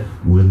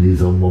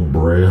Wendy's on my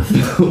breath.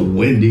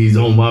 Wendy's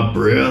on my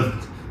breath.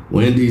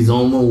 Wendy's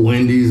on my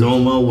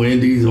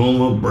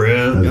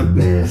breath. That's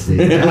nasty.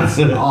 That's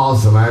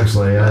awesome,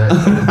 actually.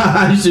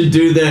 I should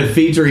do that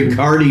featuring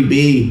Cardi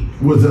B.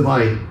 Was it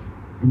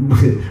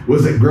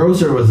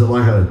gross, or was it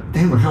like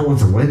damn, I kind of want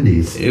some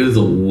Wendy's? It was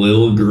a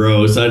little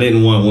gross. I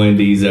didn't want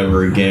Wendy's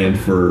ever again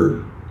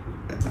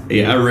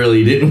I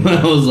really didn't.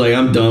 I was like,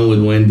 I'm done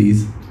with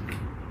Wendy's.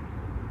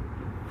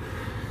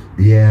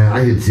 Yeah,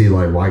 I could see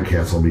like White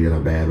Castle being a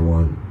bad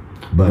one.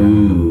 But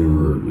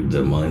ooh,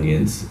 the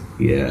onions.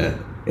 Yeah.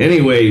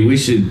 Anyway, we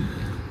should.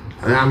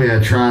 I'm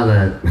gonna try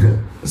that.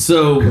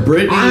 So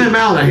Britney, I'm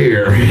out of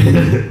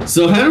here.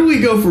 So how do we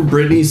go from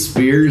Britney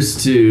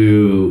Spears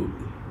to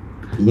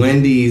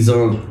Wendy's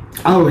on?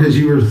 Oh, because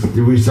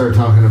we started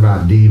talking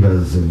about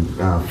divas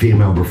and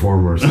female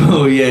performers.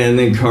 Oh yeah, and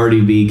then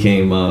Cardi B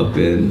came up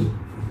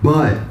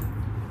But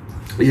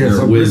yeah,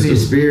 so Britney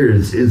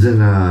Spears isn't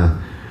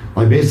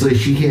like basically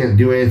she can't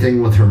do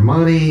anything with her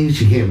money.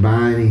 She can't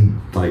buy any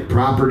like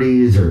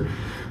properties or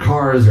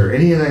cars or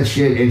any of that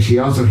shit, and she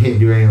also can't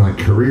do any like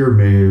career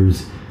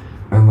moves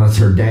unless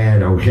her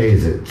dad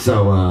okays it.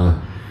 So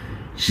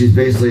she's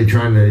basically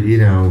trying to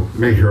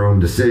make her own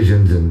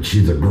decisions, and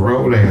she's a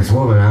grown ass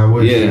woman. I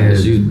wish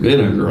she's been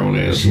a grown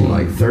ass. She's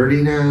like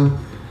 30 now.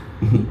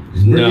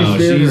 No,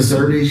 she's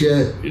 30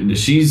 yet.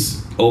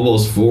 She's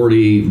almost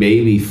 40,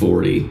 maybe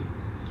 40.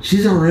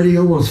 She's already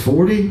almost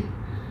 40.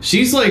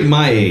 She's like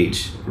my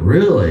age.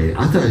 Really?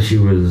 I thought she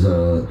was.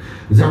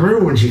 Because I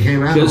remember when she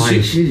came out,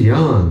 she's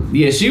young.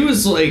 Yeah, she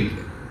was like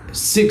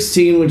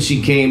 16 when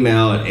she came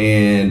out,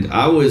 and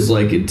I was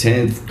like in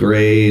 10th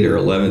grade or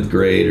 11th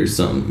grade or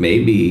something.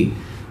 Maybe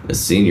a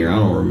senior. I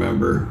don't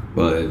remember,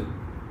 but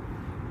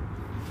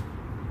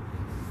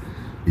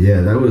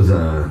yeah, that was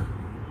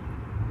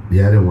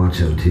yeah, I didn't watch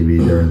it on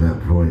TV during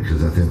that point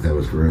because I think that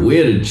was gross. We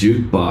had a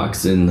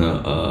jukebox in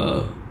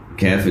the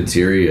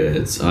cafeteria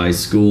at high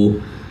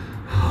school.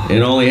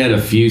 It only had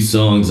a few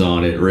songs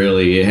on it,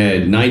 really. It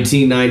had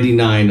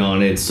 1999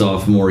 on it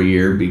sophomore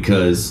year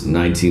because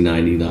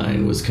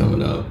 1999 was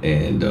coming up.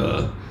 And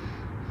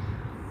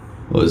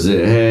was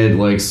it had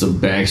like some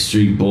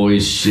Backstreet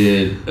Boys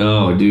shit.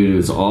 Oh, dude, it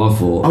was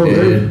awful. Oh,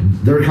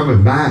 they're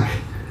coming back.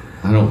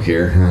 I don't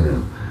care. I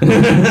know.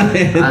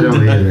 I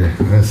don't either.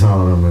 That's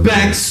all I'm gonna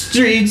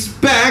Backstreet's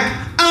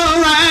back,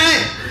 all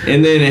right.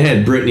 And then it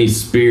had Britney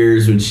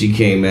Spears when she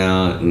came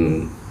out,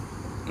 and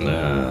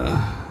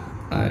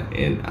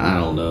I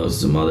don't know,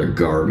 some other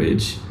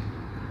garbage.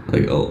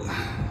 Like, oh.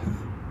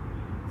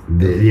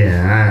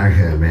 Yeah, I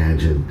can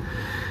imagine.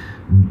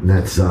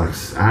 That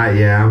sucks.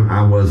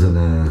 I wasn't.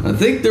 I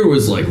think there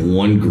was like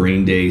one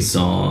Green Day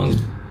song.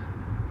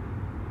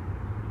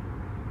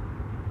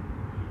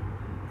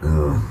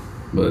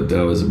 But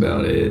that was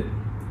about it.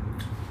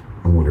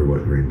 I wonder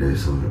what Green Day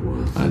song it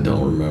was. I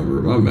don't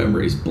remember. My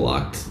memory's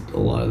blocked a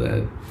lot of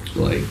that,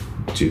 like,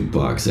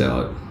 jukebox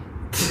out.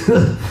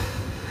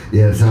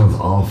 Yeah, it sounds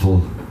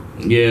awful.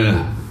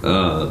 Yeah.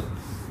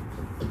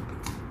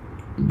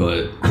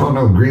 But I don't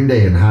know. Green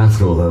Day in high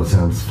school though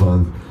sounds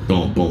fun.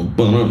 Boom, boom,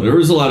 boom. There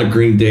was a lot of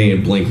Green Day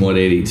and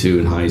Blink-182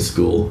 in high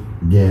school.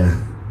 Yeah.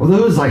 Well,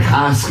 that was like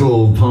high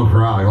school punk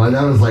rock. Like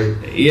that was like,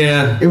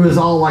 yeah, it was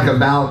all like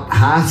about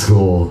high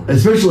school,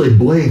 especially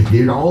Blink,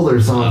 dude. All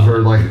their songs were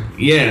like,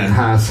 yeah,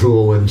 high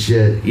school and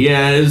shit.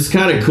 Yeah, it was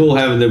kind of cool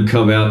having them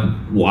come out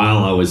while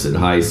I was in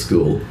high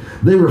school.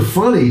 They were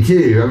funny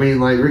too. I mean,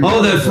 like,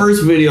 oh, that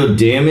first video,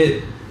 damn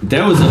it.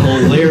 That was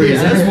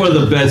hilarious. Yeah. That's one of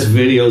the best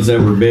videos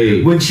ever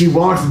made. When she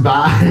walks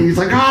by, he's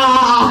like,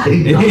 ah!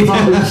 He does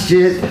all this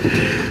shit.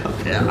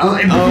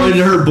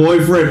 And her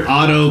boyfriend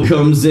Otto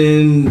comes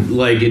in,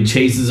 like, and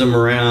chases him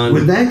around.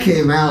 When that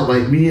came out,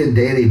 like, me and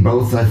Danny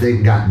both, I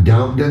think, got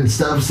dumped and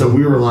stuff. So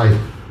we were like,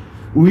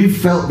 we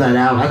felt that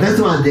out.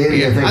 That's why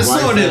Danny, I think, I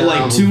saw it at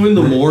like 2 a.m.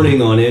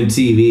 on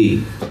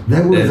MTV.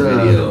 That was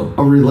a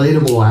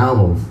relatable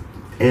album,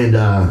 and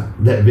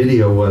that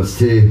video was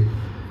too.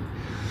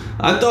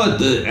 I thought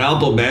the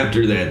album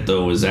after that,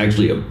 though, was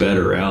actually a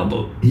better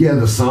album. Yeah,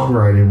 the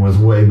songwriting was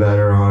way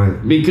better on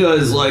it.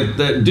 Because, like,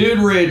 that Dude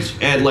Rich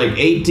had, like,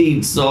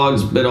 18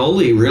 songs, but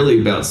only really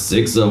about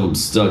 6 of them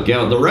stuck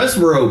out. The rest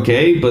were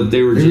okay, but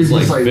they were just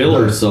like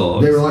filler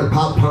songs. They were like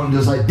pop punk,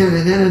 just like, you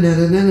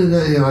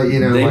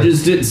know. They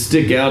just didn't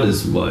stick out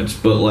as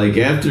much. But, like,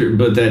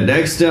 but that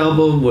next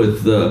album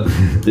with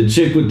the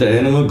chick with the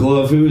enema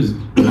glove, who was...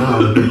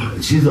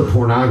 she's a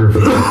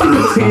pornographer.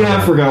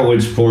 Yeah, I forgot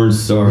which porn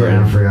star.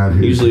 Yeah, I forgot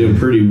who. Usually I'm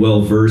pretty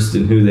well versed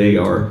in who they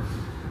are.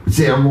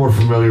 See, I'm more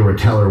familiar with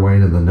Taylor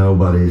Wayne and the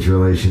Nobodies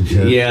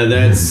relationship. Yeah,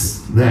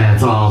 that's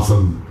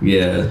awesome.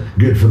 Yeah.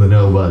 Good for the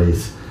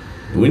Nobodies.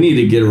 We need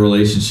to get a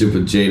relationship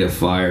with Jada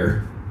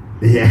Fire.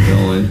 Yeah.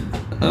 Going.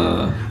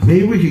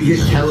 Maybe we could get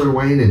Taylor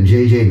Wayne and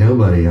JJ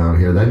Nobody on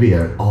here. That'd be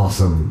an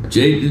awesome.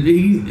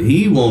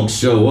 He won't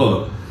show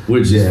up,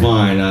 which is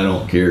fine. I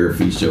don't care if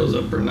he shows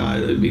up or not.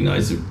 It'd be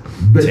nice if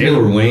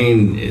Taylor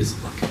Wayne is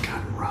fucking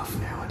gotten rough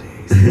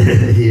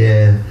nowadays.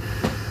 Yeah.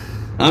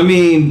 I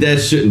mean, that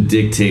shouldn't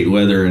dictate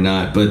whether or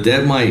not, but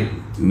that might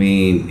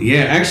mean,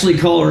 actually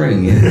call her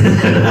in.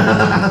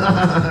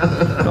 Yeah.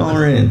 Call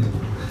her in.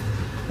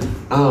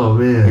 Oh,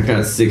 man. I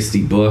got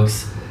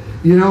 $60.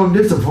 You know, I'm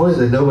disappointed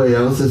that nobody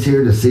else is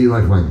here to see,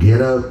 like, my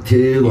get-up,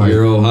 too. Like,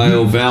 your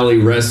Ohio Valley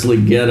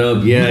wrestling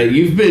get-up. Yeah,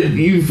 you've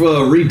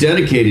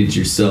rededicated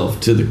yourself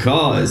to the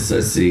cause,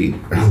 I see.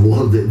 I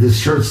love it. This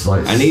shirt's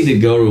like... I need to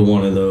go to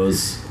one of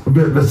those.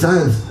 But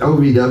besides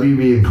OVW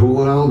being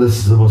cool and all, this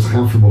is the most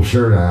comfortable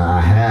shirt I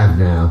have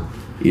now.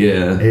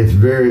 Yeah.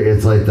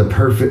 It's like the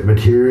perfect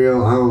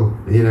material. I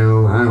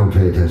don't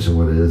pay attention to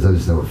what it is. I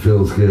just know it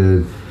feels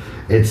good.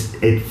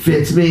 It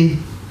fits me,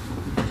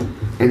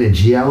 and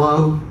it's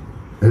yellow,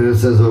 and it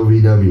says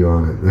OVW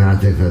on it. And I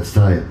think that's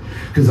tight.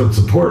 Because I'm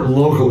supporting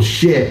local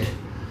shit.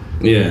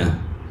 Yeah.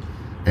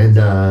 And,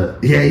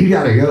 you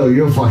gotta go.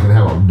 You'll fucking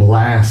have a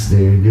blast,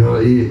 dude.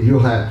 You'll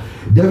have...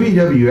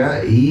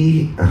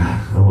 WWE,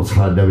 I almost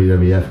called it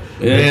WWF.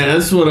 Yeah,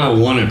 that's what I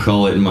want to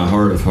call it in my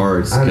heart of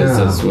hearts, because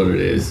that's what it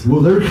is.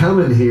 Well, they're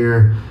coming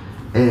here,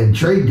 and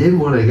Trey did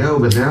want to go,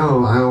 but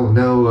now I don't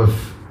know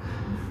if,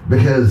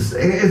 because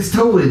it's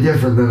totally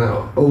different than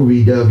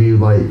OVW.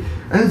 Like,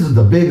 this is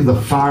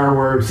the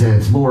fireworks, and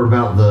it's more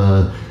about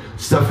the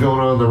stuff going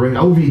on in the ring.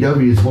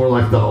 OVW is more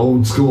like the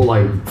old school,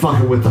 like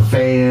fucking with the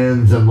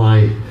fans and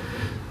like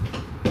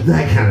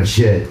that kind of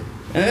shit.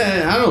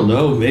 I don't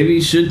know. Maybe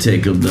you should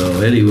take them,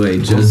 though, anyway,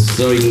 just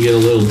so you can get a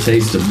little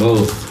taste of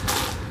both.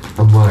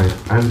 I'm like,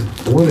 I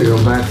want to go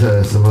back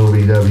to some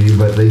OVW,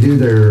 but they do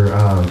they're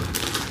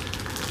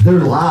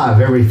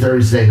live every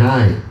Thursday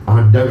night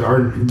on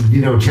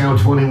Channel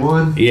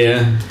 21.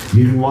 Yeah.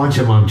 You can watch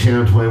them on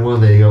Channel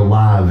 21. They go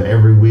live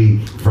every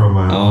week from...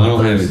 I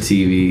don't have a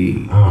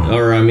TV.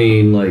 Or, I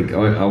mean, like,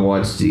 I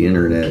watch the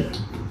internet.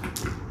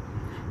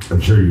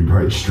 I'm sure you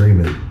probably stream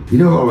it. You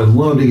know who I would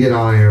love to get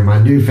on here? My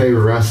new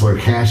favorite wrestler,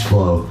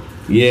 Cashflow.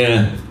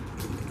 Yeah.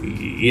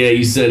 Yeah,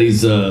 you said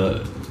he's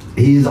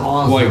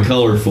awesome. Quite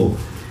colorful.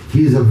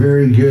 he's a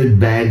very good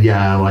bad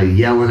guy, like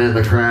yelling at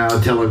the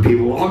crowd, telling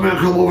people, I'm gonna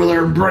come over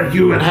there and break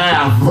you in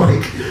half.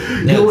 Like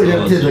going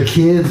up to the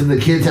kids, and the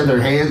kids have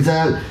their hands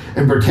out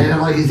and pretending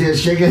like he's in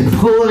shaking,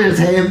 pulling his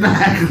hand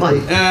back.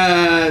 Like,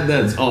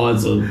 that's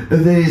awesome.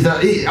 And then he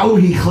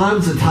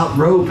climbs the top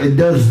rope and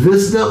does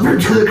this number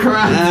to the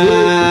crowd.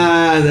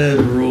 That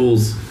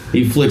rules.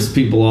 He flicks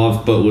people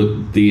off, but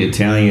with the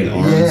Italian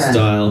arm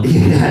style.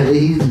 Yeah,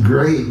 he's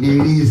great,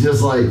 dude. He's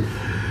just like,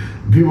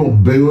 people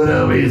booing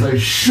him. He's like,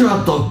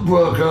 shut the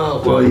fuck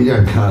up. Well, he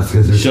doesn't cuss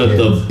because shut kids.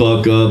 The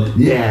fuck up.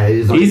 Yeah.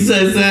 He's like, he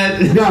says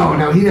that?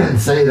 No, he doesn't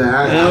say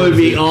that. That would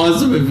be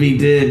awesome if he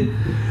did.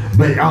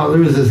 But, there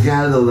was this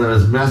guy, though, that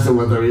was messing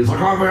with him. He's like,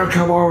 I'm going to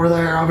come over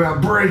there. I'm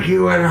going to break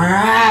you in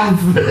half.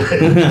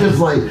 Just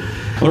like...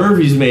 I wonder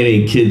if he's made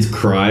any kids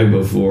cry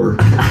before.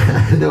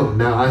 I don't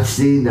know. I've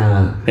seen...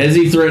 Has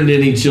he threatened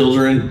any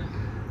children?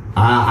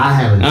 I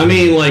haven't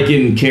seen it. Like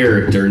in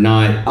character,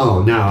 not...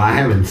 Oh, no, I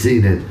haven't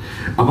seen it.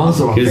 I'm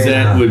also a fan. Because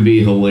that would be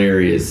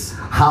hilarious.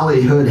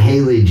 Hollywood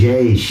Haley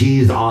J.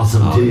 She's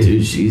awesome, too.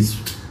 Dude,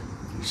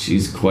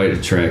 she's quite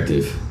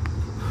attractive.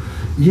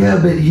 Yeah,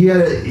 but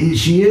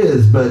she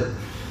is, but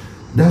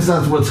that's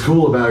not what's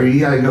cool about her. You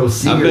gotta go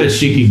see her. I bet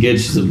she could get you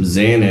some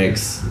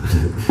Xanax.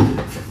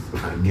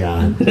 My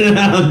God.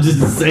 I'm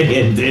just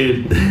saying,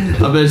 dude.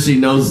 I bet she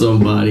knows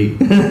somebody.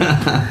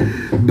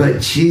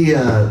 But she, you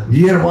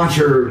gotta watch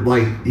her,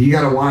 you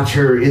gotta watch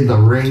her in the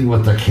ring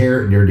with the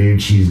character,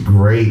 dude. She's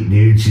great,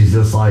 dude. She's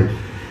just like,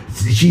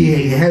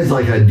 she has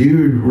like a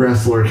dude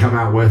wrestler come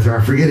out with her.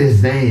 I forget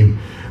his name.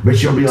 But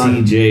she'll be like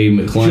TJ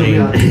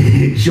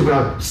McClain. She'll be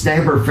like,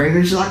 snap her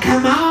finger. She's like,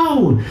 come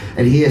on!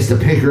 And he has to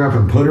pick her up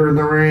and put her in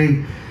the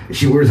ring.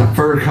 She wears a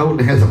fur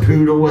coat and has a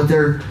poodle with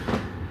her.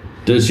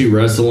 Does she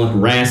wrestle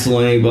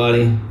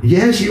anybody?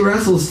 Yeah, she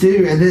wrestles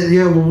too. And then,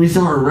 when we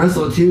saw her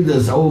wrestle too,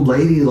 this old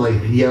lady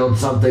yelled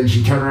something.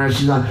 She turned around.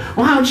 She's like,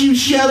 "Why don't you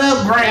shut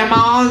up,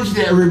 Grandma?" And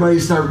everybody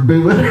started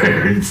booing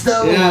her and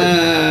stuff.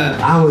 Yeah.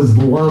 I was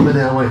loving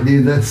it. I'm like,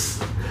 dude, that's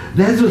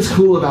what's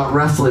cool about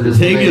wrestling. Is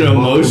they get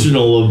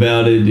emotional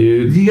about it,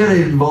 dude. You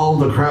gotta involve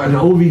the crowd. And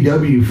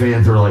OVW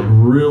fans are like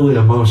really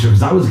emotional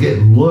because I was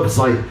getting looks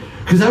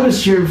because I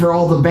was cheering for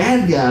all the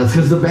bad guys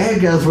because the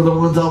bad guys were the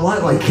ones I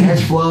like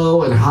Cash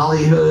Flow and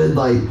Hollywood,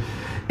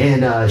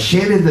 and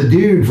Shannon the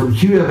dude from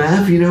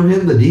QMF. You know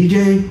him, the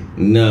DJ?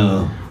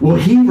 No. Well,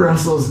 he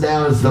wrestles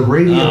now as the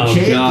radio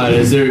champion. Oh God,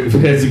 has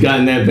it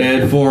gotten that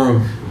bad for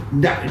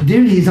him?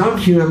 Dude, he's on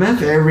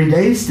QMF every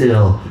day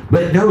still.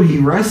 But no, he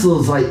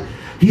wrestles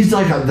he's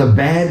like the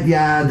bad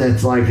guy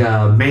that's like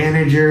a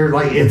manager.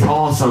 It's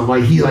awesome.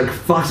 He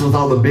fucks with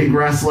all the big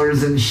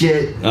wrestlers and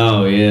shit.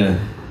 Oh, yeah.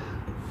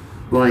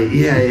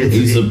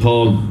 He's a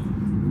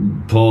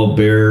Paul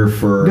Bearer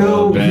for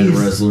bad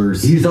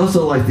wrestlers. He's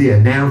also the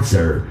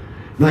announcer.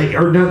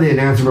 Or not the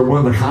announcer, but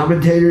one of the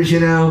commentators,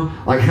 kind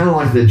of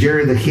like the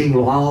Jerry the King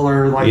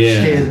Lawler,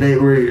 stand there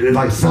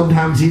where,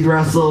 sometimes he'd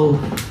wrestle,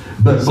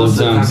 but most of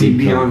the time he'd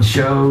be on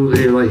show.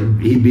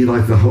 He'd be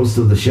the host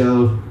of the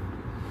show.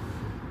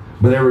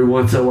 But every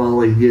once in a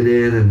while he'd get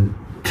in and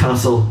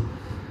tussle.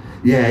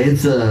 Yeah,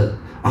 it's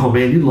oh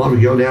man, you'd love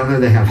to go down there.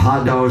 They have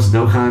hot dogs,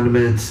 no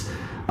condiments.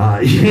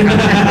 You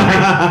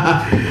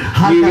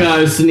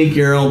gotta sneak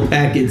your own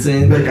packets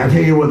in. But I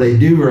tell you what they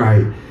do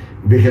right,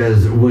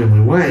 because when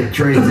we went,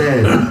 Trey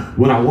said,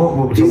 "What I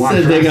want to watch."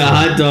 He said they got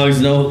hot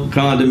dogs, no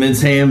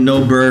condiments, ham,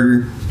 no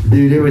burger.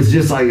 Dude, it was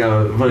just like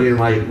a fucking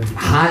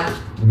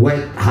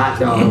wet hot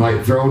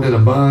dog thrown in a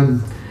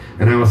bun.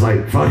 And I was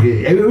like, fuck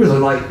it. It was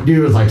it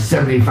was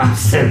 75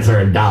 cents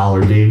or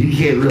 $1, dude. You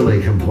can't really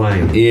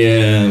complain.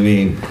 Yeah, I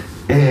mean.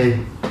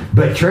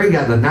 But Trey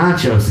got the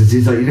nachos because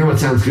he's like, you know what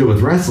sounds good with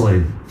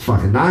wrestling? It's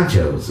fucking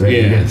nachos. Yeah. He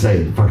didn't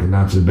say fucking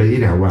nachos, but you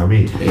know what I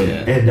mean.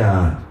 Yeah. And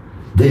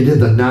they did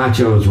the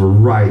nachos were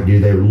right,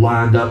 dude. They were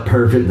lined up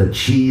perfect. The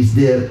cheese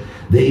dip.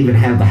 They even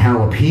have the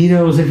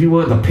jalapenos, if you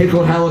want, the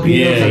pickled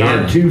jalapenos that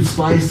aren't too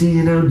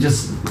spicy,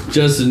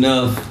 just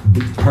enough.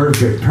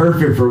 Perfect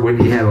for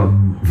when you have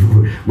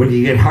when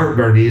you get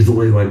heartburn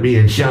easily, like me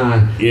and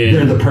Sean. Yeah.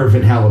 They're the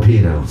perfect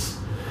jalapenos.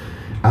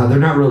 They're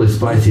not really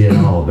spicy at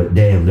all, but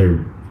damn,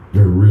 they're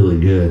really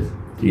good.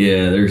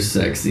 Yeah, they're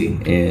sexy,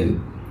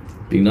 and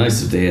be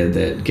nice if they had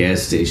that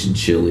gas station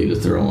chili to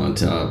throw on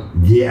top.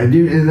 Yeah,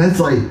 dude, and that's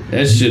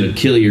that shit'll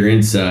kill your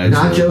insides.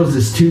 Nachos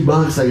is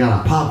 $2. They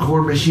got a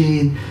popcorn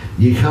machine.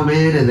 You come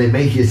in and they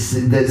make you.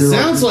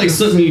 Sounds like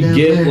something you'd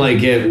get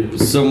at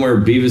somewhere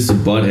Beavis and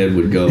Butthead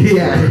would go.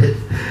 Yeah,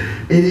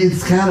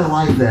 it's kind of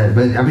like that.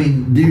 But I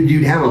mean, dude,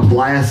 you'd have a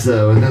blast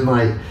though, and then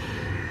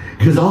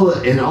because all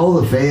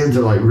the fans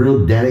are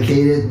real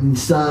dedicated and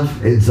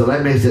stuff, and so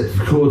that makes it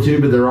cool too.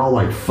 But they're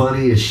all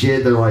funny as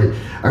shit. They're I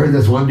heard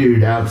this one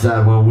dude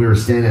outside when we were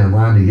standing in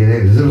line to get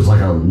in, because it was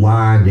a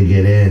line to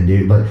get in,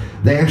 dude. But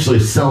they actually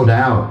sold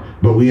out,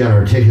 but we got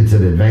our tickets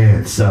in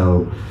advance,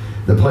 so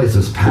the place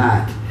was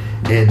packed.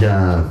 And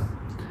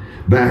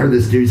but I heard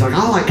this dude, he's like,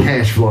 I like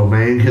Cash Flow,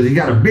 man, because he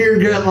got a beer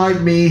gut like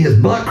me, his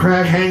butt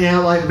crack hang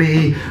out like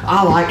me.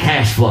 I like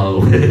Cash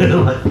Flow.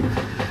 I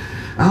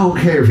don't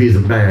care if he's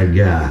a bad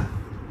guy.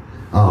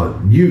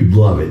 Oh, you'd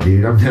love it,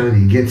 dude. I'm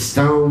telling you, get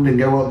stoned and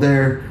go up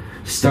there,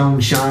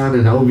 Stone Shine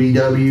and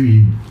OVW.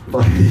 You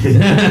fucking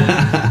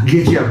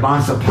get you a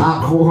box of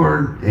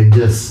popcorn and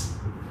just.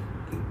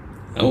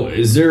 Oh,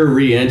 is there a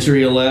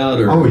re-entry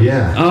allowed? Or? Oh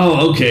yeah.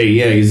 Oh, okay,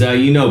 yeah. Because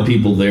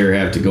people there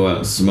have to go out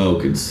and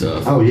smoke and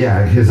stuff. Oh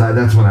yeah, because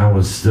that's when I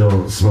was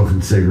still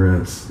smoking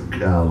cigarettes,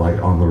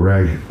 like on the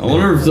reg. I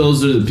wonder if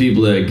those are the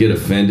people that get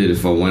offended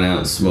if I went out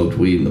and smoked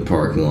weed in the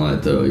parking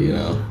lot,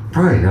 though.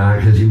 Probably not,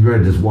 because you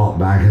better just walk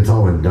back. It's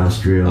all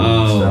industrial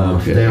and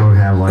stuff. Okay. They don't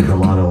have like a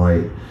lot of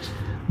like.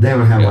 They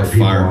don't have like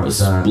people fire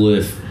outside. A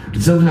spliff.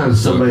 Sometimes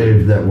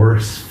somebody that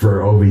works for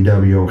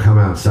OVW will come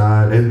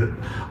outside, and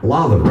a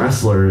lot of the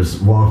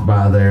wrestlers walk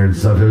by there and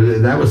stuff.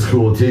 That was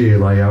cool too.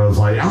 Like I was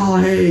like, oh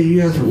hey,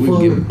 you guys are We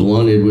fun. get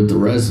blunted with the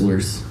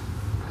wrestlers.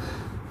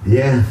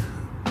 Yeah.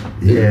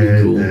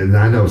 Yeah, cool. and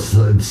I know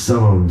some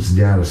of them's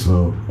gotta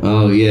smoke.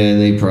 Oh yeah, and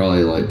they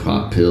probably like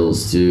pop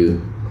pills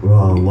too.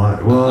 Well,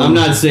 I'm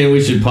not saying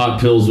we should pop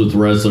pills with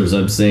wrestlers.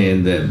 I'm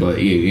saying that, but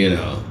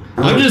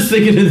I'm just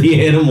thinking of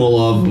the animal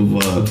off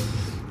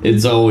of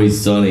It's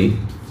Always Sunny.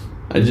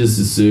 I just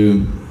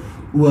assume.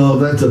 Well,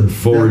 that's a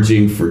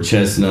foraging for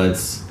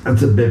chestnuts.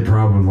 That's a big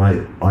problem,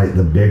 like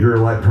the bigger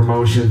like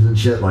promotions and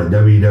shit, like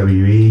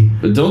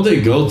WWE. But don't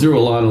they go through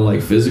a lot of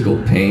like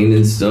physical pain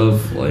and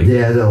stuff? Like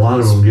yeah, a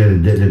lot of them get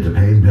addicted to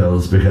pain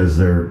pills because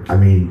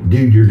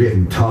dude, you're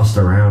getting tossed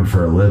around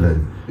for a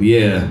living.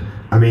 Yeah.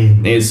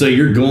 And so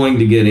you're going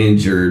to get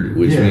injured,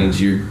 which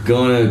means you're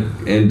gonna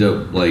end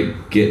up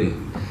like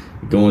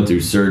going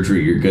through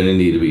surgery. You're gonna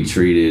need to be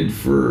treated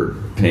for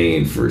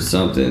pain for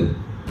something.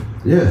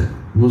 Yeah,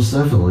 most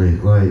definitely.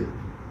 Like,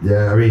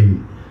 yeah,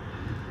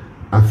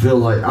 I feel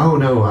like,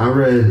 I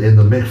read in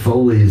Mick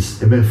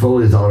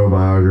Foley's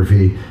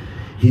autobiography,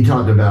 he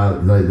talked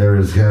about like there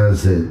was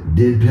guys that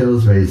did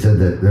pills, but he said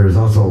that there was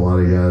also a lot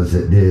of guys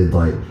that did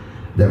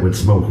that would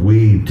smoke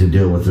weed to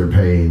deal with their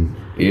pain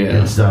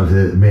and stuff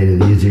that made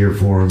it easier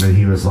for him. And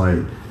he was like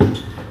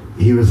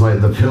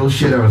the pill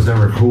shit I was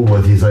never cool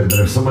with. He's like, but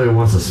if somebody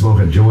wants to smoke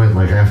a joint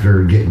like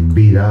after getting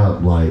beat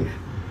up, like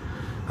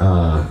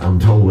I'm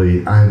totally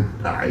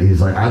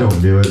he's like, I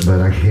don't do it, but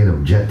I can't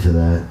object to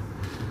that.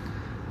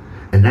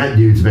 And that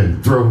dude's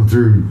been thrown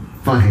through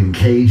fucking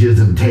cages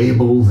and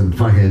tables and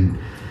fucking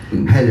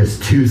had his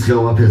tooth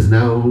go up his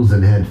nose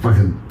and had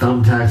fucking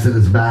thumbtacks in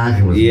his back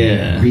and was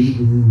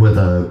beaten with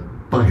a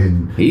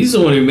fucking. He's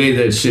the one who made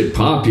that shit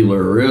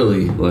popular,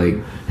 really. Like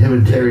him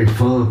and Terry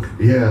Funk,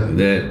 yeah.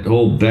 That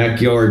whole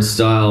backyard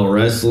style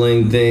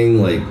wrestling thing,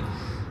 like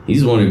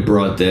he's the one who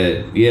brought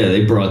that. Yeah,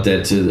 they brought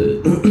that to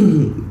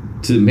the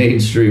to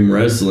mainstream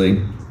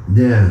wrestling.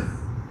 Yeah.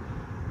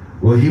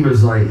 Well, he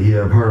was like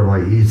part of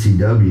like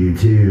ECW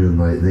too, and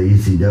like the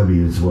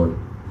ECW is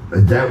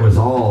that was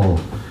all.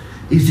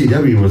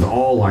 ECW was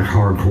all like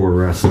hardcore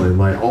wrestling.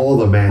 Like all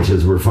the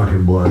matches were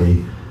fucking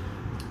bloody,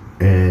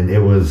 and it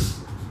was.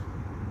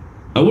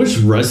 I wish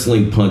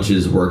wrestling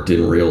punches worked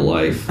in real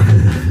life.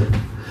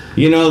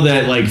 You know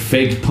that like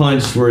fake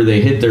punch where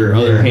they hit their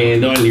other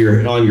hand on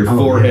your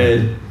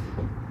forehead. Yeah.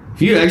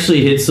 If you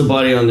actually hit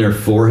somebody on their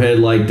forehead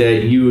like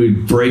that, you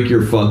would break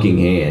your fucking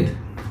hand.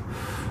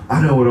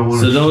 I know what I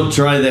want to. So don't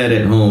try that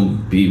at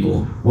home,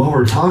 people. Well,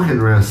 we're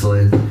talking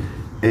wrestling,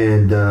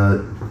 and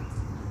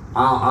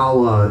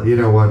I'll you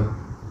know what?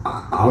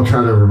 I'll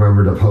try to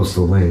remember to post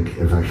a link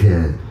if I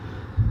can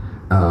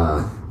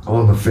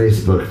on the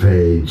Facebook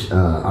page.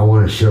 I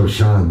want to show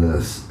Sean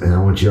this, and I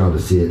want you all to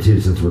see it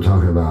too, since we're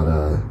talking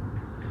about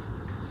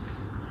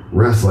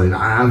wrestling.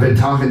 I've been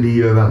talking to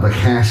you about the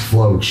cash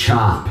flow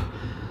chop.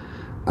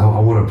 I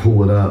want to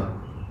pull it up.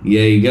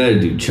 Yeah, you got to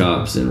do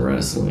chops in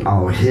wrestling.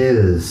 Oh,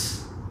 his.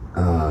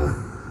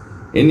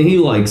 Isn't he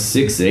like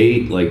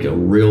 6'8", like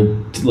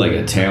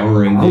a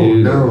towering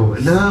dude? Oh,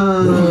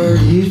 no,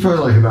 he's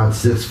probably like about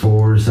 6'4"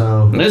 or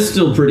so. That's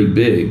still pretty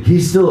big.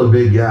 He's still a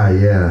big guy,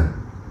 yeah.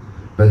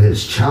 But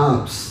his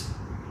chops,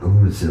 I'm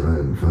going to see if I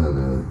can find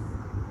out.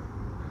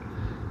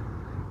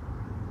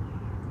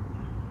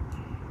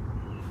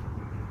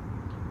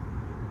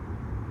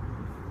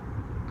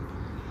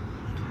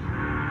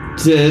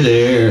 Dead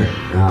air.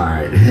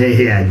 Alright,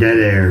 yeah, dead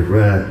air.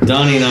 Right.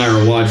 Donnie and I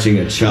are watching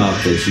a chop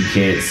that you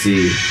can't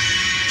see.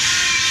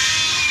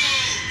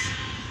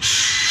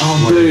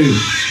 Oh, dude.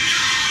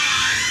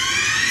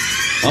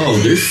 Oh,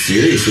 they're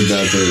serious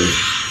about their.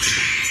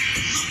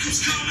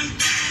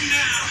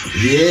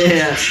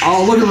 Yeah.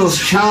 Oh, look at those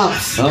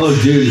chops. Oh,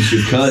 dude, it's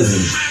your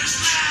cousin.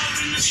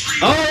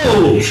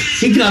 Oh,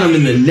 he got him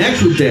in the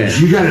neck with that.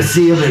 You gotta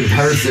see him in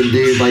person,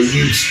 dude. Like,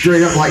 you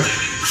straight up, like,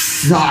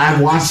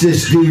 I watched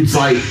this dude's,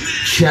 like,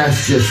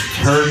 chest just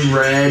turn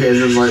red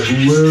and then, like,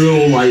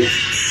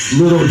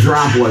 little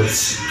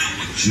droplets.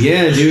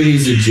 Yeah, dude,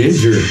 he's a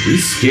ginger.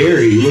 He's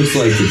scary. He looks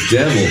like the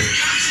devil.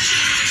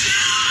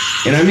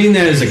 And I mean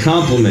that as a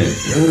compliment.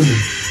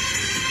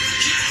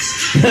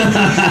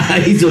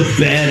 He's a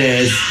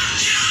badass.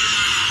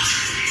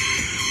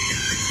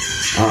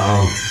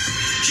 Uh-oh.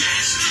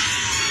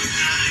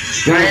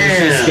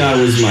 Damn. This guy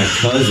was my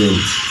cousin.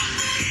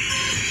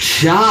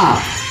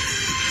 Chop.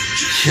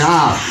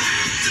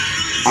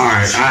 All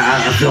right,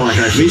 I feel like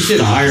we should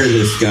hire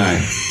this guy.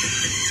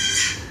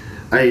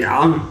 Hey,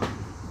 I'm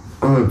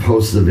gonna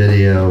post the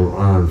video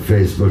on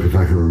Facebook if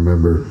I can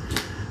remember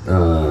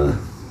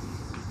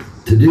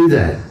to do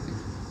that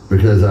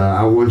because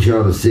I want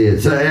y'all to see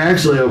it. So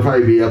actually, it'll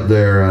probably be up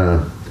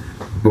there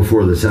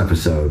before this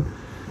episode.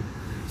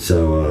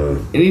 So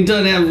and he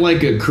doesn't have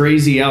like a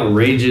crazy,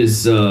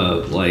 outrageous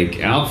like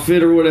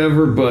outfit or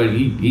whatever, but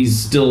he's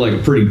still like a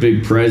pretty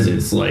big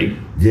presence. Like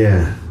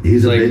yeah,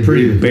 he's like a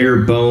pretty dude.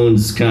 Bare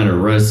bones kind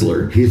of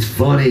wrestler. He's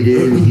funny,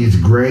 dude. He's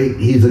great.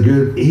 He's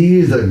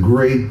a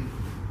great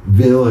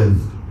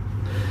villain.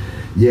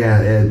 Yeah,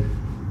 and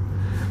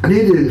I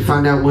need to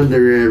find out when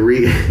they're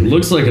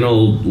looks like an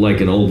old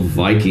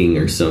Viking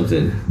or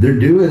something. They're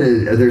doing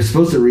it. They're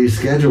supposed to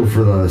reschedule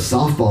for the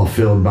softball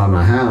field by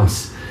my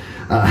house.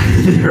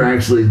 They're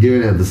actually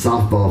doing it at the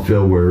softball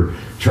field where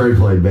Trey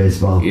played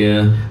baseball.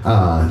 Yeah.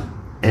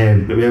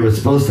 And it was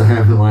supposed to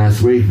happen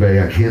last week, but it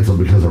got canceled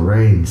because of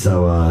rain.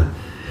 So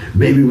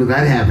maybe when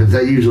that happens,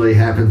 that usually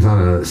happens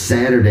on a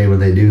Saturday when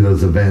they do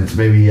those events.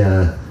 Maybe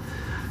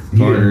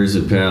partners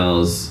and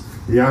pals.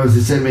 Yeah, I was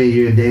just saying, maybe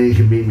you and Danny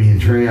can meet me and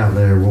Trey out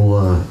there.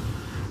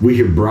 We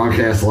can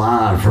broadcast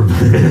live from.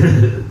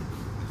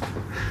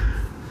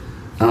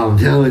 I'm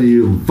telling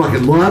you,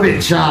 fucking love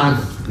it, Sean.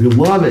 You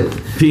love it.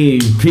 P.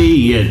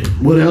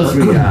 What else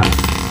we got?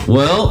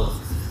 Well,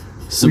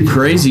 some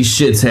crazy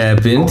shit's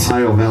happened.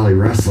 Ohio Valley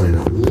Wrestling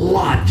a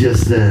lot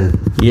just then.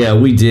 Yeah,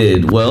 we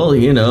did. Well,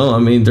 you know, I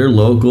mean, they're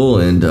local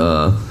and,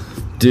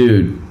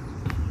 dude,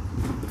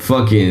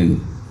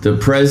 fucking the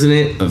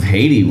president of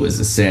Haiti was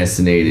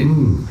assassinated.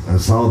 I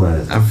saw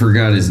that. I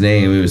forgot his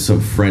name. It was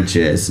some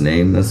French-ass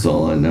name. That's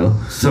all I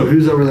know. So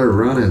who's over there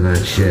running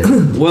that shit?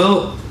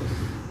 Well,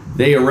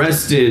 they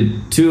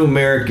arrested 2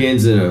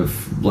 Americans and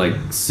like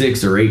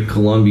 6 or 8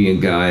 Colombian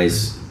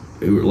guys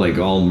who were like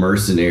all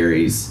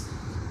mercenaries,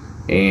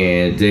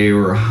 and they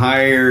were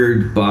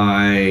hired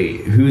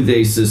by who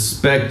they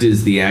suspect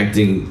is the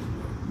acting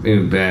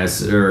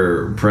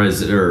ambassador,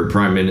 president, or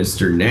prime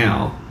minister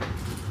now.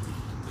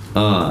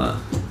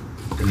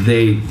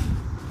 They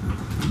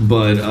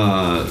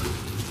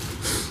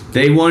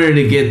wanted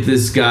to get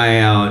this guy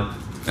out.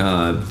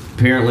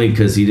 Apparently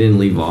because he didn't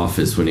leave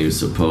office when he was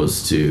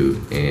supposed to,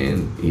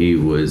 and he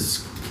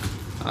was,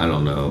 I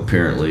don't know,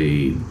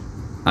 apparently,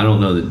 I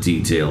don't know the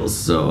details,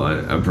 so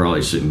I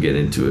probably shouldn't get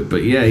into it,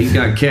 but yeah, he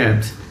got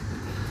kept.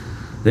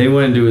 They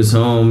went into his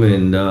home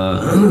and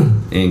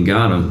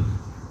got him,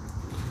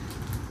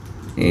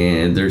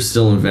 and they're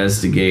still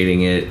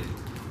investigating it,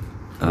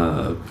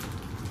 but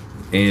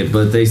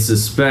they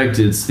suspect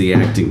it's the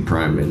acting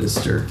prime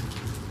minister.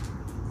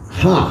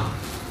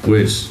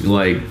 Which,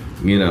 like,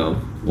 you know,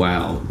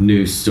 wow,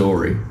 new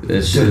story.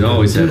 That shit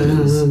always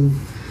happens.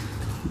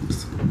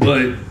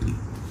 But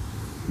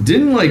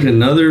didn't like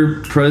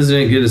another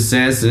president get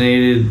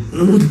assassinated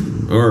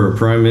or a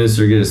prime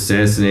minister get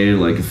assassinated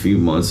like a few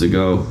months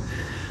ago?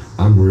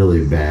 I'm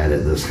really bad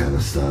at this kind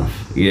of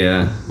stuff.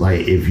 Yeah.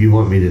 Like, if you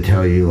want me to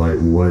tell you, like,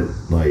 what,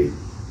 like,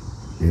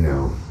 you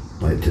know,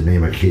 like to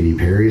name a Katy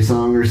Perry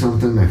song or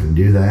something, I can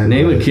do that.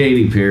 Name a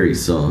Katy Perry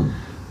song.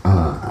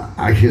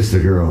 I Kissed a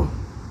Girl.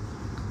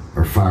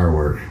 Or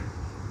Firework.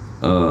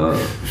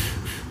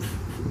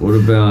 What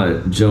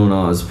about Joan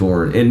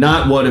Osborne? And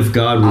not What If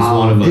God Was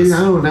One of Us? Dude,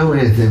 I don't know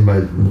anything,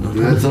 but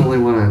that's the only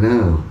one I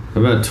know.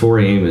 How about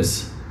Tori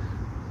Amos?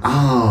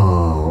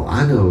 Oh,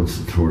 I know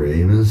it's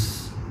Tori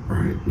Amos.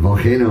 Right.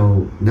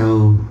 Volcano,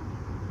 no.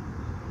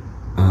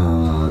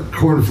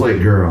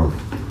 Cornflake Girl.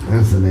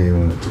 That's the name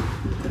of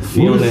it.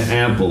 Fiona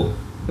Apple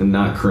and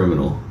Not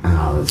Criminal.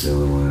 Oh, that's the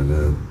only one I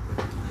know.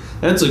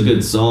 That's a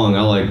good song.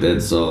 I like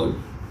that song.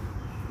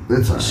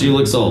 That's all right. She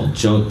looks all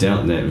junked out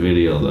in that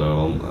video,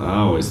 though. I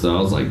always thought,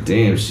 I was like,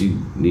 damn, she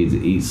needs to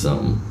eat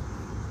something.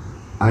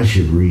 I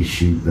should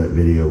reshoot that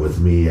video with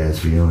me as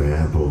Fiona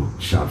Apple,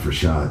 shot for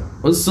shot.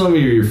 What's some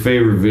of your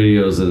favorite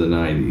videos of the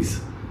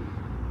 90s?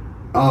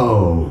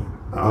 Oh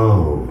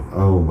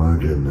my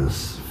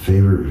goodness.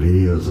 Favorite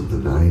videos of the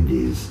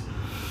 90s.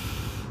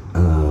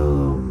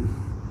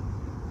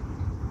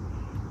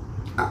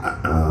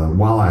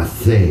 While I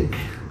think,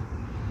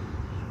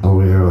 I'm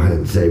going to go ahead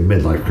and say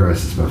Midlife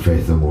Crisis by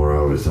Faith No More. I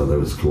always thought that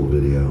was a cool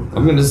video.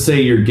 I'm going to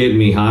say You're Getting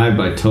Me High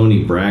by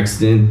Tony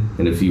Braxton,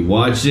 and if you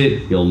watch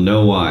it, you'll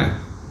know why.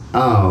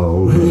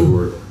 Oh,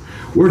 okay.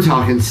 We're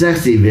talking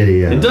sexy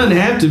video. It doesn't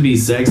have to be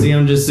sexy.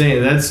 I'm just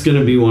saying that's going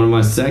to be one of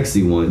my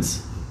sexy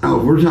ones.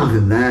 Oh, we're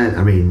talking that.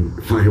 I mean,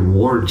 fucking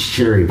Warren's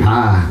Cherry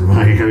Pie.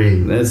 Like, I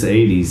mean, that's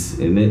 80s,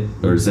 isn't it?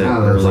 Or is that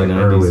early like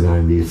 90s? Early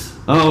 90s.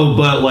 Oh,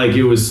 but like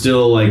it was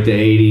still like the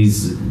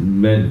 80s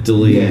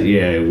mentally.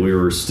 Yeah, we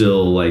were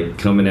still like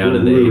coming out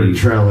of the 80s. We were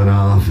trailing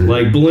off.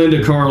 Like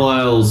Belinda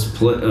Carlisle's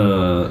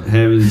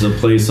Heaven's a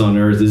Place on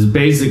Earth is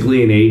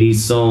basically an 80s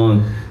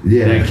song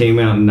that came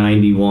out in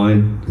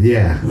 91.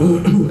 Yeah.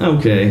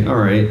 Okay, all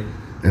right.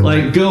 And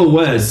like Go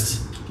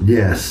West.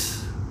 Yes.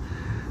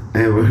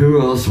 And who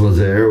else was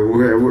there?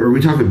 Are we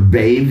talking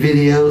Babe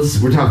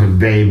videos? We're talking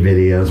Babe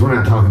videos. We're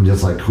not talking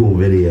just like cool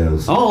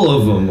videos. All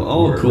of them.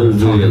 All we're cool videos.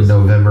 Talking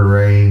November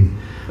Rain.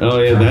 Oh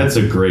yeah, that's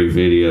a great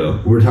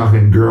video. We're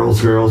talking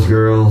girls.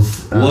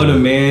 What a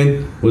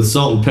Man with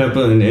Salt and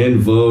Pepper and En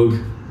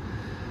Vogue.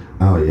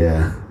 Oh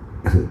yeah,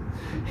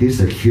 he's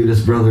the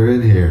cutest brother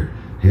in here.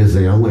 He's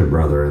the only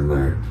brother in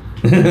there.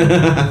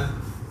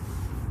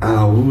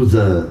 What was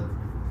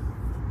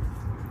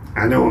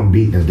I know I'm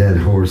beating a dead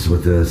horse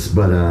with this,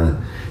 but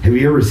have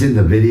you ever seen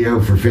the video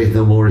for Faith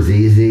No More's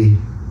Easy?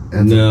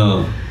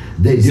 No.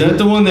 Is that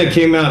the one that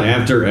came out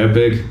after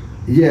Epic?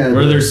 Yeah.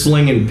 Where they're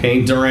slinging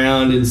paint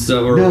around and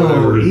stuff or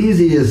whatever?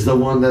 Easy is the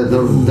one that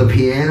the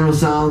piano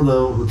song,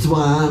 That's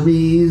Why I'm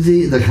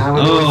Easy, the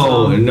comedy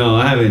song. Oh, no,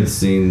 I haven't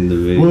seen the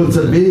video. Well, it's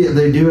a video.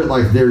 They do it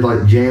like they're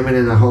like jamming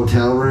in a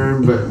hotel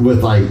room, but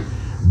with like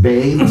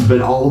babes,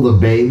 but all the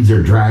babes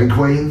are drag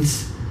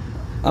queens.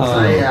 So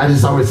I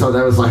just always thought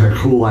that was like a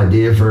cool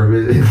idea for a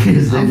minute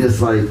because they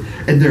just like,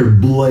 and they're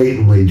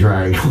blatantly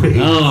drag queens.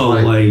 Oh,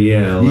 like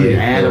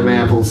Adam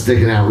Apple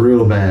sticking out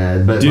real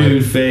bad, but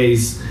dude like,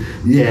 face.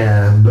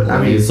 Yeah, but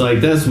I mean, it's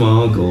like that's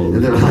my uncle.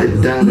 And they're like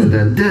dun dun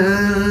dun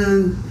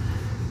dun.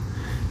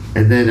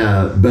 And then,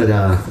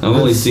 I've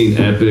only seen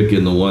Epic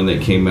and the one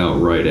that came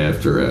out right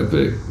after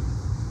Epic.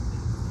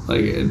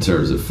 Like in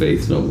terms of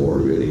Faith No More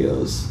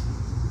videos.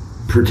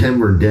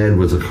 Pretend We're Dead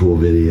was a cool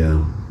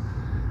video.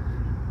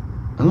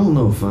 I don't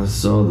know if I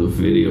saw the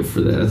video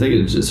for that. I think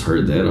I just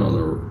heard that on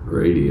the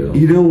radio.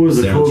 You know what was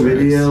a cool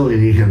video?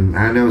 And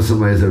I know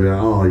somebody's gonna be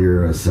like, oh,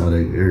 you're a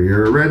Sonic, or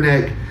you're a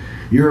redneck.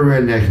 You're a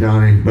redneck,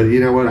 Donnie. But you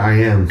know what? I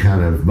am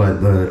kind of.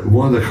 But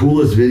one of the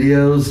coolest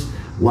videos,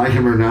 like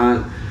him or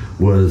not,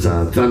 was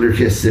Thunder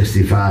Kiss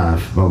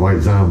 65 by White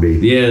Zombie.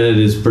 Yeah, that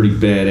is pretty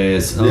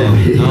badass.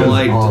 I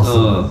liked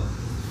awesome.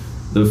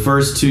 The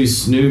first two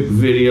Snoop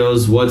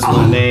videos, What's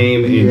My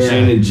Name, and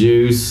Gin and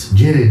Juice.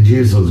 Gin and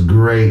Juice was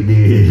great,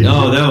 dude.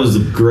 Oh, that was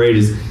the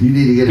greatest. You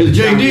need to get a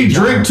JD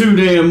drink too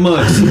damn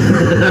much.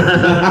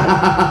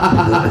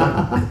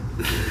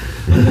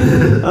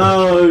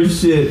 Oh,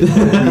 shit.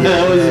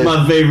 That was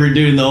my favorite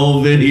dude in the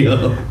whole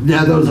video.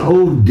 Now, those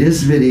old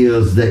diss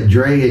videos that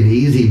Dre and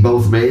Easy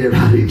both made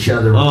about each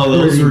other. Oh,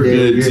 those were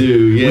good,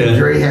 too, yeah. When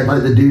Dre had,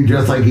 like, the dude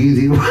dressed like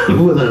Easy with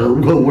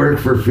a "Go Work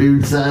for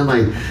Food" sign,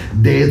 like,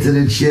 dancing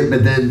and shit,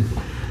 but then...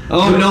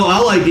 Oh, no, I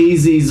like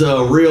Easy's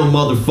real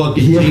motherfucking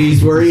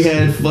G's, where he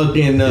had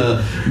fucking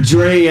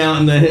Dre out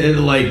in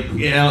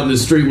the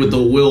street with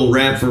the "Will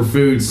Rap for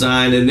Food"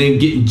 sign and then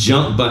getting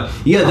jumped by...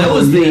 Yeah, that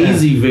was the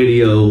Easy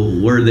video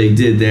where they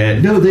did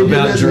that. No, they did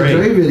that in the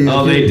Dre video.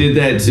 Oh, they did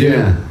that too?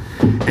 Yeah.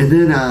 And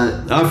then...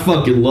 I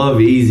fucking love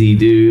Easy,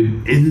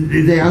 dude. And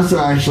they also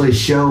actually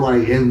show,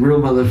 like, in real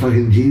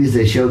motherfucking G's,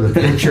 they show the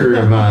picture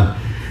of...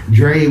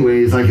 Dre, when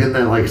he's like in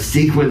that like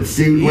sequin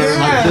suit, where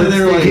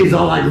like he's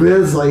all like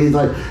this, like he's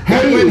like,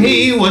 hey, when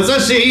he was a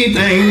she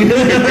thing.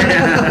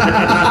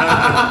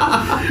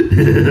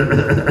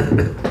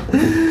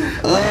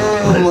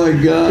 Oh my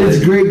god,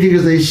 it's great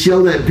because they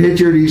show that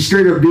picture and he's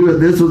straight up doing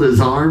this with his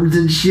arms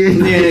and shit.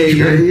 Yeah,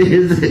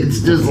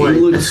 it's just like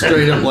he looks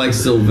straight up like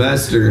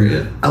Sylvester.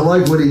 Yeah. I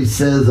like what he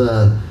says.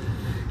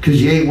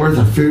 Because you ain't worth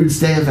a food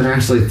stamp, and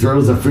actually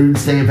throws a food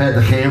stamp at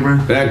the camera.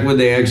 Back when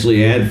they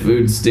actually had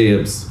food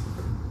stamps.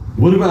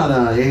 What about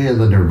the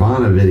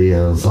Nirvana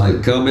videos?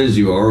 Like "Come As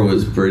You Are"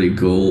 was pretty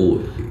cool.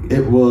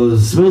 It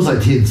was. "Smells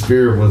Like Teen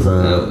Spirit" was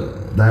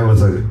that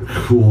was a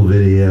cool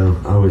video.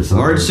 I always thought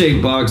Heart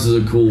Shaped Box is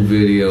a cool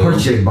video. Heart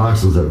Shaped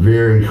Box was a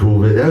very cool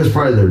video. That was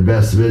probably their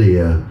best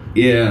video.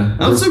 Yeah,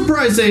 I'm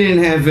surprised they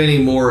didn't have any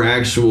more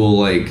actual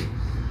like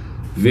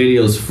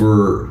videos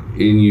for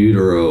In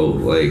Utero.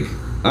 Like,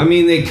 I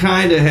mean, they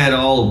kind of had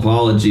All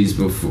Apologies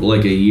before,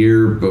 like a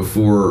year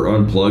before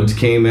Unplugged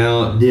came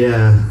out.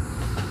 Yeah.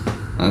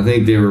 I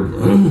think they were,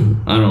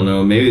 I don't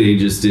know, maybe they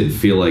just didn't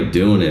feel like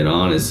doing it,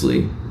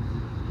 honestly.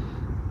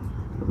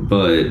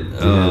 But,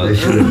 they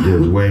should have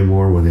did way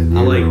more when In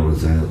Utero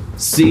was out.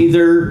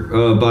 Seether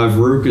by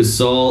Veruca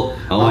Salt.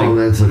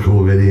 That's a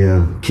cool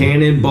video.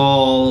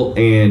 Cannonball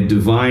and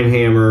Divine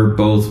Hammer,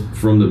 both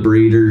from the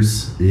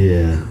Breeders.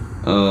 Yeah.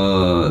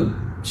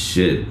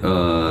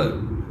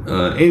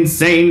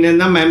 Insane in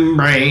the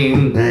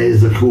Membrane. That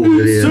is a cool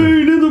video.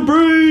 Insane in the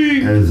Brain.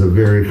 That is a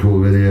very cool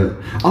video.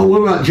 Oh,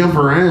 what about Jump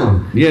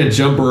Around? Yeah,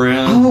 Jump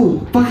Around. Oh,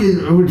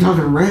 fucking, we're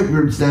talking rap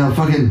groups now.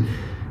 Fucking,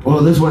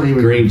 well, this wasn't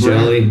even Green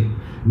Jelly.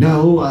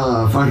 No,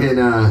 fucking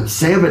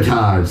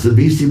Sabotage. The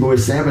Beastie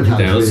Boys Sabotage.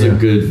 That was a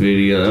good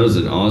video. That was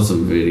an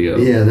awesome video.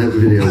 Yeah, that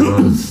video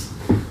was.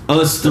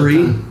 Us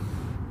Three.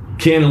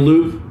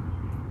 Cantaloupe.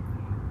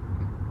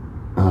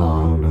 Oh,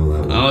 I don't know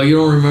that one. Oh, you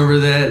don't remember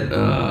that?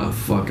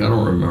 Fuck, I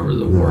don't remember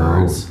the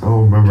words. I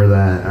don't remember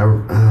that.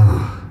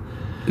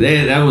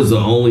 That was the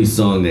only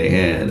song they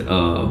had.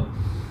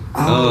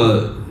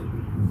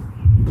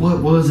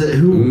 What was it?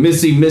 Who?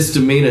 Missy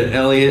Misdemeanor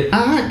Elliott.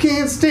 I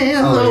can't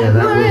stand the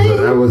rain.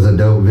 That was a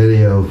dope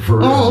video for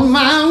real. On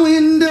my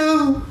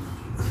window.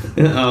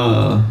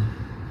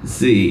 Let's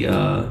see.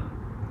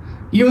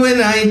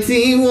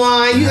 UNITY.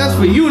 That's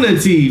for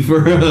Unity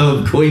for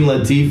Queen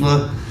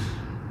Latifah.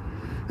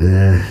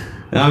 Yeah.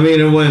 I mean,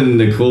 it wasn't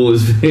the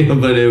coolest video,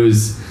 but it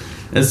was.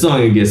 That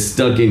song would get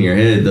stuck in your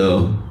head,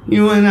 though.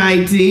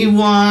 UNITY.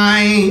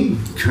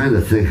 Trying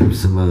to think of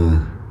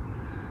some,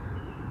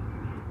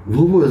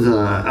 what was,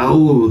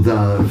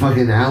 the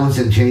fucking Alice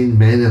in Chains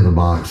Man in the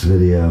Box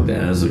video.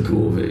 That was a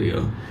cool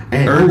video.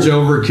 And Urge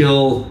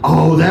Overkill.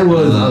 Oh, that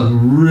was a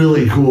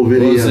really cool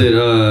video. Was it,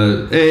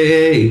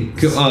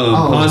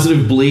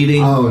 Positive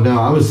Bleeding? Oh, no,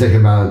 I was thinking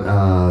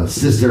about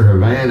Sister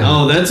Havana.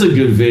 Oh, that's a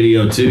good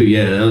video, too,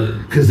 yeah.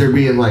 Because they're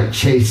being, like,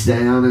 chased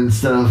down and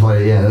stuff.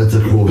 Like, yeah, that's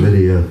a cool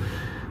video.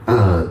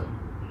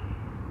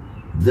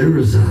 There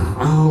was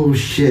oh,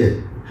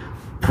 shit.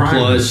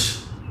 Plush.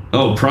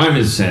 Oh,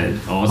 Primus had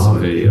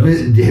awesome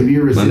videos. Have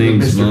you ever seen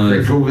the Mr.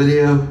 Crinkle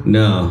video?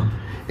 No.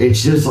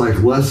 It's just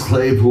like Les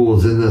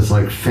Claypool's in this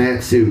like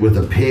fat suit with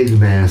a pig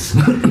mask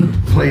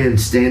playing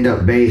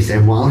stand-up bass,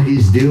 and while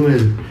he's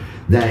doing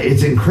that,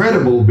 it's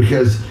incredible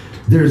because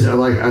there's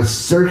a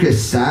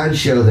circus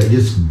sideshow that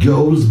just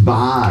goes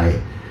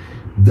by,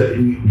 that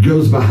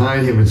goes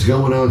behind him. It's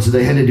going on, so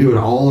they had to do it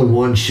all in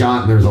one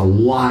shot, and there's a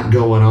lot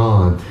going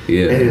on.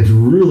 Yeah. And it's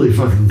really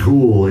fucking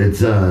cool.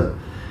 It's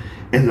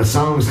and the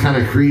song's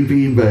kind of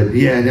creepy, but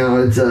yeah,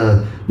 no, it's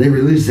they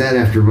released that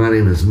after My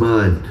Name Is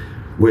Mud,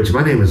 which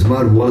My Name Is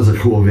Mud was a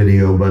cool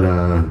video, but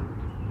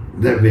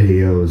that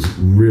video is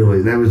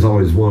really, that was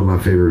always one of my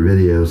favorite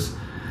videos.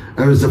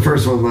 That was the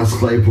first one Les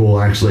Claypool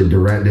actually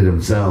directed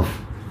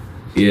himself.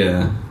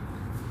 Yeah.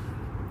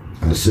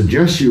 I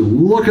suggest you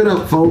look it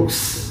up,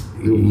 folks.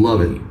 You'll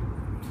love it.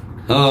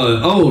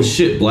 Oh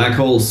shit, Black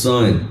Hole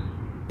Sun.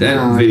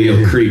 That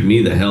video creeped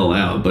me the hell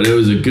out, but it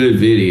was a good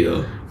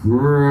video.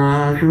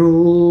 Black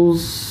Hole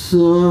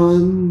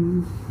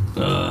Sun.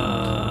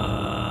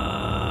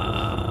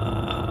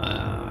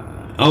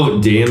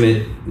 Oh, damn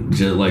it.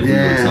 Just like we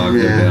were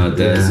talking about.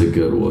 That's a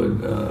good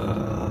one.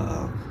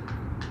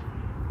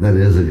 That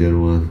is a good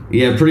one.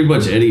 Yeah, pretty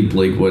much any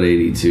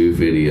Blink-182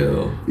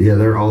 video. Yeah,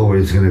 they're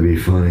always going to be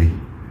funny.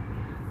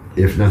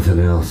 If nothing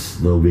else,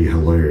 they'll be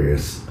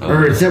hilarious.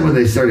 Or except when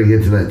they start to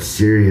get to that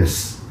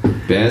serious...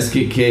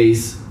 Basket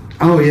Case.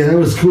 Oh, yeah, that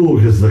was cool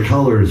because the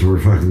colors were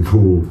fucking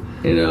cool.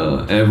 You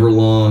know,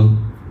 Everlong.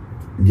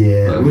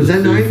 Yeah. Was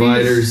that 90s?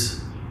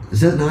 Fighters. Is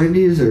that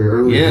 90s or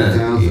early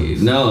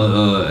 2000s? No,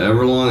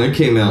 Everlong, it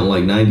came out in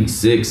like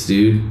 96,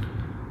 dude.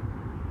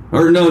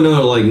 Or no,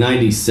 like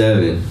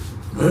 97.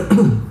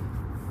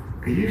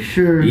 Are you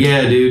sure?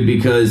 Yeah, dude,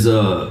 because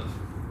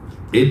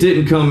it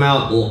didn't come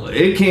out.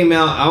 It came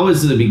out, I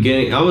was in the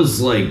beginning, I was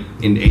like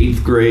in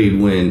 8th grade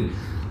when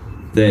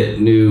that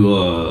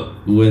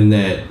when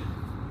that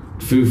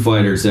Foo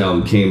Fighters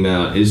album came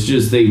out. It's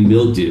just they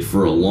milked it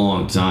for a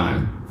long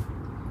time.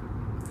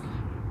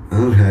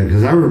 Okay,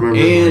 because I remember.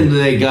 And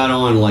they got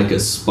on like a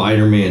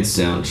Spider-Man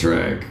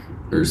soundtrack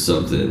or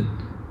something.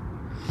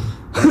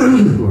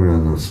 We're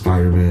on the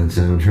Spider-Man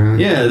soundtrack.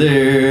 Yeah,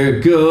 there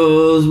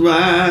goes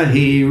my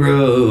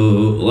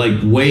hero.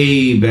 Like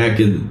way back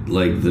in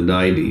like the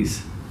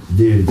 90s.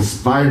 Dude,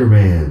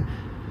 Spider-Man.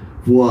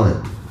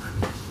 What?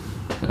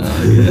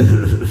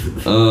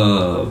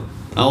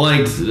 I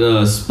liked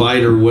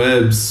Spider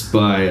Webs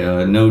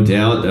by No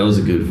Doubt. That was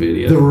a good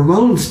video. The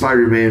Ramones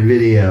Spider-Man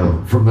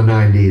video from the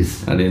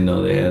 90s. I didn't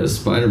know they had a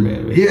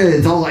Spider-Man video. Yeah,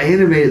 it's all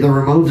animated. The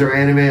Ramones are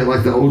animated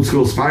like the old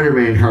school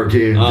Spider-Man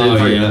cartoons. Oh,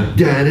 it's like, yeah.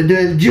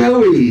 Da-da-da,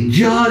 Joey,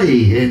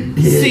 Johnny, and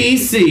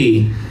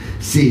CC.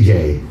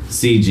 CJ.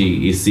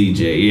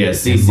 CJ. Yeah,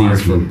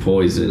 CC's from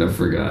Poison. I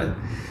forgot.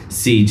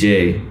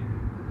 CJ.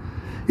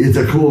 It's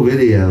a cool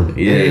video.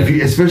 Yeah.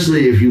 And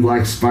especially if you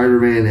like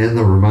Spider-Man and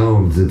the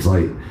Ramones, it's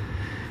like,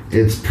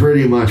 it's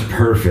pretty much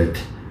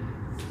perfect.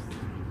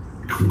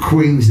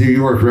 Queens, New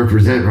York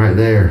represent right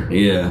there.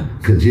 Yeah.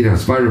 Because, you know,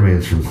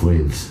 Spider-Man's from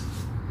Queens.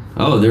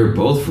 Oh, they're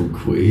both from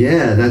Queens.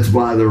 Yeah, that's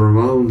why the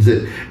Ramones...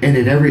 And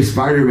in every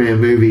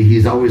Spider-Man movie,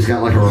 he's always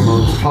got like a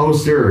Ramones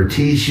poster or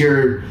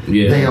t-shirt.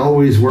 Yeah. They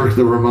always work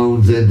the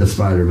Ramones into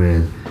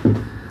Spider-Man.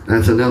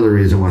 That's another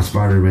reason why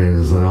Spider-Man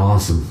is an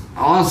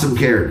awesome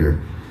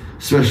character.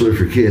 Especially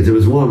for kids. It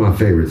was one of my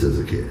favorites as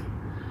a kid.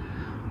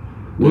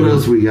 What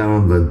else we got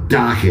on the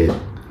docket?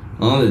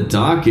 On the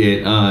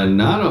docket,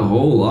 not a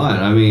whole lot.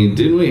 I mean,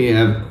 didn't we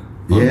have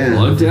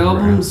Unplugged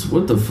albums?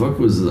 What the fuck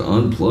was the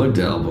Unplugged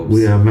albums?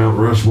 We have Mount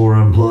Rushmore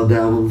Unplugged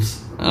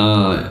albums.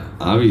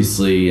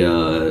 Obviously,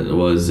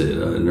 was it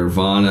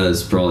Nirvana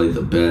is probably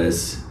the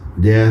best.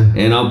 Yeah.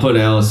 And I'll put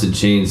Alice in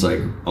Chains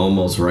like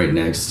almost right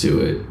next to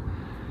it.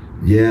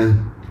 Yeah,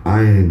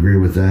 I agree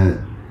with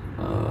that.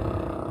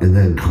 And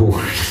then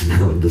Korn.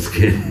 No, I'm just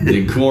kidding.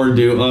 Did Korn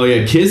do? Oh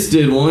yeah, Kiss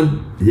did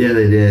one. Yeah,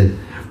 they did.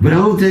 But I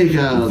don't think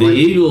the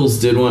Eagles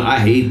did one. I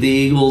hate the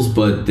Eagles,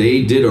 but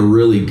they did a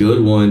really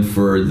good one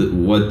for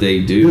what they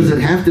do. Does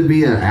it have to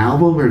be an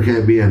album or can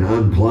it be an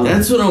unplugged?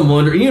 That's what I'm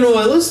wondering. You know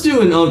what? Let's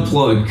do an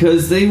unplugged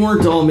because they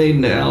weren't all made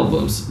into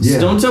albums. Yeah.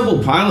 Stone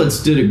Temple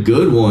Pilots did a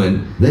good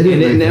one, and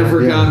it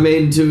never got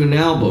made into an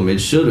album. It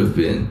should have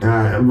been.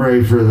 I'm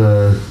ready for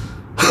the.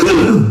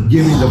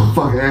 Give me the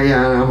fuck.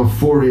 Yeah, I'm a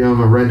 40. I'm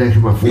a redneck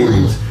in my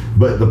 40s.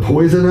 But the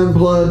Poison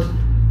Unplugged,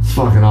 it's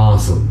fucking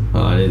awesome.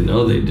 Oh, I didn't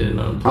know they did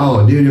Unplugged.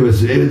 Oh, dude,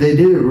 they did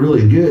it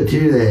really good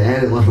too. They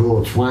added like a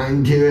little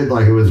twang to it.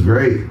 Like it was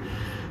great.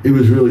 It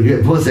was really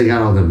good. Plus, they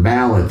got all them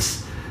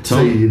ballads.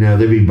 So, you know,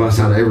 they'd be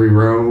busting out every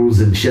rose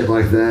and shit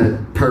like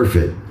that.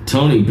 Perfect.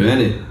 Tony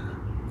Bennett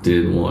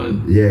did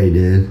one. Yeah, he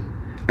did.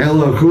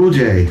 LL Cool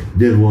J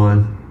did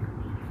one.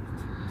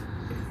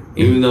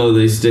 Even though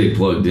they stayed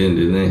plugged in,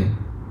 didn't they?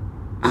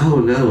 I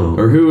don't know.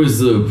 Or who was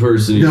the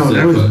person who said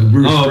that was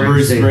Bruce Springsteen.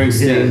 Bruce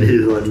Springsteen. Yeah,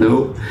 he's like,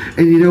 nope.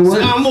 And you know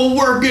what? I'm a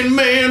working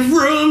man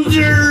from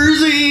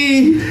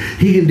Jersey.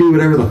 He can do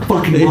whatever the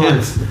fuck he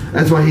wants.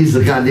 That's why he's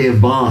the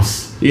goddamn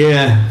boss.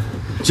 Yeah.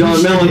 John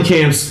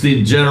Mellencamp's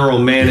the general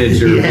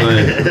manager.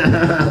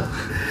 Yeah.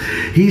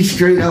 He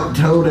straight up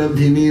told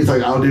MTV, he's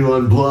like, I'll do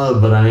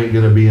Unplugged, but I ain't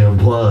going to be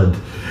Unplugged.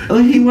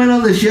 Like, he went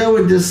on the show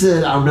and just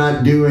said, I'm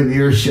not doing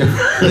your show.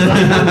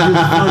 I'm just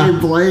fucking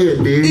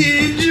playing, dude.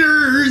 In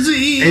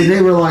Jersey. And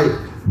they were like,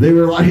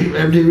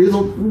 MTV's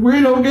like,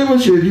 we don't give a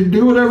shit. You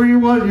do whatever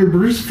you want. You're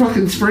Bruce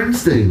fucking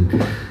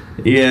Springsteen.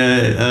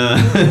 Yeah,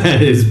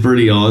 that is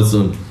pretty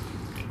awesome.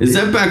 Is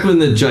that back when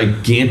the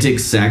gigantic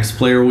sax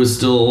player was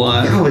still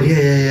alive? Oh,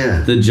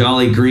 yeah. The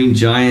Jolly Green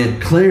Giant.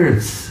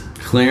 Clarence,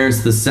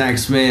 the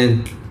sax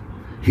man.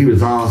 He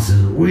was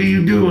awesome. What are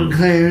you doing,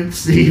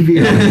 Clarence? He'd be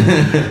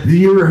like,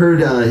 you ever heard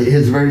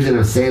his version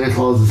of Santa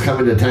Claus is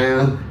Coming to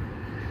Town?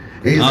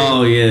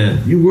 Yeah.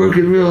 You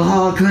working real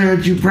hard,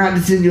 Clarence. You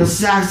practicing your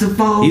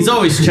saxophone? He's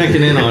always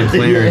checking in on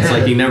Clarence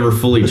like he never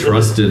fully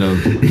trusted him.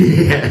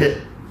 Yeah.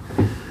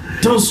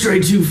 Don't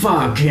stray too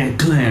far,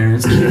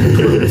 Clarence. Keep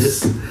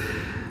close.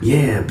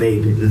 Yeah,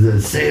 baby.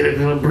 Is Santa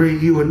gonna bring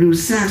you a new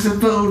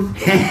saxophone?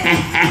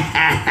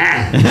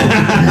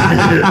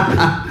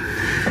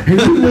 Have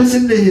you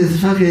listened to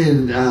his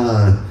fucking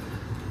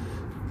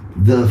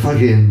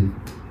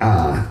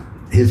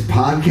his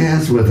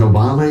podcast with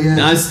Obama yet?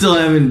 I still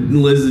haven't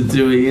listened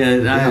to it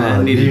yet.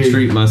 I need to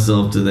treat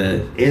myself to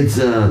that. It's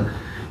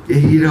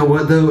you know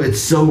what though? It's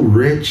so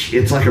rich.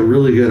 It's like a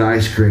really good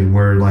ice cream.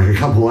 Where like a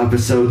couple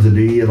episodes of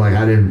it, like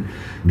I didn't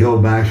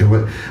go back and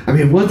what. I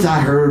mean, once I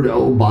heard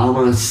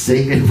Obama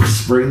singing with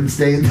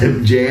Springsteen,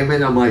 them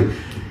jamming, I'm like,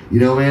 you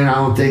know, man,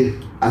 I think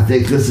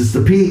this is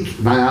the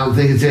peak. I don't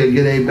think it's gonna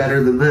get any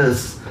better than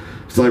this.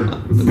 It's like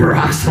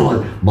Barack's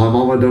like, my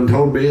mama done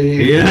told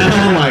me. Yeah,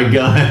 oh my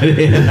god,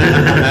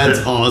 that's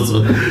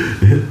awesome.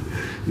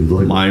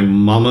 Like, my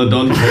mama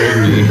done told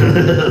me.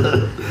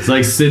 It's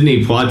like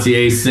Sidney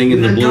Poitier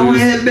singing the blues. Go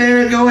ahead,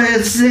 Barry, go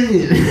ahead, sing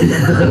it.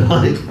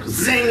 Like,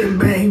 sing it,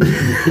 baby.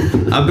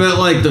 I bet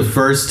like the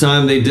first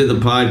time they did the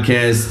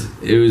podcast,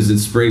 it was in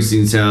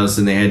Springsteen's house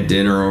and they had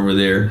dinner over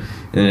there.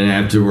 And then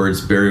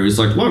afterwards, Barry was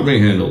like, let me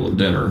handle the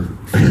dinner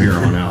from here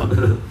on out.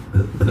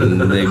 And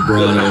then they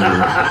brought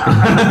over.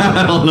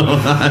 I don't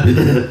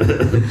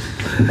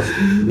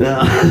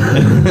know.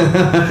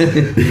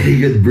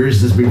 Bruce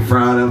just be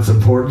frying up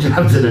some pork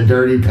chops in a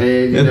dirty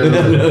pan, you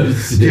know.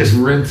 Just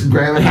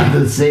grab it out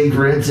of the sink,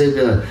 rinse it.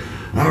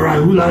 All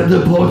right, who likes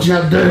the pork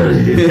chop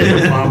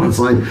dirty? Mama's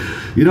like,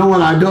 you know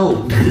what, I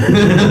don't.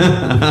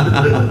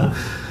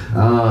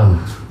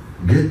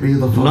 Get me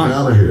the fuck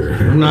out of here.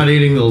 I'm not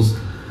eating those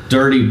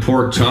dirty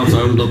pork chops.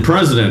 I'm the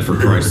president, for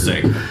Christ's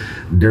sake.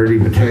 Dirty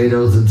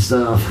potatoes and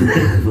stuff.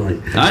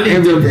 Like, I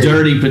need them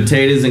dirty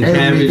potatoes and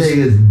cabbage. Everything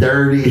is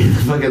dirty.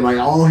 Fucking like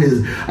all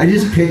his. I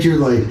just picture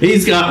like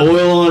he's got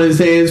oil on his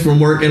hands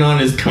from working on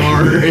his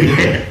car.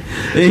 And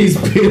he's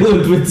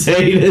peeling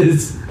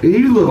potatoes.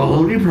 You live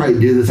alone. You probably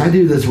do this. I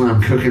do this when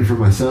I'm cooking for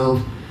myself.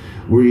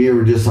 Where you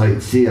ever just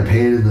like see a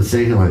pan in the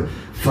sink and like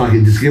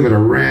fucking just give it a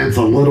rinse,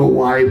 a little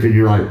wipe, and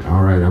you're like,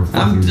 all right, I've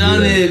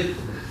done it.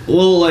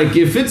 Well, like,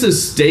 if it's a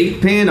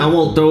steak pan, I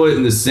won't throw it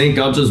in the sink.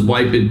 I'll just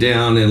wipe it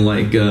down and,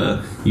 like,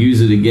 use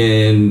it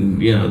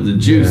again. You know, the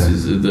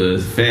juices, the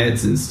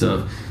fats and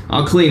stuff.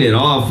 I'll clean it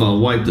off.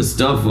 I'll wipe the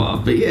stuff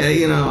off. But, yeah,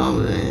 you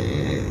know,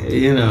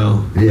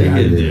 you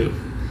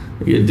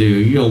do.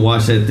 You don't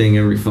wash that thing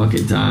every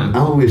fucking time. I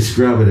always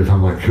scrub it if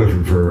I'm, like,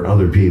 cooking for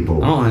other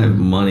people. I don't have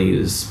money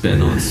to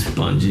spend on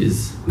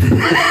sponges.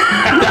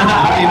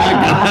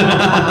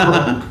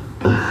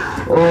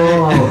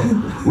 Oh...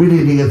 We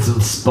need to get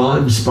some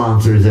sponge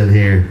sponsors in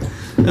here.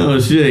 Oh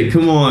shit!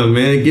 Come on,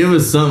 man, give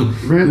us some.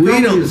 Man, we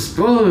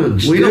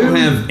don't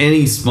have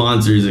any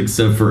sponsors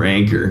except for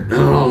Anchor.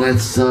 Oh, that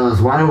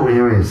sucks. Why don't we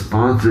have any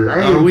sponsors?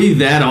 Hey, are we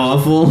that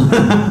awful?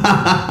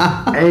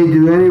 Hey,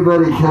 do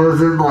anybody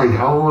cousin like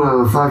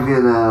own a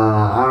fucking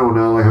I don't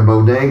know, like a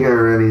bodega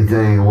or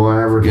anything? We'll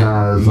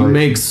advertise. You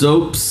make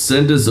soaps?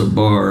 Send us a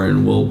bar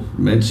and we'll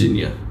mention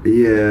you.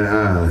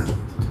 Yeah.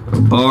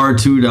 Bar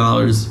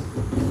 $2.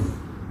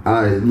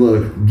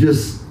 Look,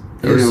 just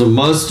there's some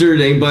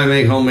mustard. Anybody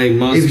make homemade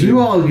mustard? If you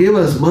all give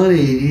us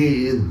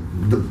money,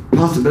 the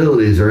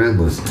possibilities are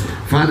endless.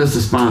 Find us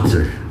a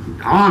sponsor.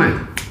 On it.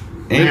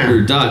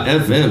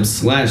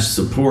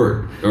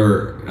 Anchor.fm/support.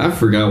 Or I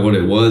forgot what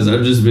it was.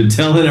 I've just been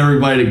telling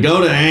everybody to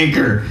go to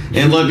Anchor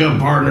and look up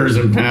Partners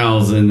and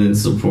Pals and then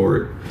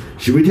support.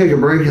 Should we take a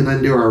break and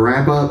then do our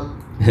wrap up?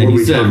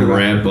 He said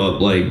wrap up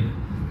like.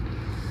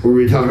 Where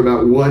we talk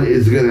about what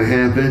is going to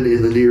happen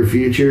in the near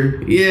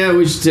future? Yeah,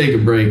 we should take a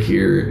break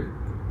here.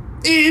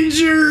 In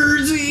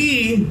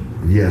Jersey!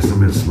 Yes, I'm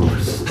going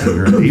to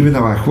smoke. Even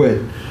though I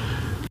quit.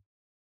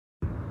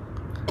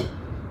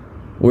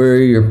 We're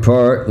your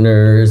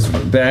partners.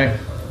 Back.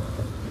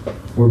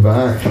 We're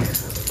back.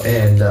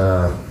 And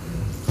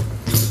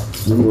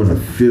we want to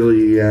fill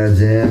you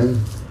guys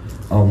in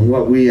on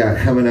what we got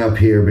coming up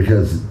here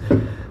because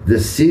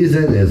this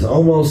season is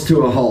almost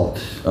to a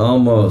halt.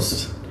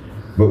 Almost.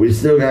 But we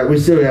still got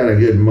a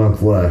good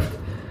month left.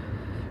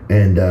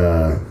 And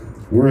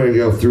we're gonna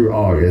go through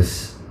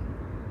August.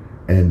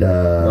 And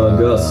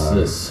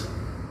Augustus.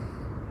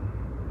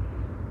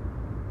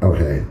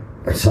 Okay.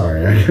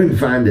 Sorry, I couldn't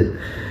find it.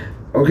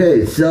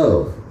 Okay,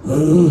 so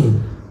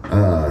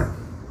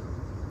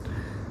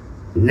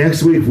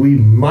next week we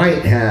might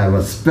have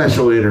a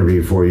special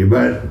interview for you,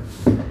 but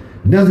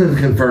nothing's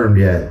confirmed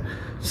yet.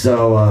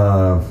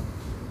 So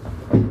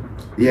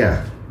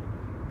yeah.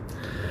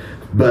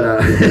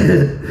 But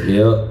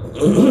Yep.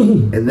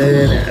 and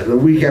then the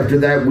week after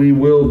that we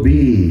will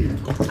be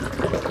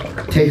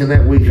taking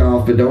that week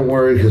off, but don't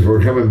worry because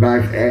we're coming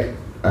back at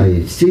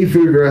a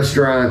seafood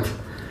restaurant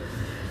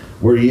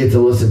where you get to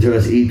listen to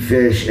us eat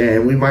fish,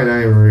 and we might not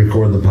even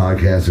record the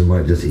podcast. We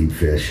might just eat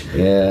fish.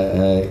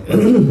 Yeah,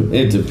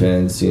 it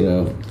depends, you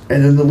know.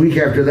 And then the week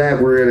after that,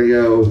 we're going to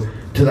go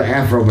to the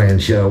Afro Man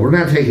show. We're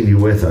not taking you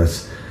with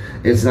us.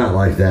 It's not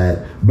like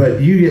that. But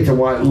you get to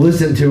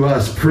listen to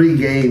us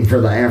pre-game for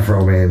the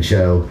Afro Man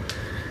show,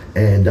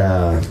 and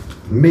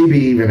maybe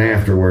even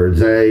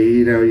afterwards.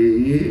 You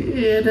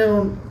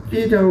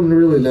don't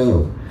really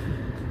know.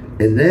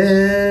 And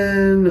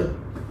then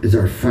is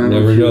our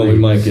final. Never know, we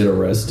might get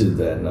arrested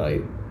that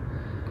night.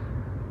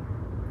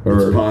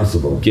 Or it's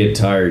possible. Get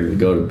tired and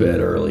go to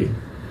bed early.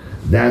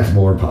 That's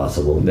more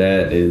possible.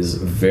 That is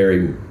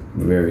very,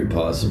 very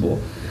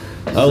possible.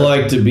 I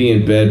like to be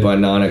in bed by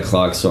 9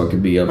 o'clock so I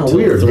could be up till 3.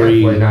 We are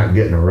definitely not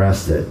getting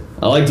arrested.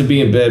 I like to be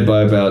in bed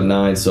by about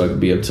 9 so I could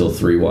be up till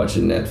 3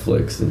 watching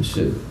Netflix and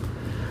shit.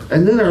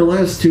 And then our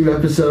last 2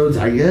 episodes,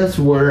 I guess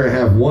we're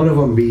have one of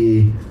them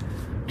be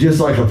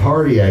just like a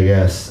party, I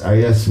guess. I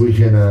guess we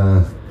can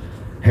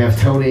have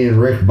Tony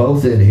and Rick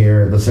both in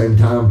here at the same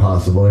time,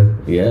 possibly.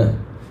 Yeah.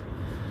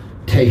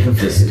 Take them.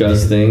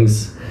 Discuss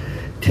things.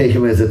 Take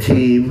them as a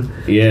team.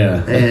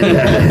 Yeah.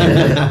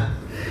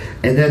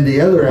 And then the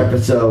other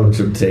episode.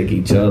 To take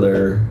each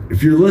other.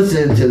 If you're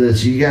listening to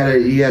this, you gotta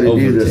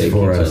do this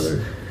for us.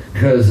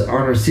 Because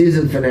on our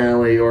season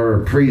finale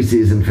or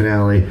pre-season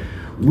finale,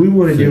 we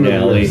want to do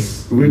finale.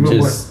 We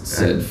just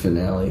said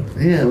finale.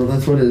 Yeah, well,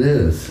 that's what it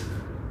is.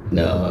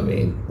 No, I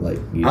mean, like...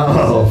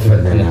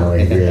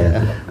 finale.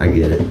 Yeah, I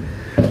get it.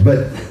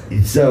 But,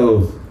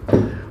 so,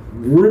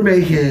 we want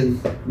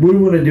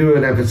to do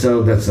an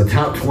episode that's the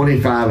top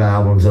 25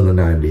 albums of the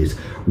 90s.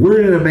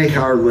 We're going to make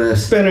our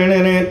list. We want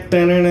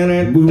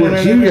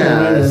you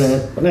guys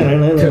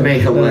to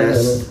make a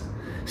list.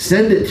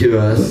 Send it to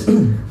us,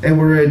 and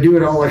we're going to do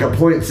it all like a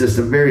point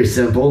system. Very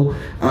simple.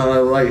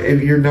 Like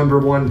if your number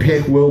one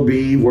pick will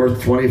be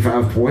worth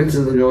 25 points,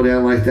 and it'll go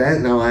down like that,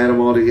 and I'll add them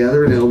all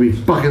together, and it'll be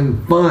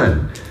fucking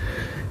fun.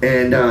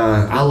 And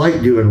I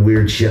like doing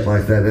weird shit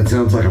like that. That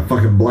sounds like a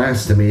fucking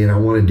blast to me, and I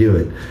want to do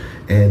it.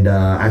 And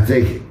I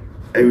think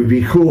it would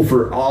be cool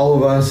for all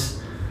of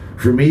us,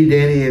 for me,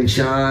 Danny, and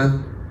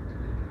Sean,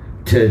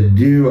 to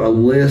do a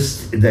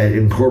list that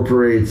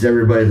incorporates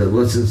everybody that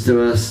listens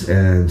to us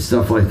and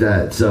stuff like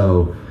that.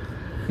 So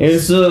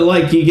it's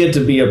like you get to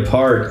be a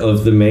part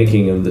of the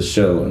making of the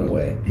show in a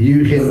way.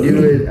 You can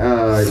do it.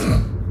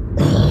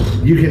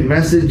 You can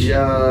message.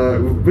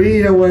 But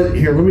you know what?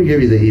 Here, let me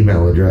give you the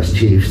email address,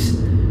 Chiefs.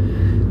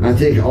 I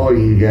think all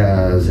you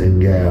guys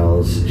and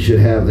gals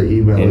should have the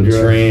email address.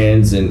 And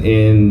trans and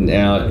in,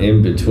 out,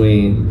 in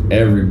between,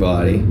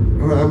 everybody.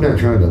 Well, I'm not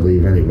trying to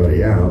leave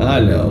anybody out. I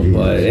know,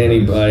 but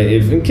anybody,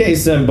 if in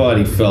case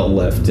somebody felt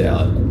left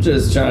out, I'm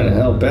just trying to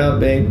help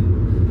out, baby.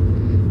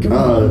 Come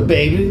on,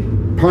 baby.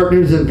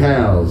 Partners and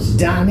Pals.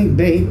 Donnie,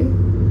 baby.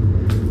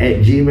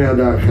 At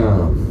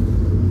gmail.com.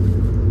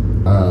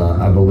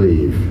 I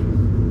believe.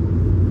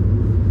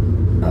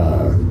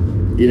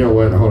 You know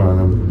what? Hold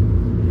on.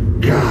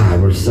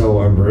 God, we're so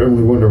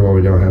we wonder why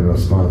we don't have no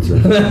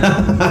sponsors.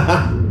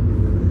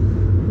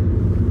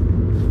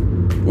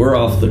 We're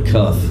off the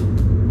cuff.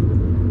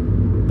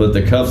 But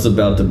the cuff's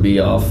about to be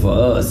off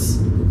us.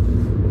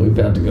 We're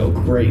about to go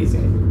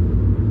crazy.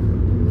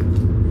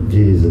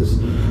 Jesus.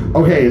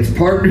 Okay, it's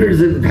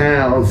Partners and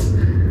Pals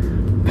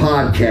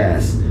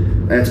Podcast.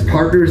 That's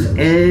Partners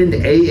and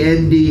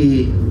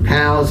A-N-D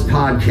Pals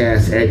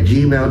Podcast at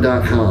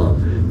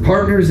gmail.com.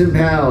 Partners and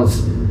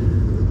Pals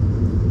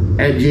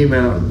at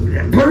Gmail.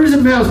 Partners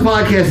and Pals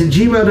Podcast at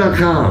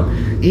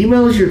gmail.com.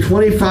 Email us your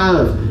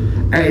 25.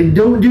 And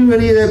don't do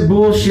any of that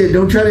bullshit.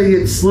 Don't try to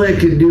get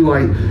slick and do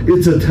like,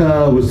 it's a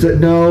tub.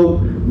 No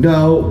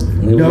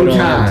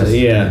ties.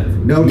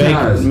 No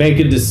ties. Make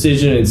a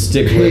decision and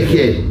stick with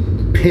it.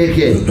 Pick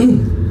it.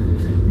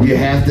 You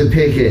have to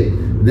pick it.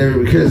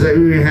 Because we're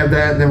going to have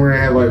that, and then we're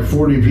going to have like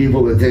 40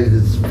 people that think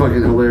it's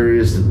fucking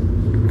hilarious.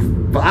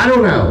 But I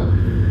don't know.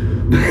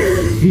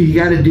 You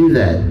got to do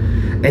that.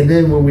 And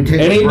then when we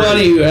take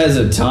anybody who has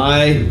a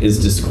tie is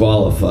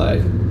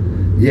disqualified.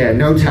 Yeah,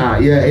 no tie.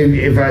 Yeah,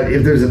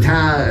 if there's a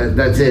tie,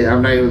 that's it.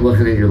 I'm not even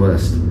looking at your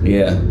list.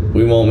 Yeah.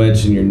 We won't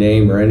mention your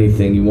name or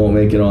anything. You won't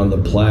make it on the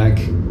plaque.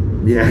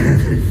 Yeah.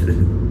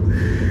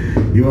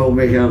 You won't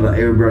make it on the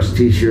airbrush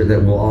t-shirt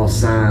that we'll all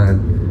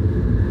sign.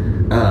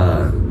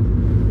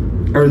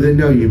 Or then,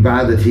 no, you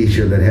buy the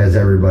t-shirt that has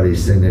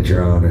everybody's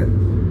signature on it.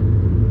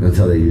 That's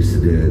how they used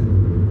to do it.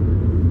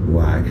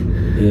 Whack.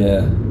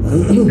 Yeah.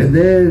 And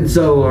then,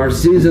 so our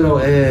season will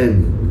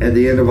end at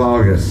the end of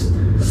August.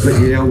 But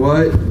you know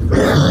what?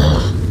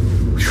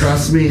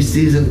 Trust me,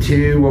 season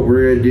 2, what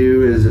we're going to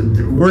do is...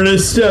 We're going to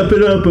step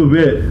it up a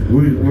bit.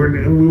 We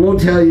won't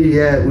tell you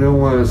yet. We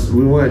want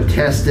to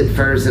test it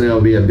first, and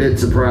it'll be a bit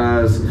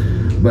surprise.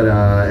 But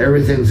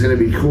everything's going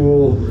to be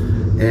cool.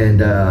 And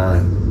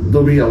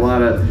there'll be a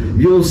lot of...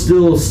 You'll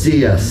still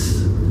see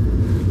us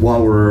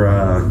while we're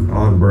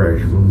on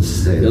break. Let's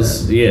say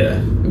that.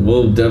 Yeah,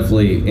 we'll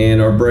definitely,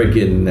 and our break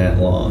isn't that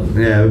long.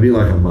 Yeah, it'll be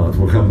like a month.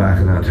 We'll come back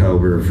in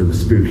October for the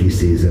spooky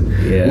season.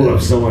 Yeah. We'll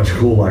have so much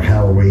cool like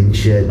Halloween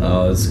shit.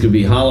 Oh, it's gonna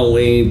be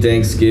Halloween,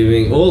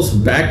 Thanksgiving. Well, it's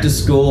back to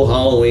school,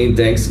 Halloween,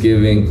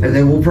 Thanksgiving. And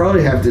then we'll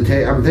probably have to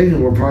take, I'm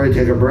thinking we'll probably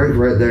take a break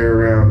right there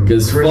around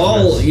Christmas. Because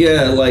fall,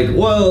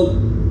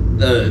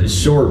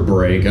 short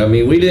break. I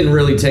mean, we didn't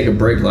really take a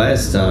break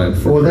last time.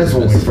 Well, that's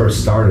when we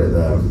first started,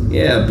 though.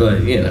 Yeah,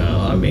 but,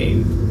 I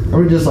mean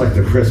just like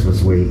the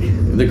Christmas week.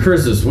 The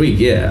Christmas week,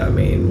 yeah. I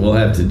mean, we'll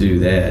have to do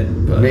that.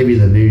 But maybe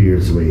the New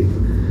Year's week.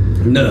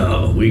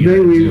 No,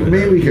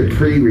 maybe we could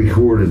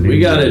pre-record a New Year's. We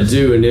got to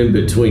do an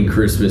in-between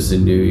Christmas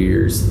and New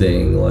Year's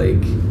thing,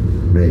 like...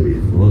 Maybe.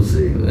 We'll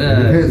see. It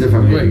depends if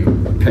I'm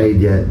getting paid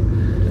yet.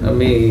 I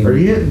mean... Are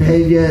you getting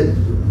paid yet?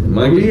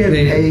 Are we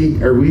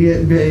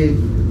getting paid?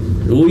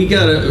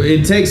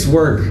 It takes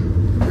work.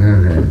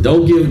 Okay.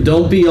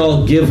 Don't be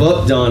all give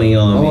up Donnie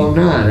on me. Oh, I'm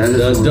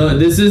not.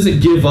 This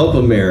isn't give up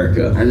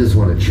America. I just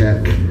want to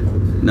check.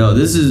 No,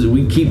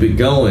 we keep it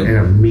going. And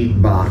a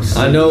meat box.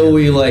 I know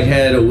we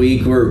had a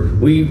week where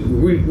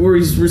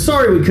we're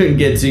sorry we couldn't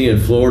get to you in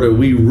Florida.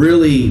 We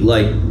really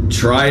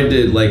tried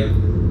to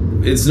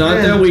it's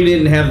not that we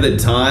didn't have the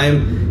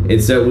time,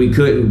 it's that we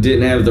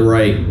didn't have the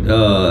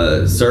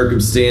right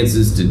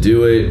circumstances to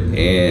do it,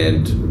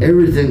 and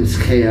everything's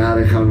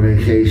chaotic on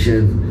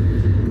vacation.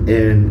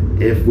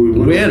 And if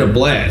we had a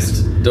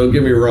blast. Don't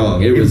get me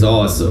wrong, it was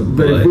awesome.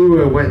 But if we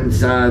went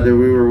inside, then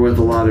we were with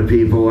a lot of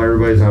people.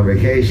 Everybody's on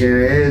vacation.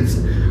 It's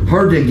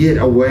hard to get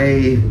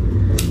away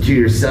to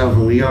yourself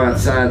when we go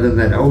outside. Then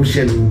that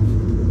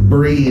ocean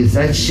breeze,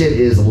 that shit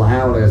is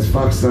loud as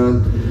fuck,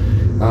 son.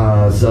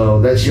 So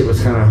that shit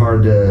was kind of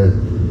hard to.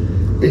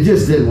 It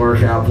just didn't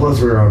work out. Plus,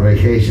 we were on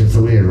vacation,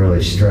 so we didn't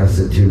really stress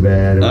it too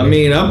bad. I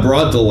mean, I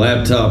brought the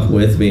laptop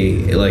with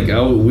me.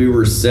 We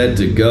were set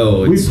to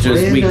go. It's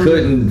just we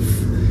couldn't.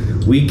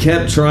 We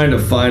kept trying to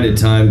find a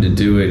time to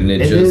do it, and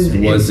it just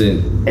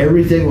wasn't.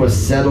 Everything was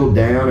settled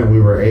down, and we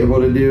were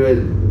able to do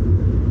it.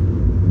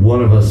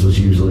 One of us was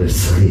usually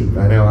asleep.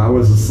 I know I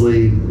was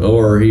asleep,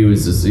 or he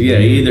was asleep. Yeah,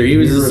 either he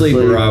was asleep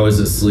or I was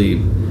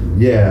asleep.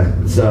 Yeah,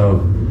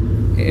 so.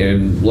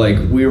 And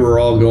we were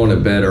all going to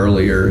bed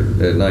earlier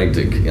at night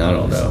I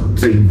don't know.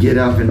 So you get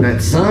up in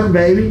that sun,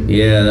 baby?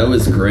 Yeah, that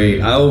was great.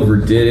 I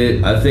overdid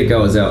it. I think I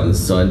was out in the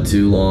sun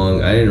too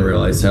long. I didn't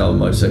realize how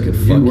much that could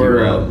fuck you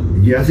up.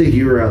 Yeah, I think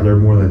you were out there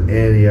more than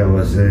any of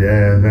us.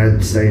 And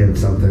that's saying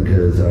something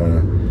because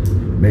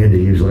Amanda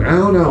usually... I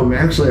don't know.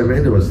 Actually,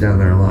 Amanda was down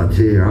there a lot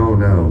too. I don't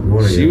know.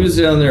 She was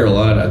down there a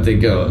lot. I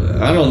think...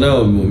 I don't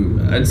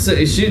know. I'd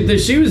say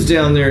she was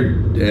down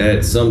there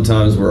at some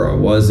times where I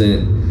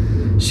wasn't.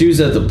 She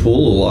was at the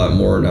pool a lot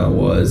more than I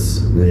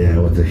was. Yeah,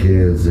 with the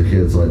kids. The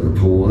kids like the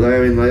pool. I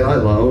mean, they like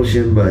the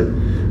ocean, but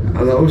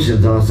the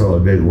ocean's also a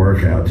big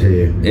workout,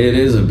 too. It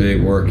is a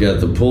big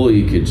workout. The pool,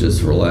 you could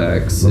just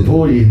relax. The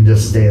pool, you can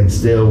just stand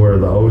still, where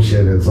the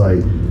ocean, it's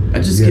like... I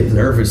just get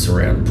nervous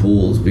around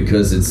pools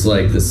because it's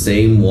the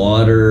same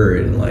water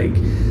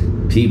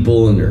and,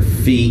 people and their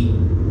feet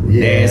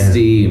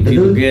nasty. And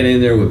people get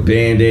in there with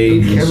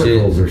Band-Aids and shit.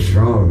 Chemicals are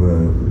strong,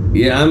 though.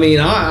 Yeah, I mean,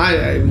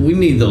 we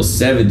need those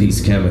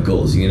 70s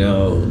chemicals,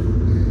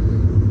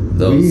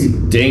 those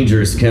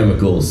dangerous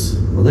chemicals.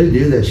 Well, they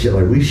do that shit.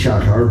 We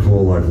shock our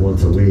pool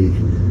once a week,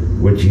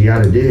 which you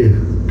gotta do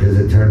because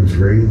it turns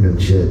green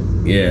and shit.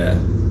 Yeah.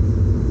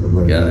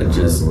 Gotta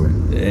just,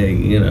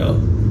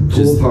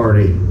 pool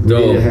party.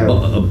 Throw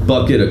a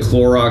bucket of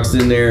Clorox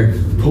in there.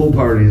 Pool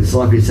party.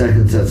 Sloppy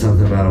Seconds said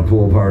something about a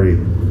pool party.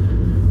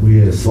 We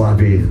had a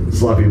sloppy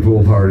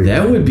pool party.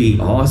 That would be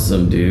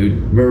awesome,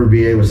 dude. Remember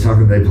BA was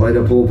talking, they played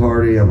a pool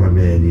party? I'm like,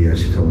 man, you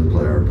guys should totally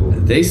play our pool.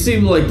 They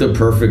seem like the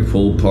perfect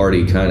pool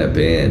party kind of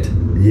band.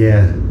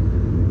 Yeah.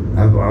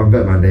 I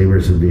bet my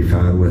neighbors would be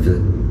fine with it.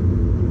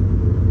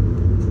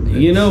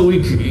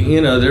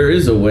 There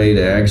is a way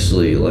to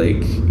actually,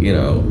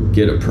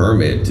 get a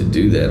permit to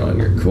do that on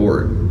your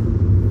court.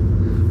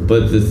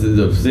 But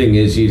the thing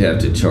is, you'd have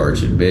to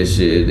charge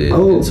admission.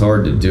 It's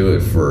hard to do it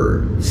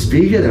for...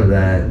 Speaking of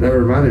that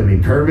reminded me,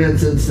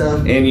 permits and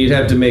stuff. And you'd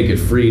have to make it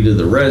free to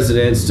the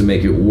residents to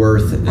make it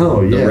worth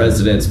the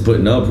residents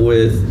putting up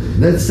with.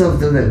 That's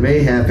something that may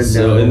happen down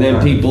the line. And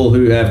then people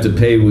who have to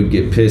pay would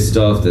get pissed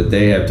off that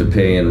they have to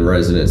pay and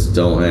residents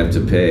don't have to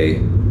pay.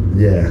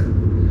 Yeah.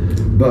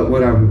 But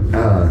what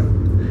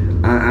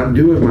I'm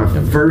doing my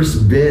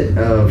first bit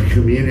of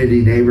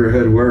community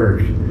neighborhood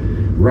work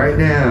right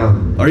now.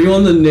 Are you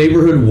on the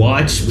neighborhood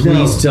watch?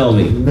 Please tell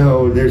me.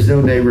 No, there's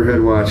no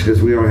neighborhood watch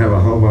because we don't have a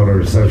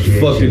homeowner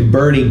association. Fucking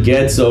Bernie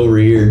gets over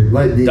here.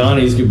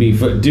 Donnie's gonna be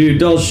dude.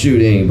 Don't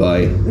shoot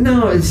anybody.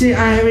 No, see,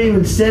 I haven't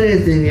even said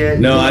anything yet.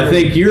 No, I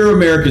think you're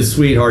America's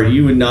sweetheart.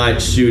 You would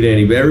not shoot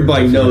anybody.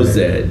 Everybody knows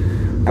that.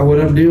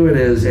 What I'm doing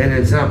is, and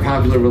it's not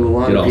popular with a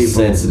lot of people. Get all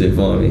sensitive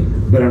on me.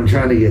 But I'm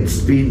trying to get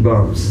speed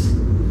bumps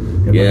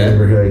in my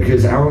neighborhood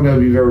because I don't know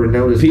if you've ever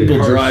noticed people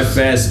drive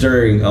fast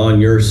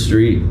on your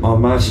street. On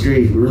my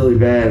street, really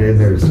bad, and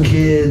there's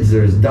kids,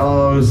 there's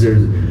dogs,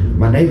 there's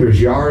my neighbor's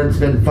yard's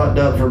been fucked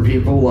up from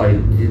people like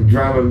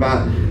driving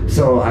by.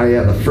 So I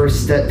got the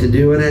first step to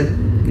doing it.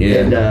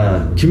 Yeah.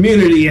 And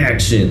community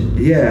action.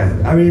 Yeah,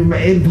 I mean,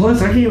 and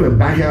plus I can't even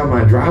back out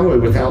my driveway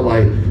without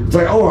like it's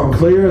like, oh, I'm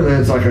clear, and then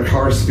it's like a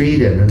car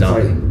speeding. And it's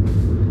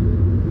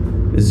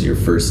like, this is your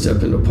first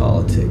step into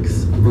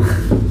politics.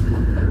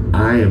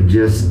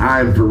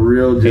 I'm for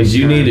real. Because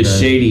you need a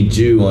shady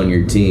Jew on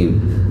your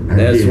team.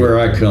 That's where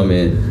I come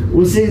in.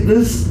 Well, see,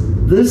 this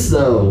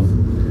though,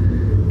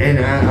 and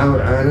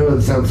I know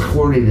it sounds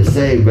corny to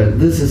say, but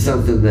this is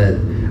something that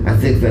I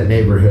think that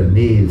neighborhood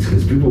needs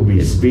because people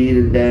be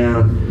speeding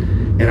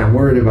down, and I'm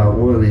worried about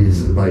one of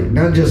these, like,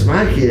 not just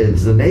my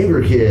kids, the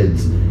neighbor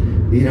kids,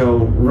 you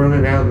know,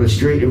 running out in the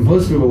street, and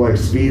most people like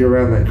speed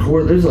around that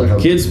court. There's like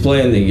kids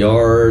play in the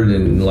yard,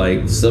 and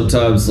like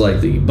sometimes like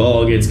the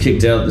ball gets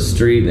kicked out the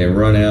street and they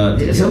run out.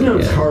 Yeah,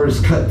 sometimes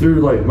cars cut through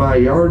like my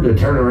yard to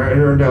turn around.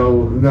 Or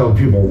no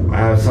people.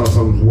 I saw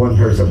one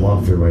person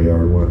walk through my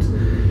yard once.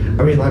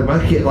 I mean, like my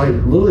kid, like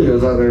Lily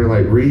goes out there and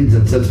like reads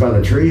and sits by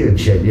the tree and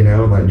shit, you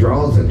know, and like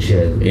draws and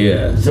shit.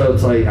 Yeah. So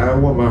it's like I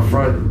want my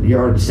front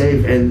yard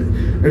safe,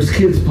 and there's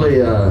kids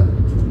play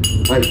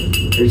like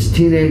there's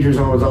teenagers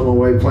always on my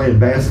way playing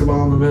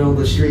basketball in the middle of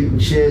the street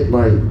and shit,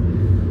 like,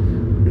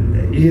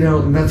 you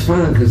know, and that's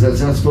fine because that's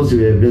not supposed to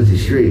be a busy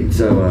street.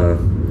 So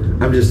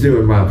I'm just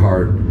doing my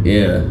part.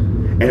 Yeah.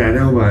 And I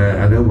know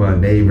my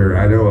neighbor.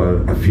 I know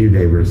a few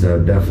neighbors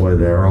that definitely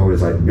they're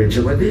always like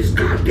bitching like these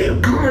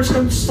goddamn cars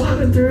come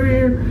sliding through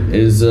here.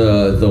 Is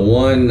the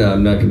one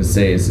I'm not going to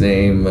say his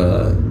name?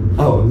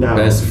 Oh no.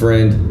 Best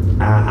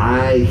friend.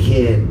 I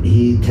can't.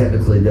 He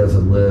technically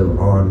doesn't live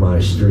on my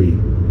street.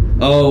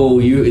 Oh,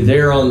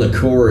 they're on the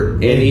court,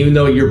 and even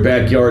though your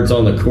backyard's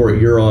on the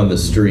court, you're on the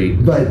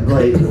street. But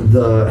like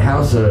the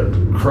house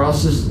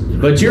across the.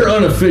 But you're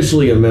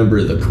unofficially a member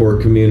of the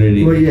court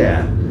community. Well,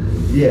 yeah.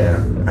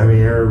 I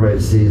mean, everybody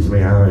sees me.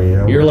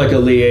 You're like a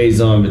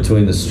liaison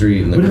between the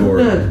street and the court.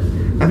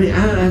 I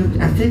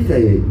think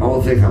they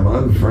all think I'm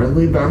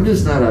unfriendly, but I'm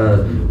just not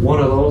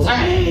one of those.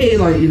 Hey,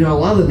 like, you know, a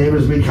lot of the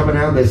neighbors be coming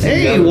out and they say,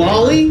 "Hey,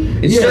 Wally,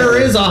 it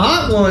sure is a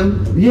hot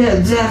one." Yeah,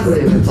 exactly.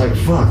 And it's like,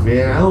 fuck,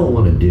 man, I don't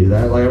want to do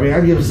that. Like, I mean, I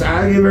give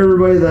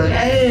everybody the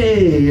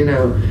hey, you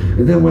know,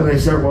 and then when they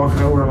start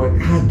walking over, I'm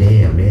like, God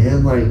damn,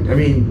 man. Like, I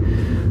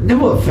mean,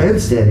 no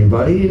offense to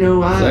anybody, you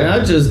know.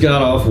 I just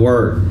got off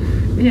work.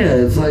 Yeah,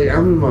 it's like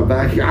I'm in my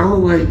backyard. I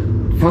don't like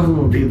fucking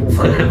with people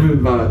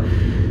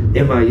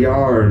in my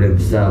yard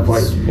and stuff.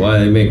 Like, that's why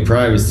they make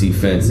privacy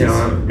fences. No,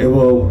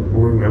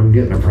 I'm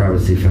getting a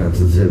privacy fence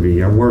in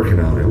Zippy. I'm working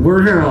on it.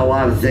 Working on a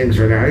lot of things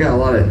right now. I got a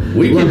lot of.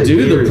 We can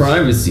do the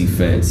privacy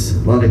fence. A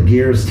lot of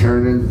gears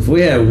turning. If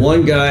we had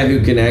one guy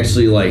who can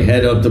actually like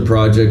head up the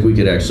project, we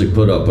could actually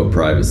put up a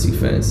privacy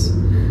fence.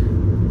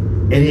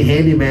 Any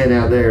handyman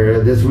out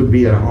there, this would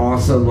be an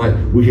awesome, like,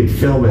 we could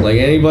film it. Like,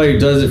 anybody who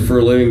does it for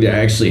a living to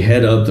actually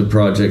head up the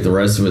project, the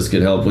rest of us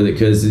could help with it,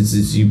 because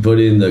it's you put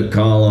in the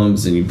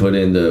columns and you put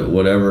in the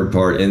whatever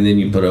part, and then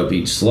you put up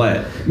each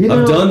slat.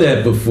 I've done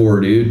that before,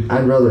 dude.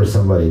 I'd rather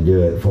somebody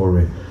do it for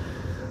me.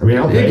 I mean,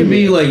 it could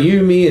be like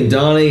you, me, and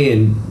Donnie,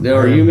 and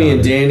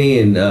Danny,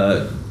 and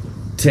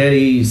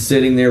Teddy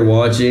sitting there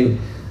watching.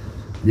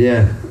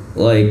 Yeah.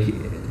 Like,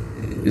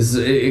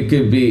 it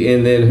could be,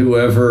 and then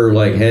whoever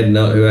like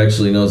who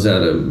actually knows how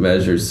to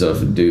measure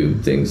stuff and do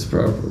things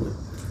properly.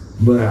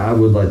 But I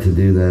would like to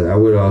do that. I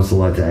would also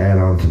like to add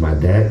on to my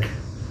deck.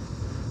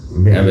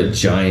 Have a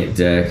giant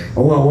deck.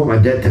 Oh, I want my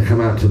deck to come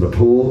out to the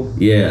pool.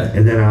 Yeah.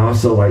 And then I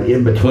also like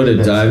in between. Put a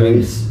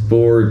diving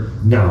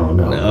board. No,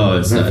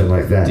 it's nothing not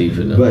like that. Deep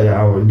enough. But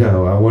I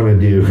want to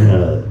do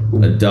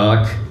a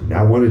dock.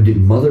 I want to do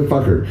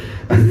motherfucker.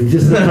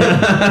 Just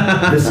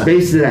the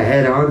space that I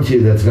add on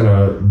to that's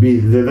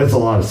a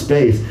lot of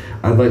space.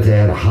 I'd like to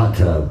add a hot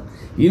tub.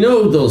 You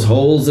know those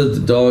holes that the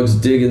dogs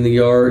dig in the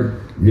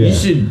yard? Yeah. You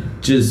should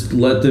just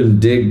let them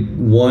dig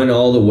one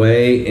all the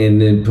way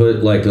and then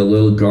put like a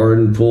little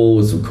garden pool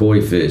with some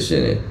koi fish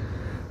in it.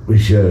 We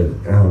should.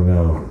 I don't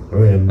know.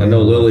 I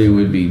know Lily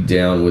would be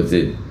down with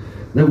it.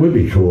 That would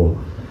be cool.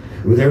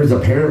 There was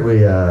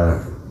apparently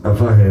a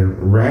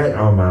fucking rat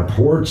on my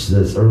porch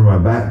or my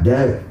back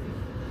deck.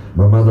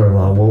 My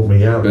mother-in-law woke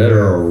me up.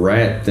 Better a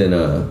rat than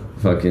a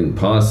fucking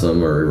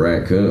possum or a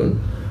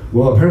raccoon.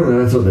 Well, apparently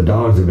that's what the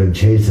dogs have been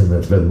chasing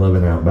that's been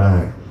living out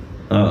back.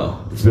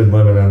 Oh. It's been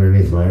living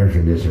underneath my air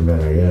conditioner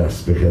vent, I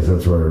guess, because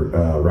that's where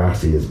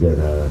Roxy has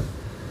been.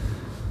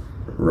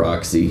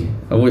 Roxy.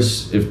 I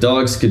wish if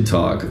dogs could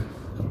talk.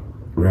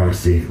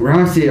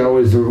 Roxy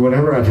always,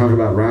 whenever I talk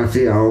about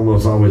Roxy, I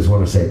almost always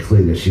want to say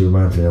Cletus. She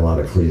reminds me a lot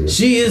of Cletus.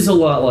 She is a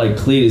lot like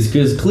Cletus,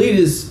 because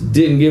Cletus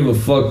didn't give a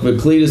fuck, but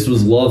Cletus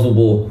was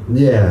lovable.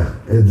 Yeah,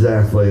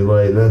 exactly.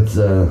 Like, that's,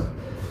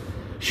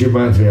 she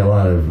reminds me a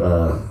lot of,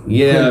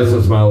 Cletus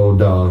was my little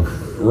dog.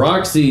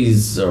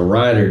 Roxy's a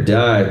ride or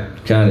die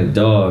kind of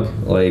dog,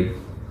 like,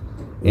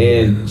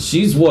 and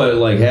she's what,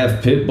 like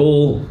half pit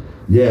bull?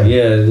 Yeah.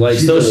 Yeah, like,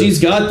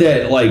 she's got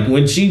that, like,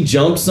 when she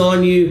jumps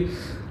on you,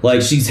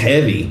 like, she's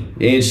heavy,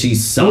 and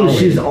she's solid. Oh,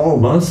 she's all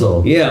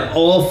muscle. Yeah,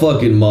 all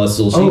fucking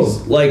muscle.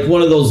 She's like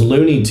one of those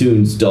Looney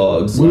Tunes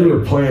dogs. We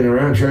were playing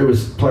around. Trey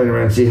was playing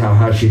around to see how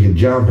high she could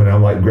jump, and I,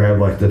 like, grabbed,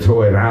 like, the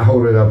toy, and I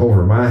hold it up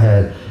over my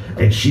head,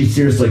 and she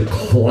seriously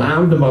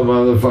climbed to my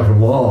motherfucking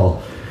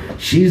wall.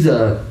 She's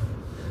a...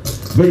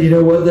 But you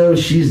know what, though?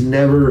 She's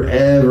never,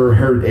 ever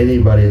hurt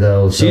anybody,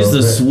 though. So she's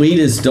the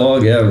sweetest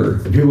dog ever.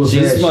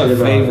 She's my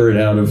favorite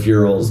out of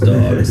your old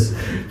dogs.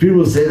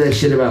 People say that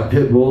shit about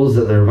pit bulls,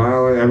 that they're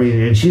violent. I mean,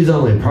 and she's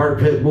only part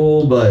pit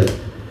bull, but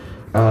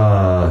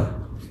I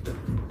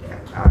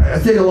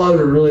think a lot of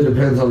it really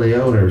depends on the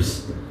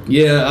owners.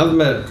 Yeah, I've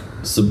met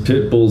some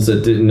pit bulls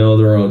that didn't know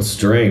their own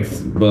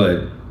strength,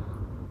 but...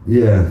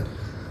 Yeah.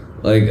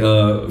 Like,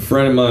 a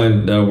friend of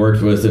mine that I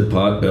worked with at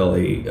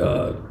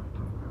Potbelly...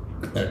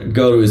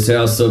 go to his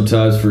house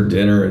sometimes for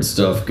dinner and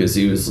stuff, because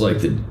he was like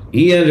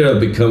he ended up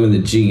becoming the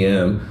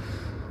GM,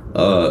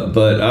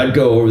 but I'd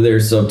go over there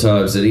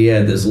sometimes, and he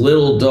had this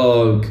little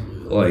dog,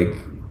 like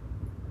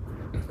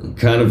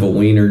kind of a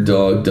wiener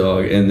dog,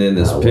 and then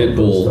this pit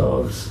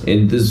bull,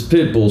 and this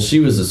pit bull, she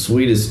was the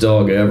sweetest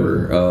dog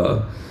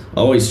ever,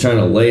 always trying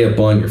to lay up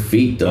on your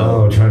feet,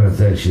 though. Oh, trying to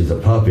think she's a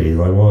puppy,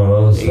 like one of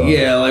those dogs.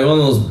 Yeah, like one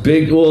of those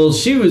big, well,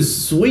 she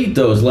was sweet,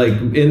 though. Like,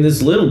 and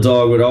this little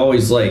dog would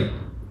always, like,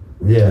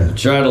 yeah,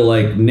 try to,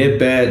 like,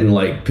 nip at and,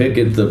 like, pick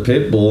at the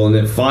pit bull, and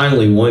then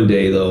finally one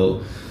day,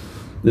 though,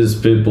 this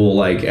pit bull,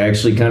 like,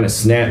 actually kind of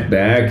snapped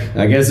back.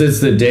 I guess it's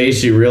the day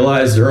she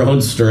realized her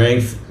own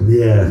strength.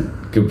 Yeah.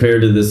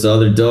 Compared to this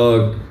other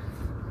dog.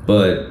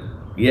 But,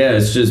 yeah,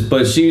 it's just,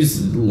 but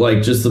she's,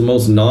 like, just the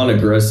most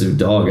non-aggressive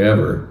dog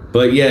ever.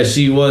 But, yeah,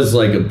 she was,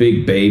 like, a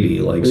big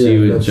baby. Like, she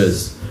would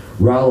just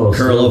Rollo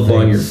curl up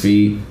on your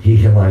feet. He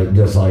can, like,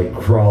 just, like,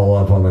 crawl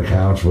up on the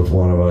couch with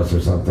one of us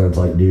or something. It's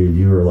like, dude,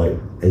 you were, like,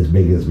 as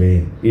big as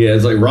me. Yeah,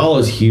 it's like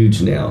Rollo's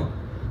huge now.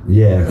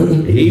 Yeah.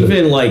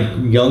 Even like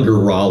younger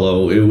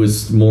Rollo, it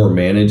was more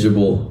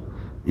manageable.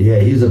 Yeah,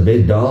 he's a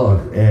big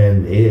dog,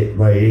 and it,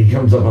 like, he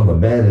comes up on the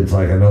bed, it's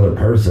like another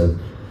person.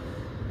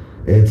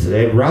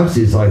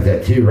 Roxy's like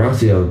that too.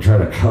 Roxy will try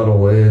to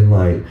cuddle in,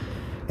 like,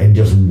 and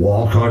just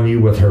walk on you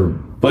with her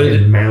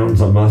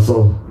mounds of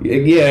muscle.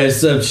 Yeah,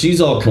 except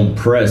she's all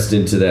compressed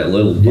into that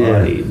little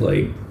body,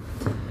 like.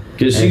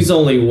 Because she's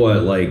only,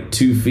 what, like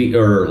 2 feet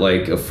or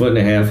like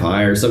 1.5 feet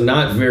high or something.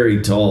 Not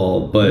very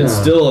tall, but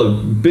still a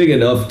big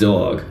enough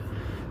dog.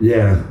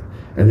 Yeah.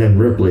 And then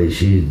Ripley,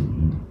 she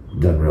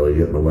doesn't really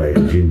get in the way.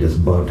 You can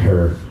just bunt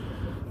her.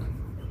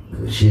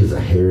 She's a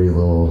hairy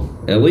little...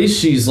 At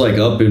least she's, like,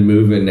 up and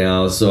moving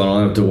now, so I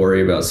don't have to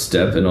worry about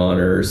stepping on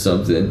her or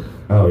something.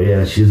 Oh,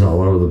 yeah, she's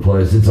all over the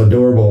place. It's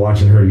adorable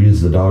watching her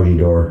use the doggy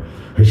door.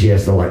 Because she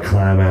has to, like,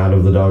 climb out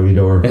of the doggy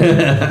door.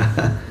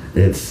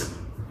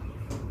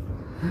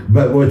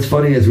 But what's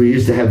funny is we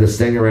used to have this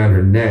thing around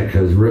her neck,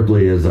 because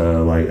Ripley is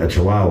like a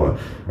Chihuahua,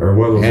 or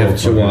one of those half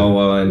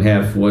Chihuahua and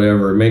half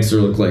whatever. It makes her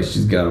look like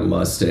she's got a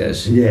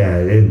mustache.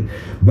 Yeah,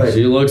 but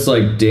she looks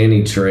like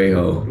Danny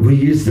Trejo. We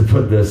used to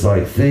put this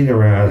like thing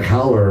around,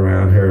 collar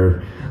around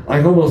her,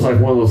 like almost like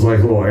one of those like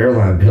little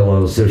airline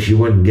pillows, so she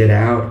wouldn't get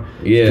out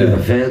to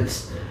the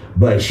fence.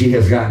 But she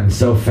has gotten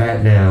so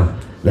fat now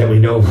that we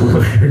no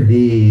longer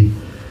need.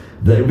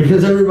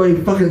 Because everybody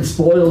fucking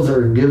spoils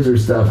her and gives her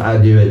stuff. I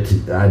do it.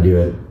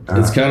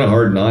 It's kind of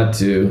hard not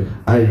to.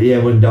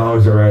 When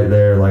dogs are right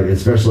there, like,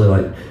 especially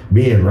like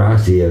me and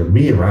Roxy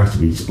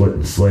be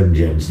splitting Slim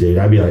Jims, dude.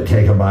 I'd be like,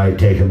 take a bite,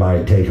 take a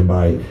bite, take a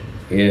bite.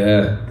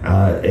 Yeah.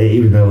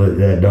 Even though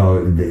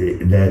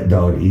that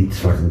dog eats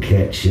fucking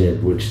cat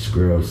shit, which is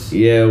gross.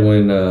 Yeah,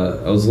 when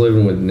I was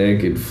living with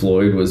Nick and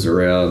Floyd was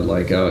around,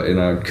 like,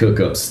 and I'd cook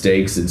up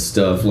steaks and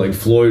stuff, like,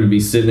 Floyd would be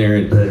sitting there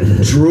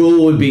and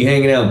drool would be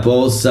hanging out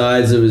both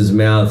sides of his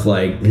mouth,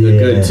 like, a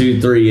good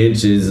 2-3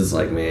 inches. It's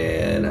like,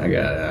 man, I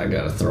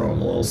gotta throw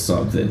him a little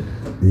something.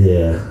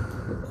 Yeah.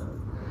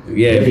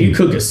 Yeah, if you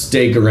cook a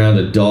steak around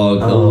a dog,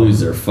 they'll lose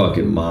their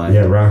fucking mind.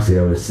 Yeah, Roxy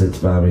always sits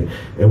by me.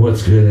 And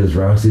what's good is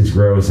Roxy's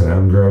gross and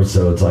I'm gross,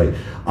 so it's like,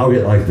 I'll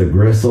get like the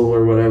gristle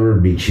or whatever,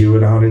 be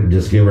chewing on it, and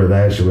just give her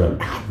that. She'll be like,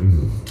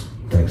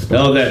 thanks,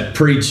 buddy. Oh, that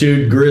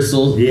pre-chewed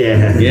gristle?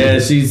 Yeah. Yeah,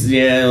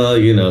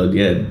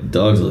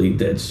 dogs will eat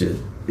that shit.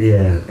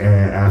 Yeah,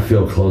 and I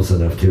feel close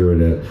enough to her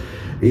to,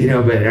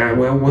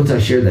 but once I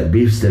shared that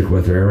beef stick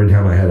with her, every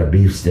time I had a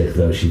beef stick,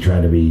 though, she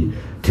tried to be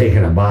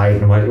taking a bite,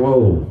 and I'm like,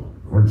 whoa.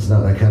 It's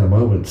not that kind of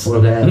moment.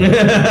 Slow down.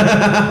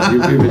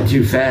 You're moving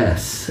too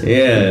fast.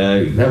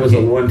 Yeah. That was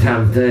a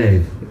one-time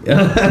thing.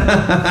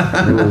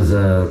 It was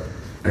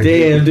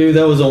damn, dude,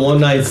 that was a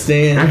one-night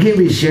stand. I can't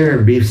be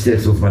sharing beef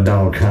sticks with my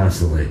dog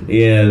constantly.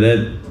 Yeah,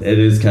 it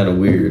is kind of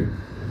weird.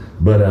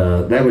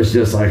 But that was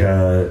just like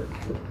I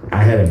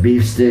had a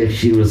beef stick.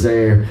 She was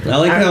there. I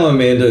like how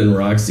Amanda and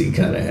Roxy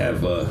kind of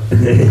have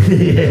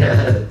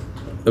yeah.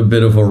 a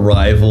bit of a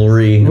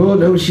rivalry. Well,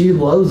 no, she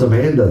loves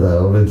Amanda,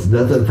 though. It's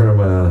nothing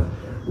from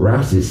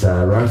Roxy's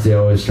side. Roxy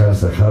always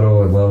tries to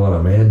cuddle and love on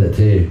Amanda,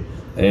 too.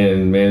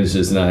 And Amanda's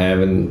just not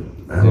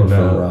having I don't it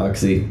know. from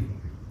Roxy.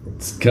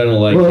 It's kind of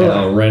like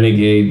how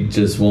Renegade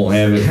just won't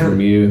have it from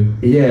you.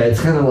 Yeah,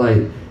 it's kind of like,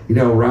 you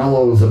know,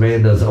 Rollo's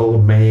Amanda's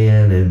old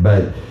man,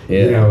 but,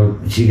 you know,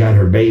 she got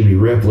her baby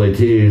Ripley,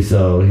 too,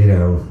 so, you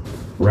know,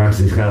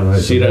 Roxy's kind of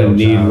like... She doesn't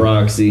need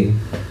Roxy.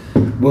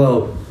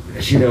 Well,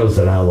 she knows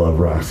that I love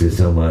Roxy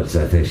so much,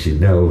 I think she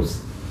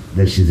knows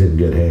that she's in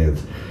good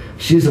hands.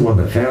 She's the one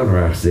that found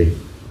Roxy.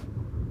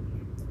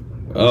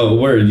 Oh,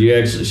 where did you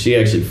actually? She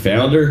actually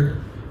found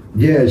her.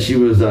 Yeah, she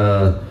was.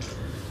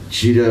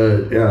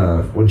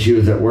 When she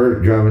was at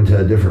work driving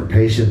to different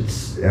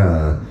patients,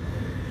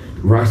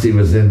 Roxy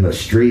was in the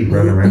street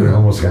running around and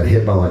almost got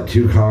hit by like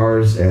 2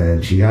 cars,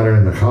 and she got her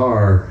in the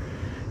car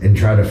and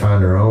tried to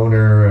find her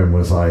owner and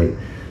was like,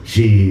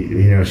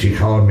 she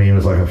called me and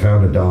was like, I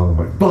found a dog.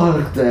 I'm like,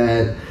 fuck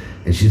that.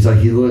 And she's like,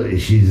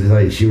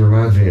 she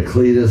reminds me of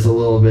Cletus a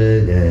little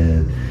bit,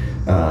 and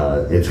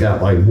it's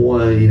got like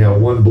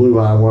one blue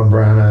eye, one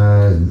brown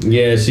eye.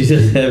 Yeah, she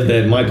does have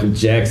that Michael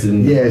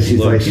Jackson. Yeah, she's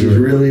like, she's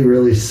really,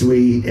 really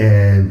sweet,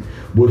 and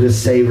we'll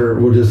just save her.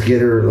 We'll just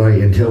get her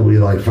like until we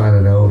like find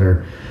an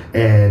owner.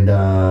 And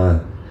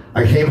I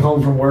came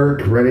home from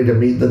work ready to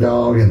meet the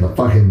dog, and the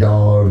fucking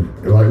dog,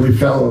 like, we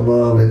fell in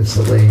love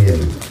instantly,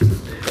 and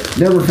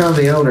never found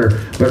the owner.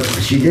 But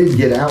she did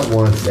get out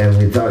once, and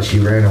we thought she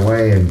ran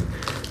away, and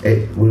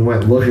we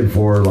went looking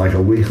for her like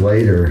a week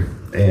later,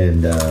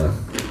 and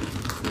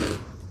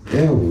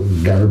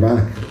we got her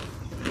back.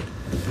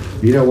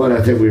 You know what?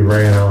 I think we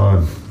ran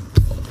on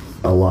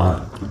a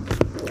lot.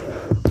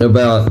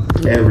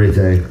 About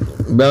everything.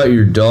 About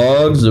your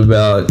dogs?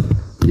 About...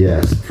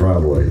 Yes,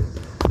 probably.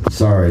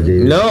 Sorry,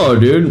 dude. No,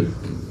 dude.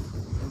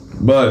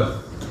 But...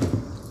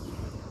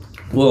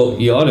 Well,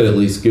 you ought to at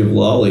least give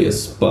Lolly a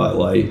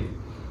spotlight.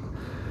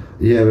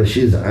 Yeah, but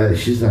she's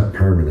not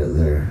permanent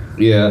there.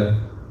 Yeah.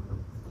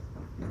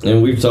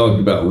 And we've talked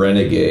about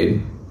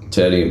Renegade,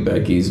 Teddy and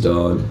Becky's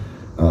dog.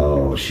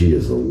 Oh, she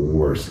is the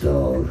worst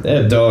dog.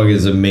 That dog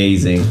is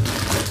amazing.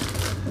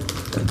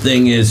 The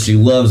thing is, she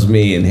loves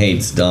me and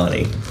hates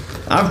Donnie.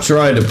 I've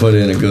tried to put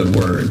in a good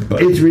word,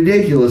 but... It's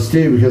ridiculous,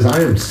 too, because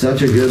I am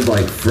such a good,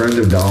 like, friend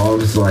of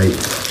dogs. Like,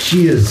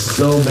 she is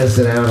so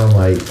missing out on,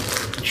 like,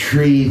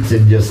 treats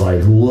and just,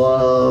 like,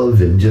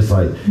 love and just,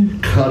 like,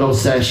 cuddle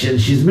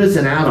sessions. She's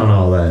missing out on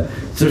all that.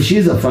 So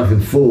she's a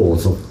fucking fool,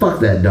 so fuck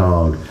that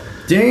dog.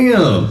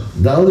 Damn!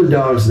 The other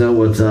dogs know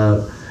what's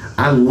up.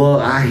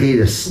 I hate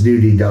a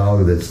snooty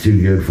dog that's too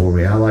good for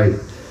me.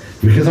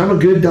 Because I'm a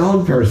good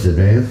dog person,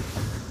 man.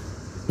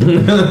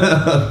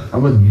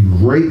 I'm a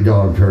great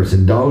dog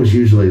person. Dogs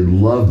usually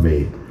love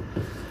me.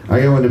 I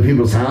go into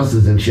people's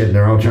houses and shit, and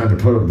they're all trying to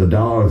put up the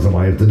dogs. I'm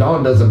like, if the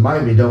dog doesn't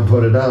bite me, don't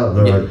put it up.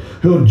 They're like,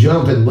 he'll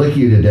jump and lick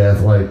you to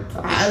death. Like,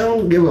 I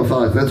don't give a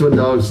fuck. That's what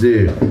dogs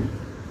do.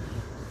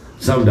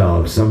 Some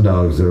dogs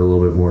are a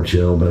little bit more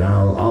chill, but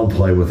I'll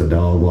play with a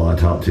dog while I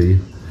talk to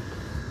you.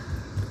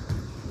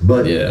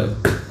 But yeah.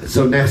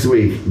 So next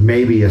week,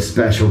 maybe a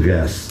special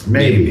guest.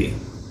 Maybe.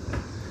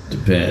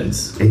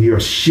 Depends. And you'll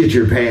shit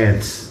your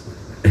pants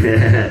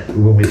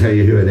when we tell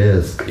you who it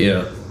is.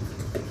 Yeah.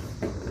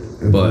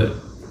 But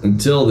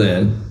until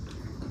then,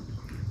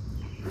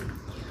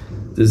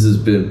 this has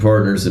been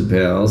Partners and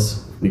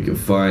Pals. You can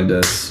find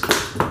us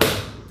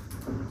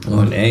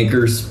on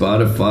Anchor,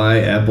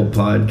 Spotify, Apple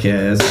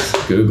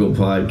Podcasts, Google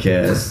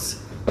Podcasts.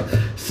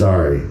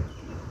 Sorry.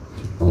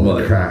 All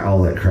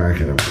that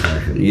cracking I'm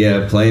cracking.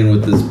 Yeah, playing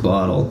with this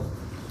bottle.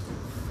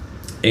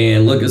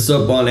 And look us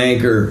up on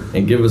Anchor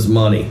and give us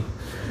money.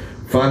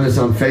 Find us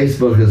on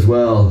Facebook as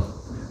well.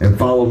 And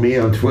follow me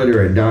on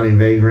Twitter at Donnie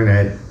Vagrant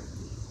at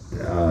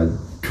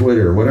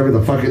Twitter, whatever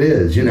the fuck it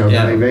is,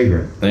 Donnie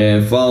Vagrant.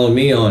 And follow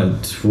me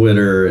on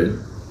Twitter at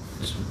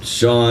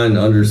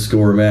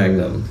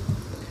Sean_Magnum.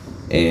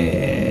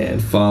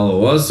 And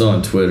follow us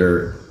on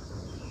Twitter,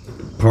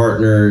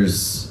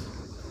 Partners.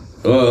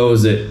 Oh,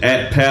 is it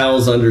at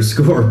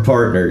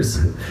pals_partners?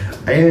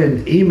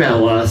 And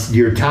email us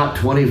your top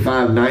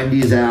 25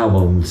 90s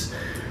albums.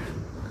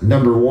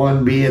 Number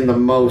 1 being the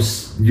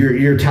most,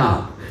 your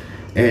top.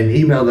 And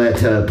email that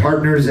to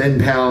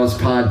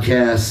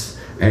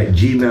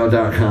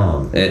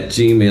partnersandpalspodcast@gmail.com. At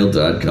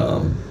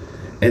gmail.com.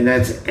 And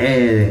that's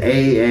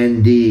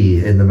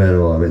A-N-D in the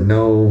middle of it.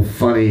 No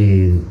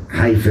funny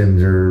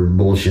hyphens or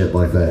bullshit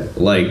like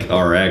that. Like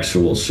our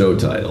actual show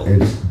title.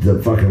 It's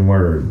the fucking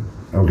word.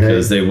 Okay?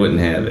 Because they wouldn't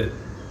have it.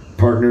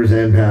 Partners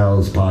and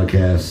Pals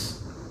Podcast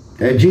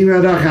at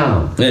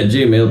gmail.com. At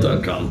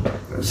gmail.com.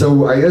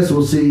 So I guess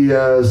we'll see you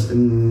guys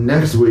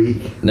next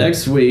week.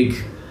 Next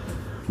week.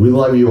 We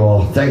love you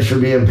all. Thanks for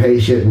being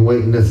patient and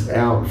waiting us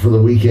out for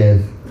the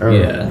weekend.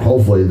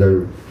 Hopefully,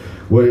 we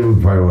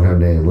probably won't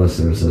have any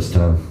listeners this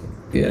time.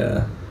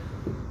 Yeah.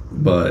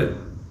 But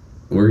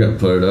we're going to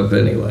put it up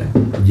anyway.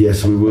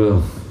 Yes, we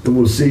will. And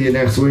we'll see you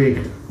next week.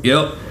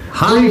 Yep.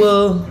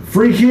 Holla.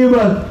 Free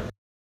Cuba.